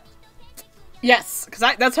yeah. But, yes, because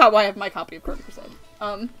that's how I have my copy of Chrono Crusade.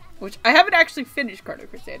 Which I haven't actually finished Chrono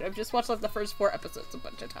Crusade. I've just watched like the first 4 episodes a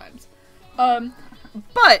bunch of times.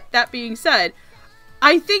 But that being said,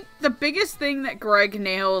 I think the biggest thing that Greg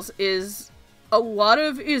nails is a lot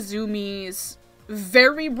of Izumi's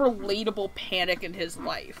very relatable panic in his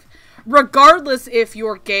life. Regardless if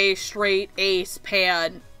you're gay, straight, ace,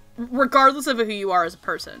 pan, regardless of who you are as a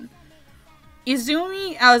person.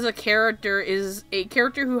 Izumi as a character is a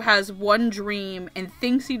character who has one dream and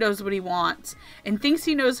thinks he knows what he wants and thinks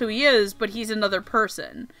he knows who he is, but he's another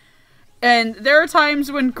person. And there are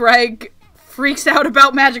times when Greg freaks out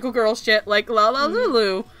about magical girl shit like La La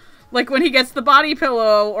Lulu. Like when he gets the body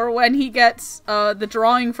pillow or when he gets the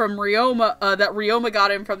drawing from Ryoma that Ryoma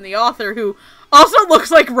got him from the author, who also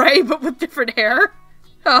looks like Ray but with different hair.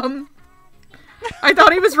 I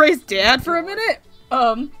thought he was Ray's dad for a minute.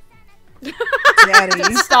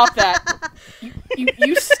 Daddy. Stop that.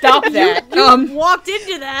 You stop that. You walked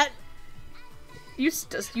into that. You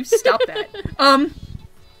stop that.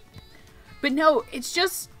 But no, it's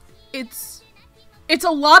just, it's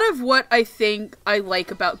a lot of what I think I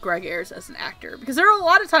like about Greg Ayers as an actor. Because there are a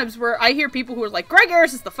lot of times where I hear people who are like, Greg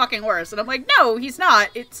Ayers is the fucking worst. And I'm like, no, he's not.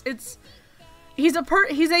 He's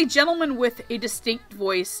a gentleman with a distinct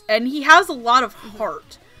voice, and he has a lot of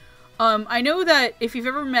heart. I know that if you've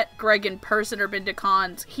ever met Greg in person or been to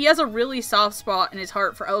cons, he has a really soft spot in his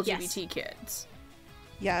heart for LGBT kids.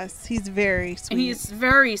 Yes, he's very sweet. And he's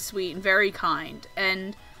very sweet and very kind.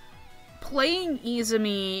 And playing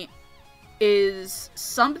Izumi is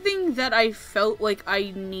something that I felt like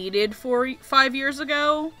I needed 5 years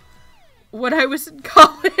ago when I was in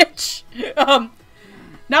college.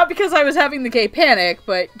 Not because I was having the gay panic,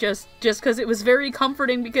 but just because it was very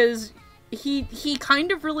comforting because he kind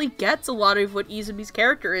of really gets a lot of what Izumi's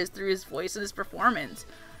character is through his voice and his performance.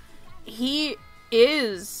 He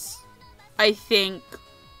is, I think,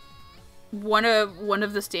 one of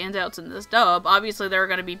the standouts in this dub. Obviously, there are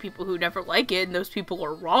going to be people who never like it, and those people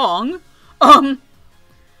are wrong.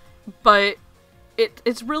 But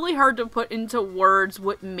it's really hard to put into words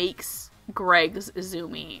what makes Greg's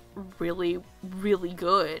Izumi really, really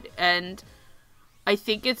good. And I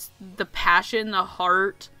think it's the passion, the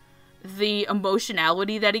heart, the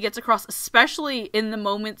emotionality that he gets across, especially in the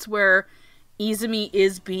moments where Izumi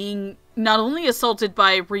is being not only assaulted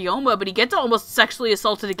by Ryoma, but he gets almost sexually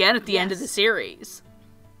assaulted again at the end of the series.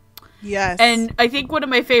 Yes. And I think one of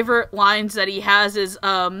my favorite lines that he has is,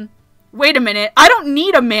 wait a minute, I don't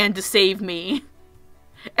need a man to save me.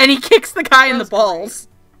 And he kicks the guy in the balls.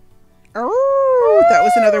 Oh, that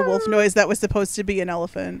was another wolf noise that was supposed to be an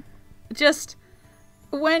elephant. Just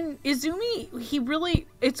when Izumi,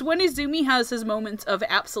 it's when Izumi has his moments of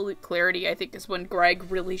absolute clarity, I think is when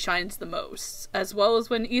Greg really shines the most, as well as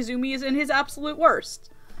when Izumi is in his absolute worst.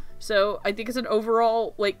 So I think it's an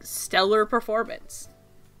overall, like, stellar performance.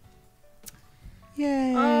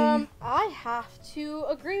 Yay. I have to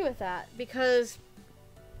agree with that because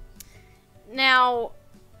now,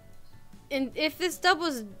 if this dub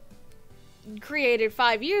was created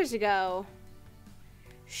 5 years ago,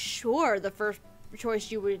 sure, the first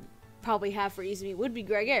choice you would probably have for Izumi would be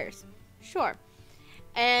Greg Ayers. Sure.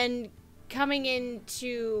 And coming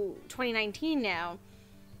into 2019 now,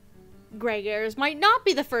 Greg Ayers might not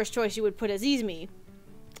be the first choice you would put as Izumi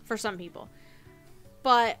for some people.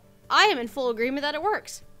 But I am in full agreement that it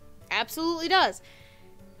works. Absolutely does.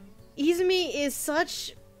 Izumi is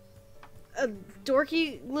such a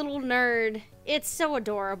dorky little nerd. It's so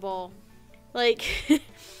adorable. Like,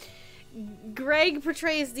 Greg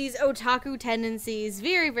portrays these otaku tendencies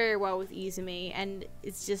very, very well with Izumi, and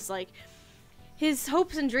it's just like his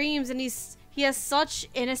hopes and dreams, and he has such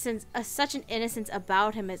innocence, such an innocence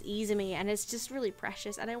about him as Izumi, and it's just really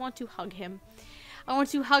precious, and I want to hug him. I want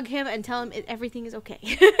to hug him and tell him everything is okay.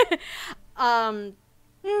 But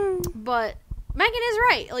Megan is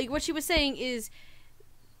right. Like, what she was saying is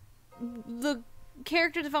the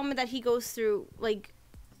character development that he goes through, like,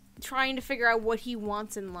 trying to figure out what he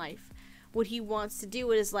wants in life, what he wants to do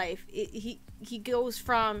with his life. He goes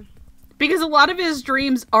from... Because a lot of his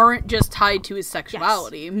dreams aren't just tied to his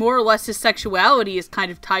sexuality. Yes. More or less, his sexuality is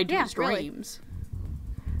kind of tied to his dreams.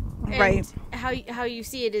 Really. Right. And how you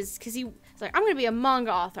see it is because he's like, I'm going to be a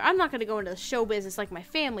manga author. I'm not going to go into the show business like my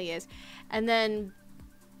family is. And then,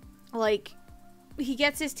 like, he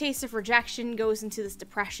gets his taste of rejection, goes into this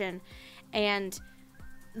depression, and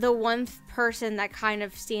the one person that kind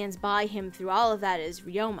of stands by him through all of that is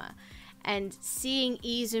Ryoma. And seeing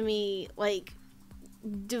Izumi, like,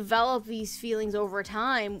 develop these feelings over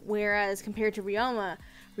time, whereas compared to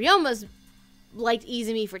Ryoma's liked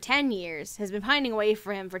Izumi for 10 years, has been pining away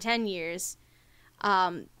for him for 10 years.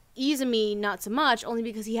 Izumi, not so much, only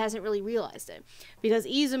because he hasn't really realized it. Because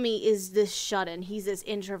Izumi is this shut-in, he's this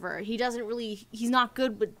introvert, he's not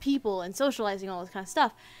good with people and socializing, all this kind of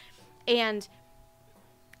stuff. And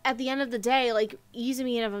at the end of the day, like,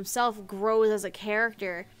 Izumi in of himself grows as a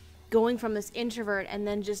character, going from this introvert and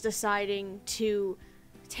then just deciding to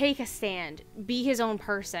take a stand, be his own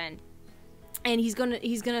person, and he's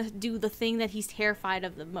gonna do the thing that he's terrified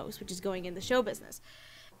of the most, which is going in the show business.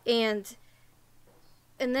 And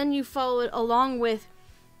then you follow it along with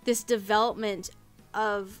this development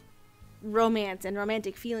of romance and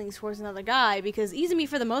romantic feelings towards another guy, because Izumi,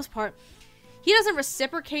 for the most part, he doesn't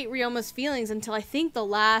reciprocate Ryoma's feelings until I think the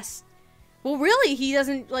last... Well, really, he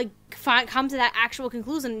doesn't, like, come to that actual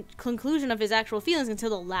conclusion of his actual feelings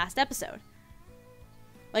until the last episode.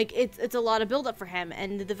 Like, it's a lot of build-up for him,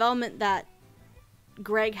 and the development that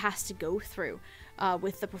Greg has to go through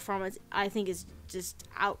with the performance, I think, is just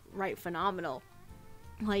outright phenomenal.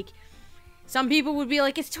 Like, some people would be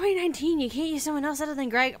like, it's 2019, you can't use someone else other than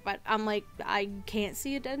Greg, but I'm like, I can't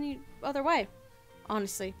see it any other way,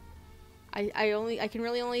 honestly. I can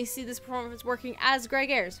really only see this performance working as Greg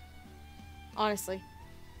Ayres, honestly.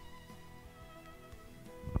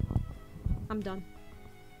 I'm done.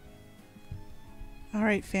 All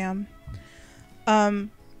right, fam.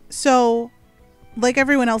 So, like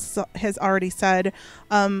everyone else has already said,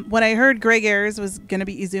 when I heard Greg Ayres was going to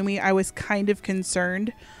be Izumi, I was kind of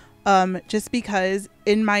concerned, just because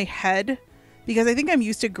in my head, because I think I'm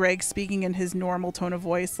used to Greg speaking in his normal tone of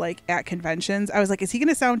voice, like at conventions, I was like, is he going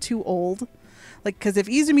to sound too old? Like, because if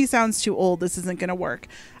Izumi sounds too old, this isn't going to work.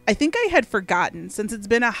 I think I had forgotten, since it's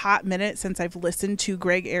been a hot minute since I've listened to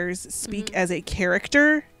Greg Ayres speak as a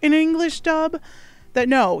character in an English dub, that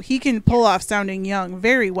no, he can pull off sounding young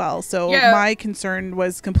very well. So my concern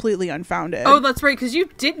was completely unfounded. Oh, that's right, because you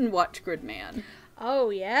didn't watch Gridman. Oh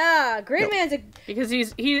yeah, Gridman's because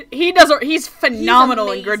he's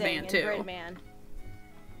phenomenal in Gridman too. Gridman.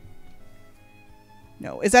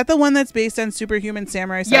 No, is that the one that's based on Superhuman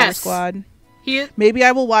Samurai Cyber Squad? Maybe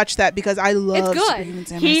I will watch that because I love Superhuman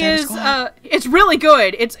Samurai Cyber Squad. It's really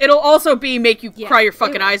good. It'll also make you cry your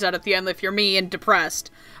fucking eyes out at the end if you're me and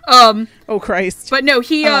depressed. Oh Christ! But no,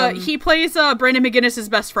 he plays Brandon McGinnis's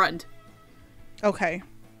best friend. Okay.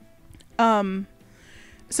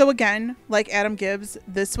 So again, like Adam Gibbs,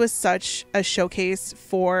 this was such a showcase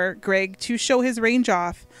for Greg to show his range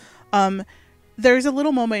off. There's a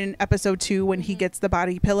little moment in episode 2 when he gets the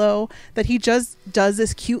body pillow that he just does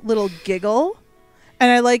this cute little giggle, and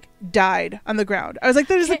I like died on the ground. I was like,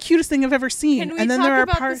 that is the cutest thing I've ever seen. Can we and then talk there are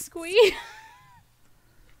about parts. the squee?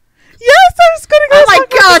 Yes, I was gonna go. Oh my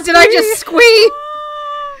god, did I just squee?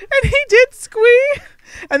 And he did squee.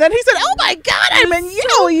 And then he said, oh my god, I'm in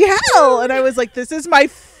hell. And I was like, this is my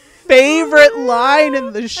favorite line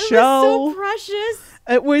in the show. It was so precious.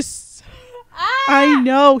 It was. I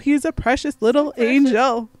know. He's a precious little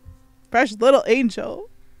angel. Precious little angel.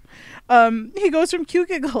 He goes from cute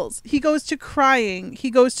giggles. He goes to crying.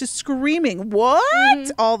 He goes to screaming.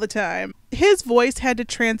 What? All the time. His voice had to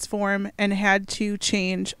transform and had to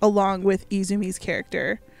change along with Izumi's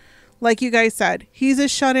character. Like you guys said, he's a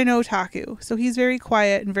shut-in otaku. So he's very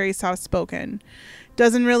quiet and very soft-spoken.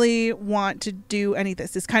 Doesn't really want to do any of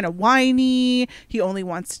this. It's kind of whiny. He only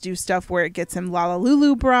wants to do stuff where it gets him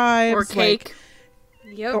Lalalulu bribes. Or cake.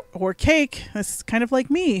 Yep. Or cake. That's kind of like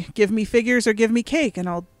me. Give me figures or give me cake and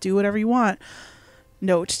I'll do whatever you want.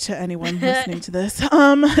 Note to anyone listening to this.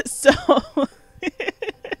 So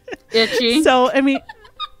itchy. So, I mean...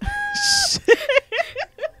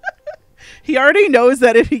 He already knows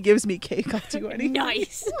that if he gives me cake, I'll do anything.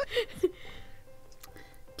 Nice.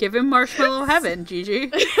 Give him marshmallow heaven,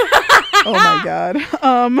 Gigi. Oh my god.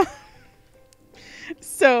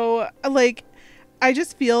 So like, I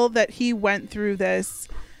just feel that he went through this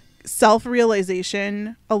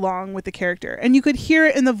self-realization along with the character, and you could hear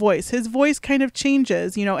it in the voice. His voice kind of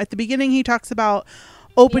changes. You know, at the beginning he talks about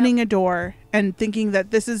opening a door and thinking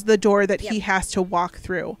that this is the door that he has to walk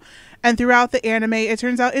through. And throughout the anime, it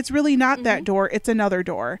turns out it's really not that door. It's another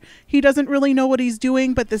door. He doesn't really know what he's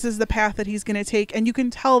doing, but this is the path that he's going to take. And you can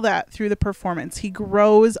tell that through the performance. He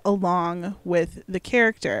grows along with the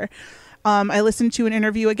character. I listened to an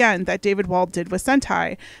interview again that David Wald did with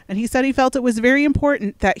Sentai, and he said he felt it was very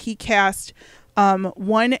important that he cast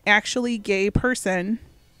one actually gay person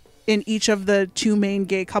in each of the two main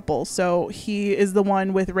gay couples. So he is the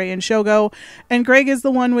one with Rei and Shogo, and Greg is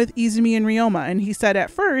the one with Izumi and Ryoma. And he said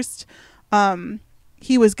at first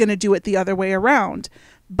he was going to do it the other way around,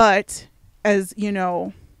 but as you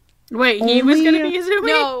know, wait, he was going to be Izumi?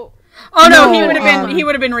 No. Oh no, No, he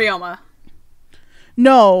would have been Ryoma.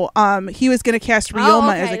 No, he was going to cast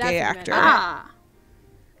Ryoma as a that's gay what I meant. actor. Ah.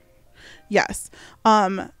 Yes.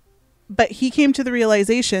 But he came to the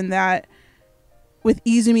realization that with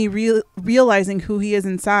Izumi realizing who he is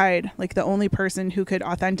inside, like the only person who could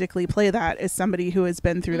authentically play that is somebody who has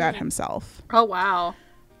been through that himself. Oh, wow.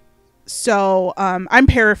 So I'm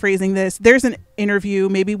paraphrasing this. There's an interview.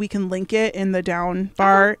 Maybe we can link it in the down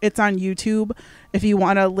bar. It's on YouTube if you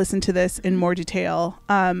want to listen to this in more detail.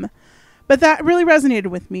 But that really resonated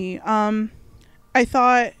with me. I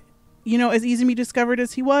thought, you know, as Izumi discovered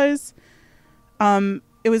as he was,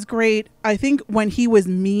 it was great. I think when he was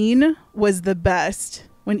mean was the best.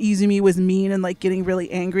 When Izumi was mean and like getting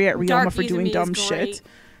really angry at Ryoma Dark for doing Izumi dumb is shit. great.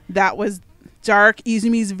 That was dark.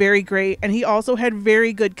 Izumi's very great. And he also had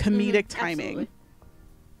very good comedic timing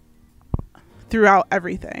throughout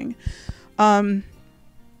everything. And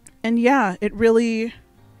yeah, it really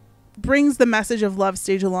brings the message of Love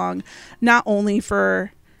Stage along, not only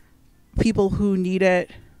for people who need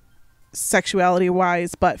it sexuality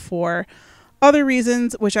wise, but for other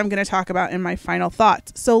reasons, which I'm going to talk about in my final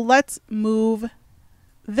thoughts. So let's move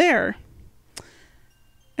there.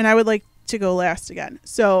 And I would like to go last again.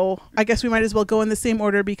 So I guess we might as well go in the same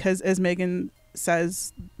order because, as Megan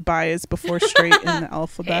says, bi is before straight in the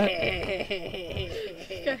alphabet.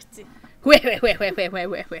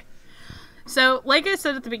 Wait. So, like I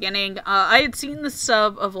said at the beginning, I had seen the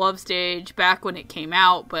sub of Love Stage back when it came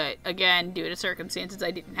out, but again, due to circumstances, I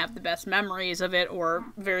didn't have the best memories of it or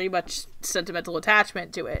very much sentimental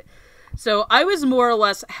attachment to it. So I was more or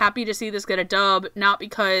less happy to see this get a dub, not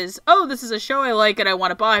because, oh, this is a show I like and I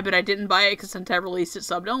want to buy, but I didn't buy it because Sentai released it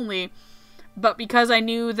subbed only, but because I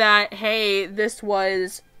knew that, hey, this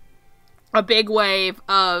was a big wave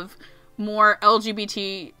of more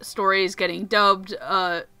LGBT stories getting dubbed,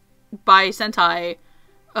 by Sentai.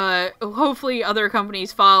 Hopefully other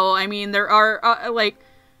companies follow. I mean, there are like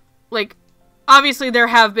obviously there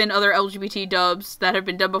have been other LGBT dubs that have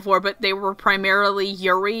been done before, but they were primarily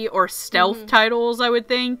Yuri or stealth titles, I would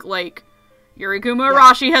think. Like Yurikuma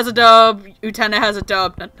Arashi has a dub, Utena has a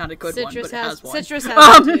dub, not a good one, but it has one. Citrus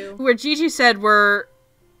has one too. Where Gigi said were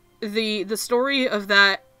the story of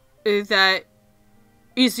that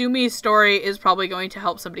Izumi's story is probably going to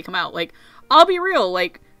help somebody come out. Like, I'll be real,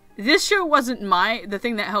 like, this show wasn't the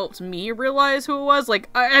thing that helped me realize who it was. Like,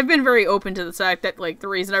 I've been very open to the fact that, like, the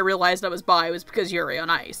reason I realized I was bi was because Yuri on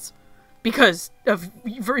Ice. Because of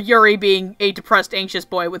Yuri being a depressed, anxious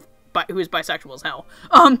boy who is bisexual as hell.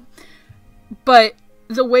 But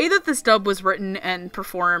the way that this dub was written and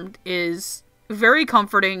performed is very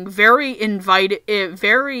comforting, very,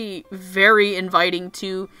 very inviting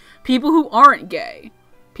to people who aren't gay.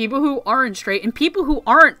 People who aren't straight, and people who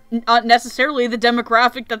aren't necessarily the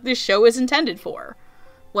demographic that this show is intended for.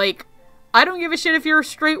 Like, I don't give a shit if you're a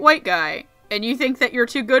straight white guy, and you think that you're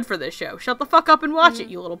too good for this show. Shut the fuck up and watch it,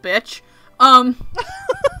 you little bitch.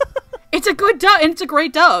 It's a good dub, and it's a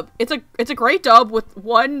great dub. It's a great dub with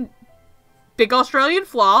one big Australian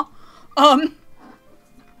flaw.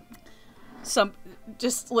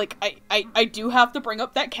 Just like I do have to bring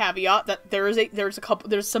up that caveat that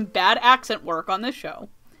there's some bad accent work on this show.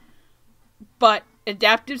 But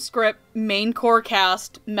adapted script, main core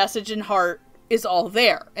cast, message and heart is all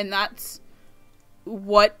there. And that's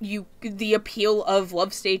what the appeal of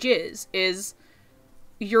Love Stage is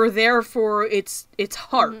you're there for its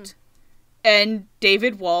heart. And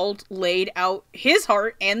David Wald laid out his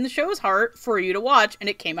heart and the show's heart for you to watch, and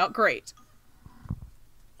it came out great.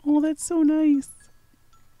 Oh, that's so nice.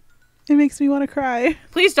 It makes me want to cry.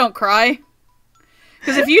 Please don't cry.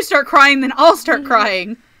 Because if you start crying, then I'll start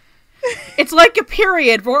crying. It's like a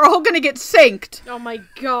period. We're all gonna get synced. Oh my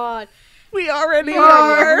god. We already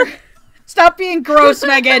are. Stop being gross,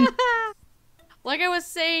 Megan. Like I was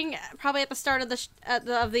saying, probably at the start of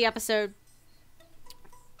the episode,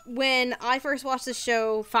 when I first watched the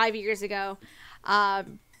show 5 years ago,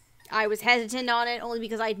 I was hesitant on it only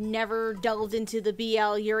because I'd never delved into the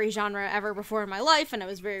BL Yuri genre ever before in my life, and I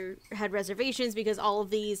was had reservations because all of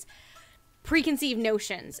these preconceived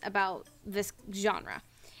notions about this genre.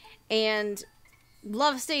 And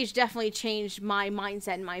Love Stage definitely changed my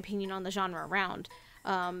mindset and my opinion on the genre around,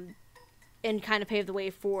 and kind of paved the way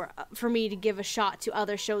for me to give a shot to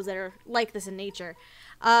other shows that are like this in nature.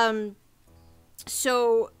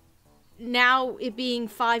 So now, it being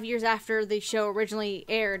 5 years after the show originally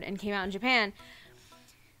aired and came out in Japan,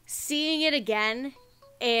 seeing it again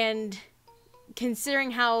and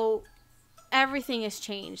considering how everything has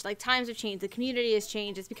changed, like times have changed, the community has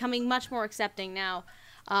changed, it's becoming much more accepting now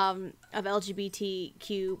of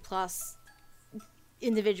LGBTQ plus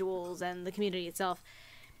individuals and the community itself.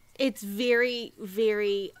 It's very,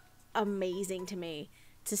 very amazing to me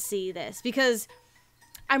to see this, because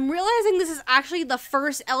I'm realizing this is actually the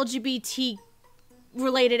first LGBT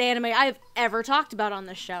related anime I've ever talked about on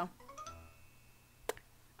this show.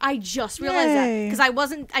 I just realized that because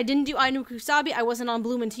I didn't do Ainu Kusabi, I wasn't on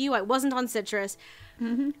Bloom Into You, I wasn't on Citrus.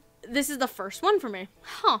 Mm-hmm. This is the first one for me.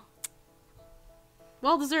 Huh.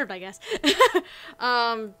 Well deserved, I guess.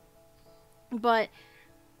 But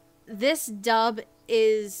this dub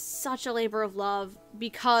is such a labor of love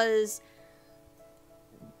because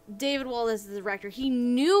David Wallace is the director.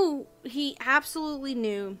 He absolutely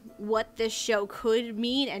knew what this show could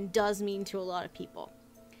mean and does mean to a lot of people.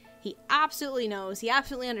 He absolutely knows. He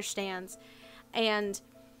absolutely understands. And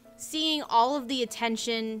seeing all of the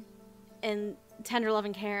attention and tender love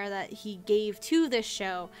and care that he gave to this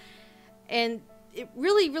show, and it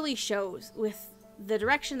really, really shows with the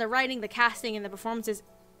direction, the writing, the casting, and the performances.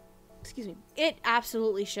 Excuse me. It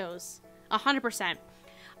absolutely shows. 100%.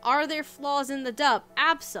 Are there flaws in the dub?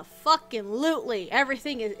 Abso-fucking-lutely.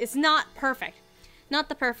 Everything is. It's not perfect. Not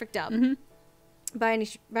the perfect dub. Mm-hmm. By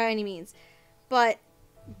any means. But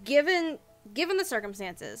given the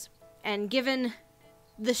circumstances, and given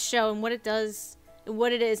the show and what it does,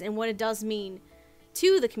 what it is, and what it does mean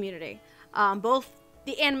to the community, both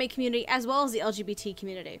the anime community as well as the LGBT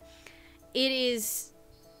community, it is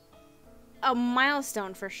a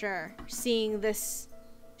milestone for sure, seeing this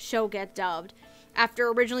show get dubbed after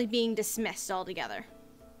originally being dismissed altogether.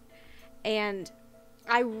 And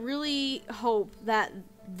I really hope that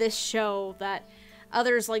this show, that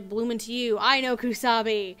others like Bloom Into You, Aino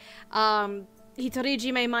Kusabi,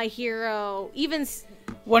 Hitorijime My Hero, even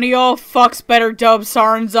one of y'all fucks better dub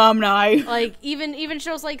Saran Zamnai. Like even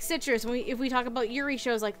shows like Citrus, if we talk about Yuri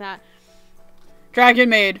shows like that. Dragon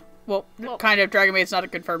Maid. Well, kind of. Dragon Maid's not a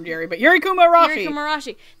confirmed Yuri, but Yuri Kumarashi. Yuri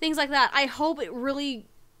Kumarashi. Things like that. I hope it really,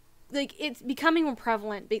 like, it's becoming more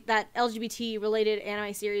prevalent that LGBT-related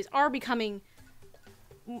anime series are becoming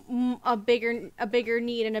a bigger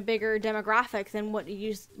need and a bigger demographic than what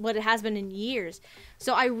it has been in years.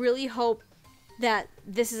 So I really hope that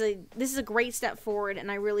this is a great step forward,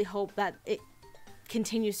 and I really hope that it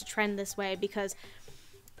continues to trend this way, because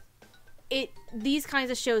these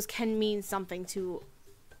kinds of shows can mean something to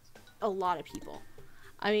a lot of people.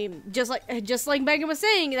 I mean, just like Megan was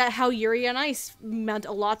saying, that how Yuri on Ice meant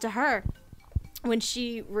a lot to her when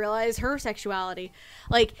she realized her sexuality.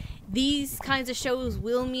 Like, these kinds of shows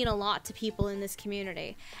will mean a lot to people in this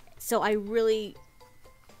community. So I really,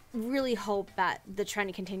 really hope that the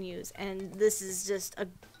trend continues, and this is just a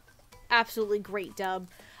absolutely great dub,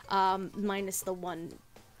 minus the one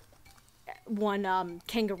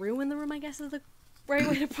kangaroo in the room, I guess is the right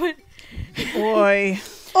way to put. Oi.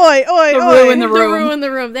 Oi, oi, the oi. Roo in the room. The Roo in the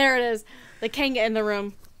room. There it is. The Kanga in the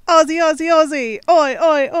room. Aussie, Aussie, Aussie. Oi,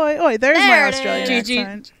 oi, oi, oi. There's There my it Australian is.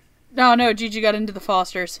 accent. No, Gigi got into the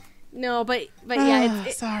Fosters. No, but yeah,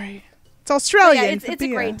 sorry. It's Australian. yeah, it's a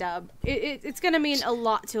great dub. It's gonna mean a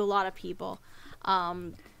lot to a lot of people,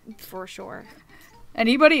 for sure.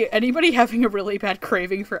 Anybody having a really bad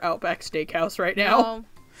craving for Outback Steakhouse right now? Oh,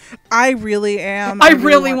 I really am. I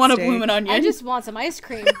really want a steak. bloomin' onion. I just want some ice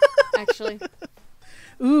cream, actually.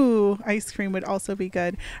 Ooh, ice cream would also be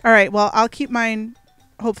good. All right, well, I'll keep mine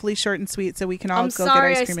hopefully short and sweet so we can all I'm go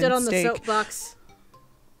sorry get I ice cream stood and on steak. the soapbox.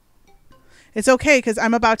 It's okay, because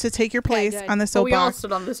I'm about to take your place good. on the But we all soapbox.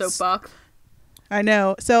 stood on the soapbox. I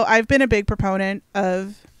know. So I've been a big proponent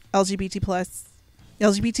of LGBTQ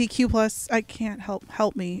plus. I can't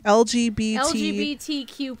help me.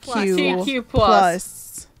 LGBTQ plus. Q TQ+.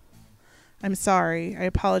 plus. I'm sorry. I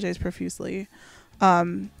apologize profusely.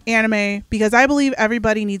 anime, because I believe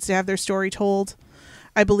everybody needs to have their story told.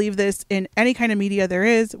 I believe this in any kind of media there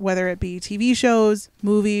is, whether it be TV shows,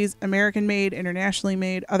 movies, American made, internationally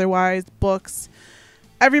made, otherwise, books.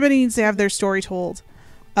 Everybody needs to have their story told.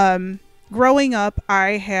 Growing up,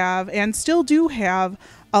 I have and still do have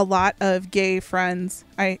a lot of gay friends.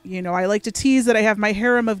 I like to tease that I have my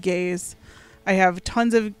harem of gays. I have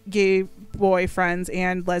tons of gay boyfriends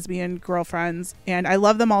and lesbian girlfriends, and I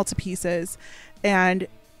love them all to pieces. And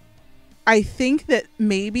I think that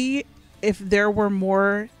maybe if there were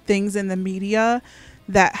more things in the media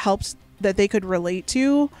that helped, that they could relate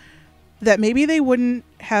to, that maybe they wouldn't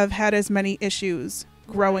have had as many issues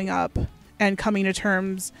growing up and coming to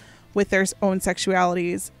terms with their own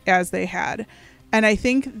sexualities as they had. And I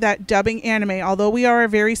think that dubbing anime, although we are a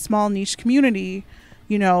very small niche community,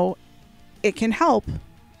 it can help.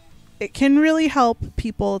 It can really help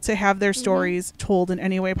people to have their stories told in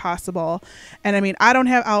any way possible. And I mean, I don't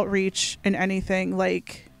have outreach in anything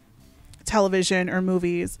like television or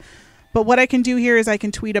movies, but what I can do here is I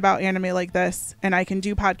can tweet about anime like this, and I can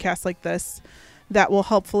do podcasts like this that will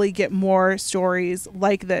hopefully get more stories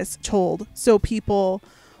like this told, so people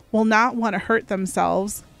will not want to hurt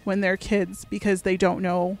themselves when they're kids because they don't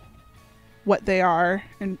know what they are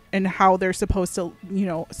and how they're supposed to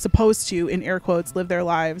in air quotes live their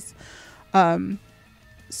lives,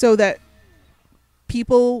 so that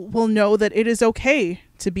people will know that it is okay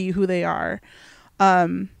to be who they are.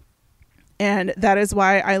 And that is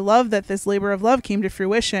why I love that this labor of love came to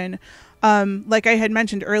fruition. Like I had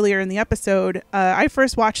mentioned earlier in the episode, I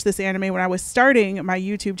first watched this anime when I was starting my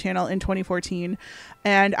YouTube channel in 2014,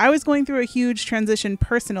 and I was going through a huge transition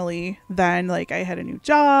personally then. Like, I had a new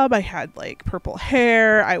job, I had like purple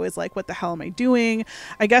hair, I was like, what the hell am I doing?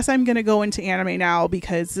 I guess I'm gonna go into anime now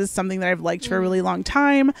because this is something that I've liked for a really long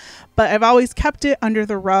time, but I've always kept it under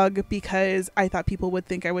the rug because I thought people would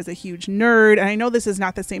think I was a huge nerd. And I know this is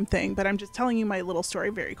not the same thing, but I'm just telling you my little story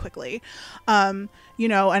very quickly. And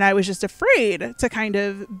I was just afraid to kind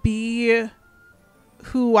of be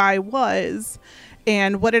who I was.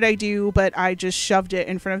 And what did I do? But I just shoved it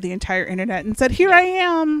in front of the entire internet and said, here I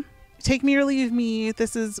am. Take me or leave me.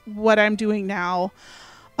 This is what I'm doing now.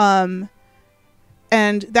 And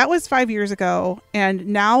that was 5 years ago. And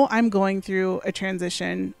now I'm going through a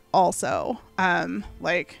transition also.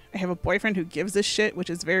 Like, I have a boyfriend who gives a shit,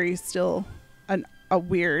 which is very still a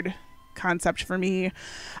weird concept for me.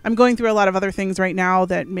 I'm going through a lot of other things right now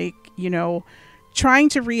that make, trying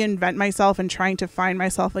to reinvent myself and trying to find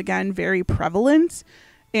myself again very prevalent.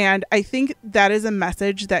 And I think that is a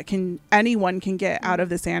message that anyone can get out of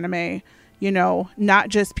this anime, not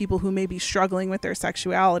just people who may be struggling with their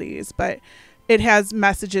sexualities, but it has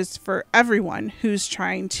messages for everyone who's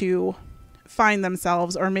trying to find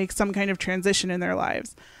themselves or make some kind of transition in their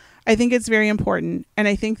lives. I think it's very important. And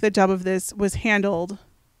I think the dub of this was handled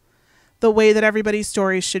the way that everybody's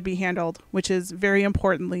stories should be handled, which is very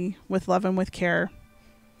importantly with love and with care,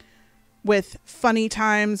 with funny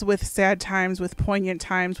times, with sad times, with poignant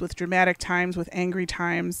times, with dramatic times, with angry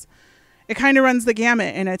times. It kind of runs the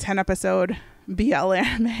gamut in a 10-episode BL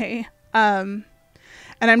anime. And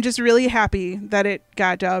I'm just really happy that it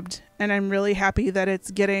got dubbed, and I'm really happy that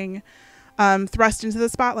it's getting thrust into the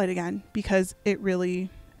spotlight again, because it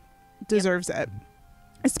really deserves it.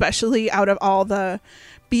 Especially out of all the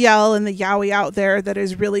BL and the yaoi out there that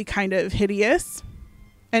is really kind of hideous.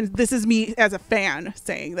 And this is me as a fan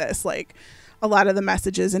saying this, like, a lot of the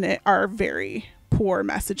messages in it are very poor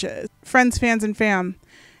messages. Friends, fans, and fam,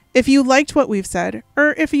 if you liked what we've said,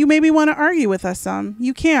 or if you maybe want to argue with us some,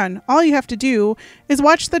 you can. All you have to do is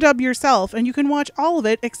watch the dub yourself, and you can watch all of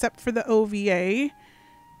it except for the OVA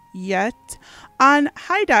yet on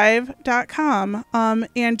highdive.com.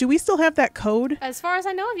 And do we still have that code? As far as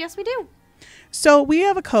I know of, yes, we do. So we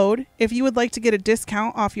have a code if you would like to get a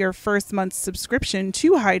discount off your first month's subscription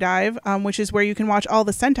to High Dive, which is where you can watch all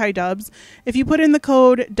the Sentai dubs. If you put in the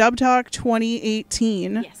code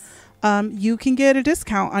DubTalk2018, yes, you can get a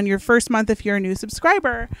discount on your first month if you're a new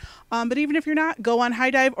subscriber. But even if you're not, go on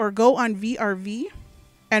High Dive or go on VRV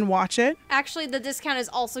and watch it. Actually, the discount is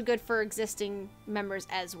also good for existing members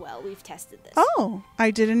as well. We've tested this. Oh, I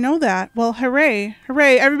didn't know that. Well, hooray.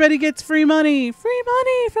 Hooray. Everybody gets free money. Free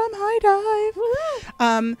money from High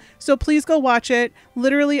Dive. So please go watch it.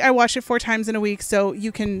 Literally, I watch it 4 times in a week, so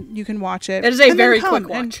you can watch it. It is a very quick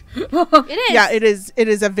watch. It is. Yeah, it is. It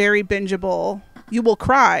is a very bingeable. You will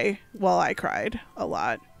cry. Well, I cried a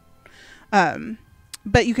lot.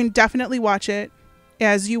 But you can definitely watch it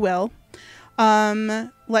as you will.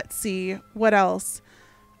 Let's see what else.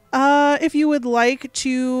 If you would like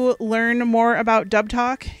to learn more about Dub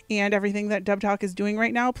Talk and everything that Dub Talk is doing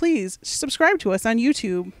right now, please subscribe to us on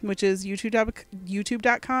YouTube, which is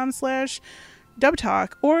youtube.com/Dub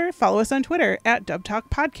Talk, or follow us on Twitter at Dub Talk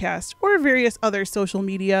Podcast, or various other social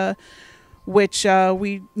media, which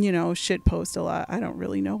we, shit post a lot. I don't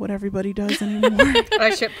really know what everybody does anymore.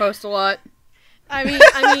 I shit post a lot. I mean,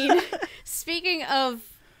 speaking of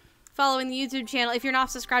following the YouTube channel, if you're not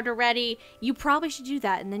subscribed already, you probably should do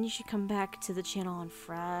that, and then you should come back to the channel on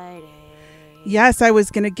Friday. Yes, I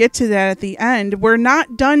was going to get to that at the end. We're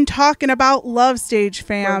not done talking about Love Stage,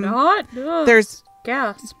 fam. We're not? Ugh. There's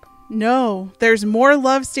Gasp. there's more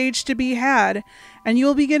Love Stage to be had, and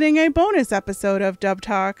you'll be getting a bonus episode of Dub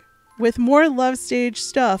Talk with more Love Stage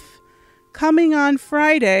stuff coming on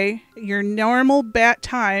Friday, your normal bat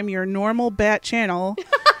time, your normal bat channel.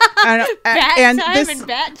 Bat and time this, and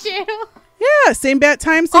bat channel? yeah, same bat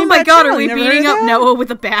time, same Oh my bat god, channel. are we You never heard beating of up that? Noah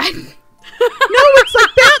with a bat? No, it's like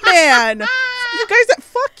Batman. You guys,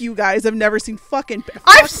 fuck you guys. I've never seen fucking.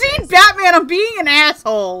 I've seen Batman. I'm being an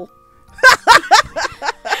asshole.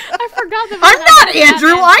 I forgot that. I'm not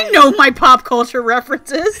Andrew. I know my pop culture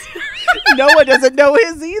references. Noah doesn't know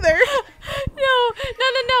his either. No.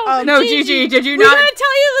 No, Gigi, did you We're not? gonna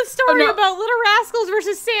tell you the story Oh, no. about Little Rascals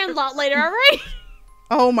versus Sandlot later, alright?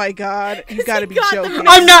 Oh my god, you gotta be got the joking. mix.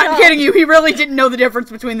 I'm not kidding you. He really didn't know the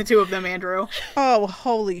difference between the two of them, Andrew. Oh,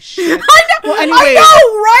 holy shit. I know. Well, anyway. I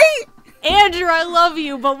know, right? Andrew, I love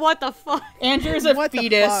you, but what the fuck? Andrew's a What the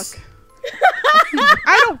fetus. fuck?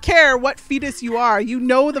 I don't care what fetus you are. You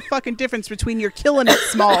know the fucking difference between your killing it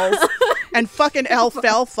Smalls and fucking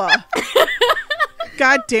alfalfa.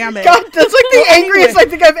 God damn it. God, that's like the Anyway. angriest I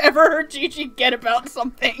think I've ever heard Gigi get about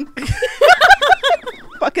something.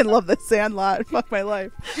 Fucking love the Sandlot. Fuck my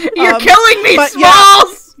life. You're killing me, but yeah.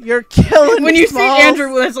 Smalls! You're killing When me, you Smalls. see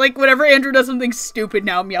Andrew, it's like whenever Andrew does something stupid,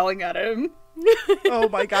 now I'm yelling at him. Oh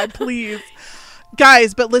my god, please.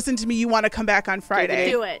 Guys, but listen to me. You want to come back on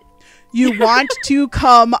Friday. Do it. You want to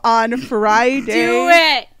come on Friday. Do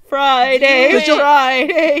it. Friday, Do it.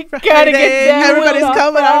 Friday, gotta Friday. get down Everybody's on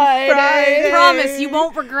coming on Friday. I promise you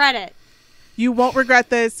won't regret it. You won't regret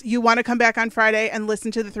this. You want to come back on Friday and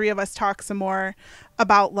listen to the three of us talk some more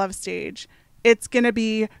about Love Stage. It's going to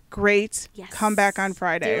be great. Yes. Come back on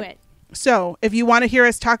Friday. Do it. So if you want to hear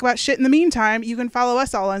us talk about shit in the meantime, you can follow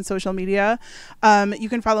us all on social media. You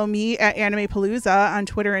can follow me at Anime Palooza on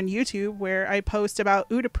Twitter and YouTube, where I post about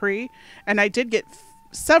Udapri. And I did get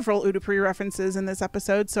several Udapri references in this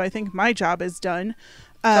episode, so I think my job is done.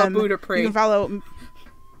 Udapri. You can follow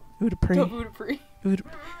Udapri.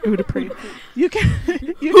 Udapri. Udapri. You can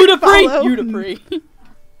Udapri. follow Udapri.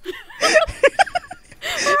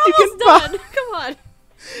 We're You almost can done. Come on.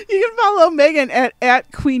 You can follow Megan at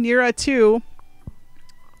Queenira2.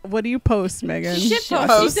 What do you post, Megan? Shit post. You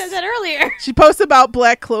post. said that earlier. She posts about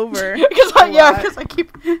Black Clover. Because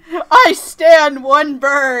I stand one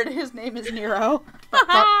bird. His name is Nero.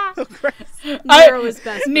 Oh, Christ. Nero is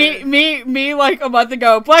best. bird. Me like a month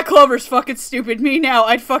ago. Black Clover's fucking stupid. Me now,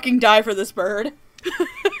 I'd fucking die for this bird.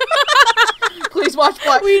 Please watch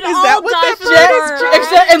Black. We'd Is all that what die that for bird the is, bird. Jet?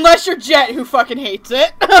 Except unless you're Jet, who fucking hates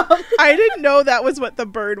it. I didn't know that was what the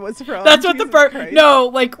bird was from. That's what the Jesus bird. Christ. No,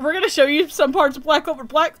 like we're gonna show you some parts of Black Clover.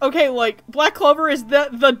 Black Clover is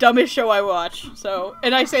the dumbest show I watch. So,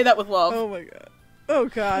 and I say that with love. Oh my god. Oh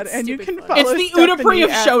god. It's And you stupid can funny. follow It's the Udapri Stephanie of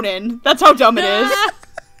at- shonen. That's how dumb it is.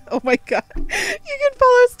 Oh my god. You can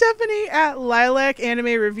follow Stephanie at Lilac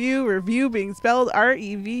Anime Review. Review being spelled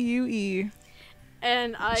REVUE.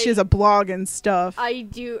 And She has a blog and stuff. I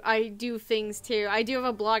do things too. I do have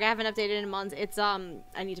a blog. I haven't updated in months. It's I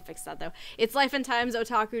need to fix that though. It's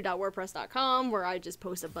lifeandtimesotaku.wordpress.com, where I just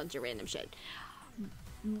post a bunch of random shit.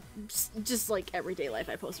 Just like everyday life,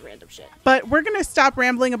 I post random shit. But we're going to stop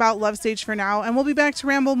rambling about Love Stage for now, and we'll be back to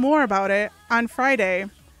ramble more about it on Friday.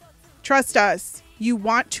 Trust us. You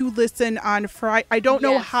want to listen on Friday. I don't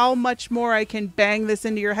know Yes. how much more I can bang this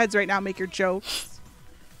into your heads right now, make your jokes.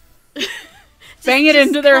 Bang it just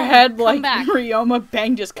into their come- head come like back. Ryoma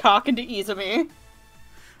banged his cock into Izumi.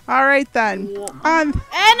 All right, then. On And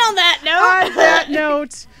on that note, on that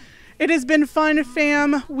note, it has been fun,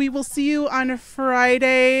 fam. We will see you on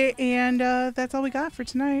Friday, and that's all we got for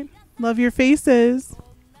tonight. Love your faces.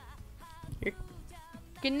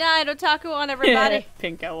 good night, otaku on everybody.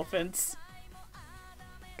 Pink elephants.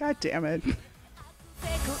 God damn it. 悪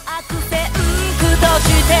戦苦とし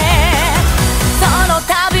てその度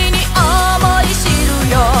に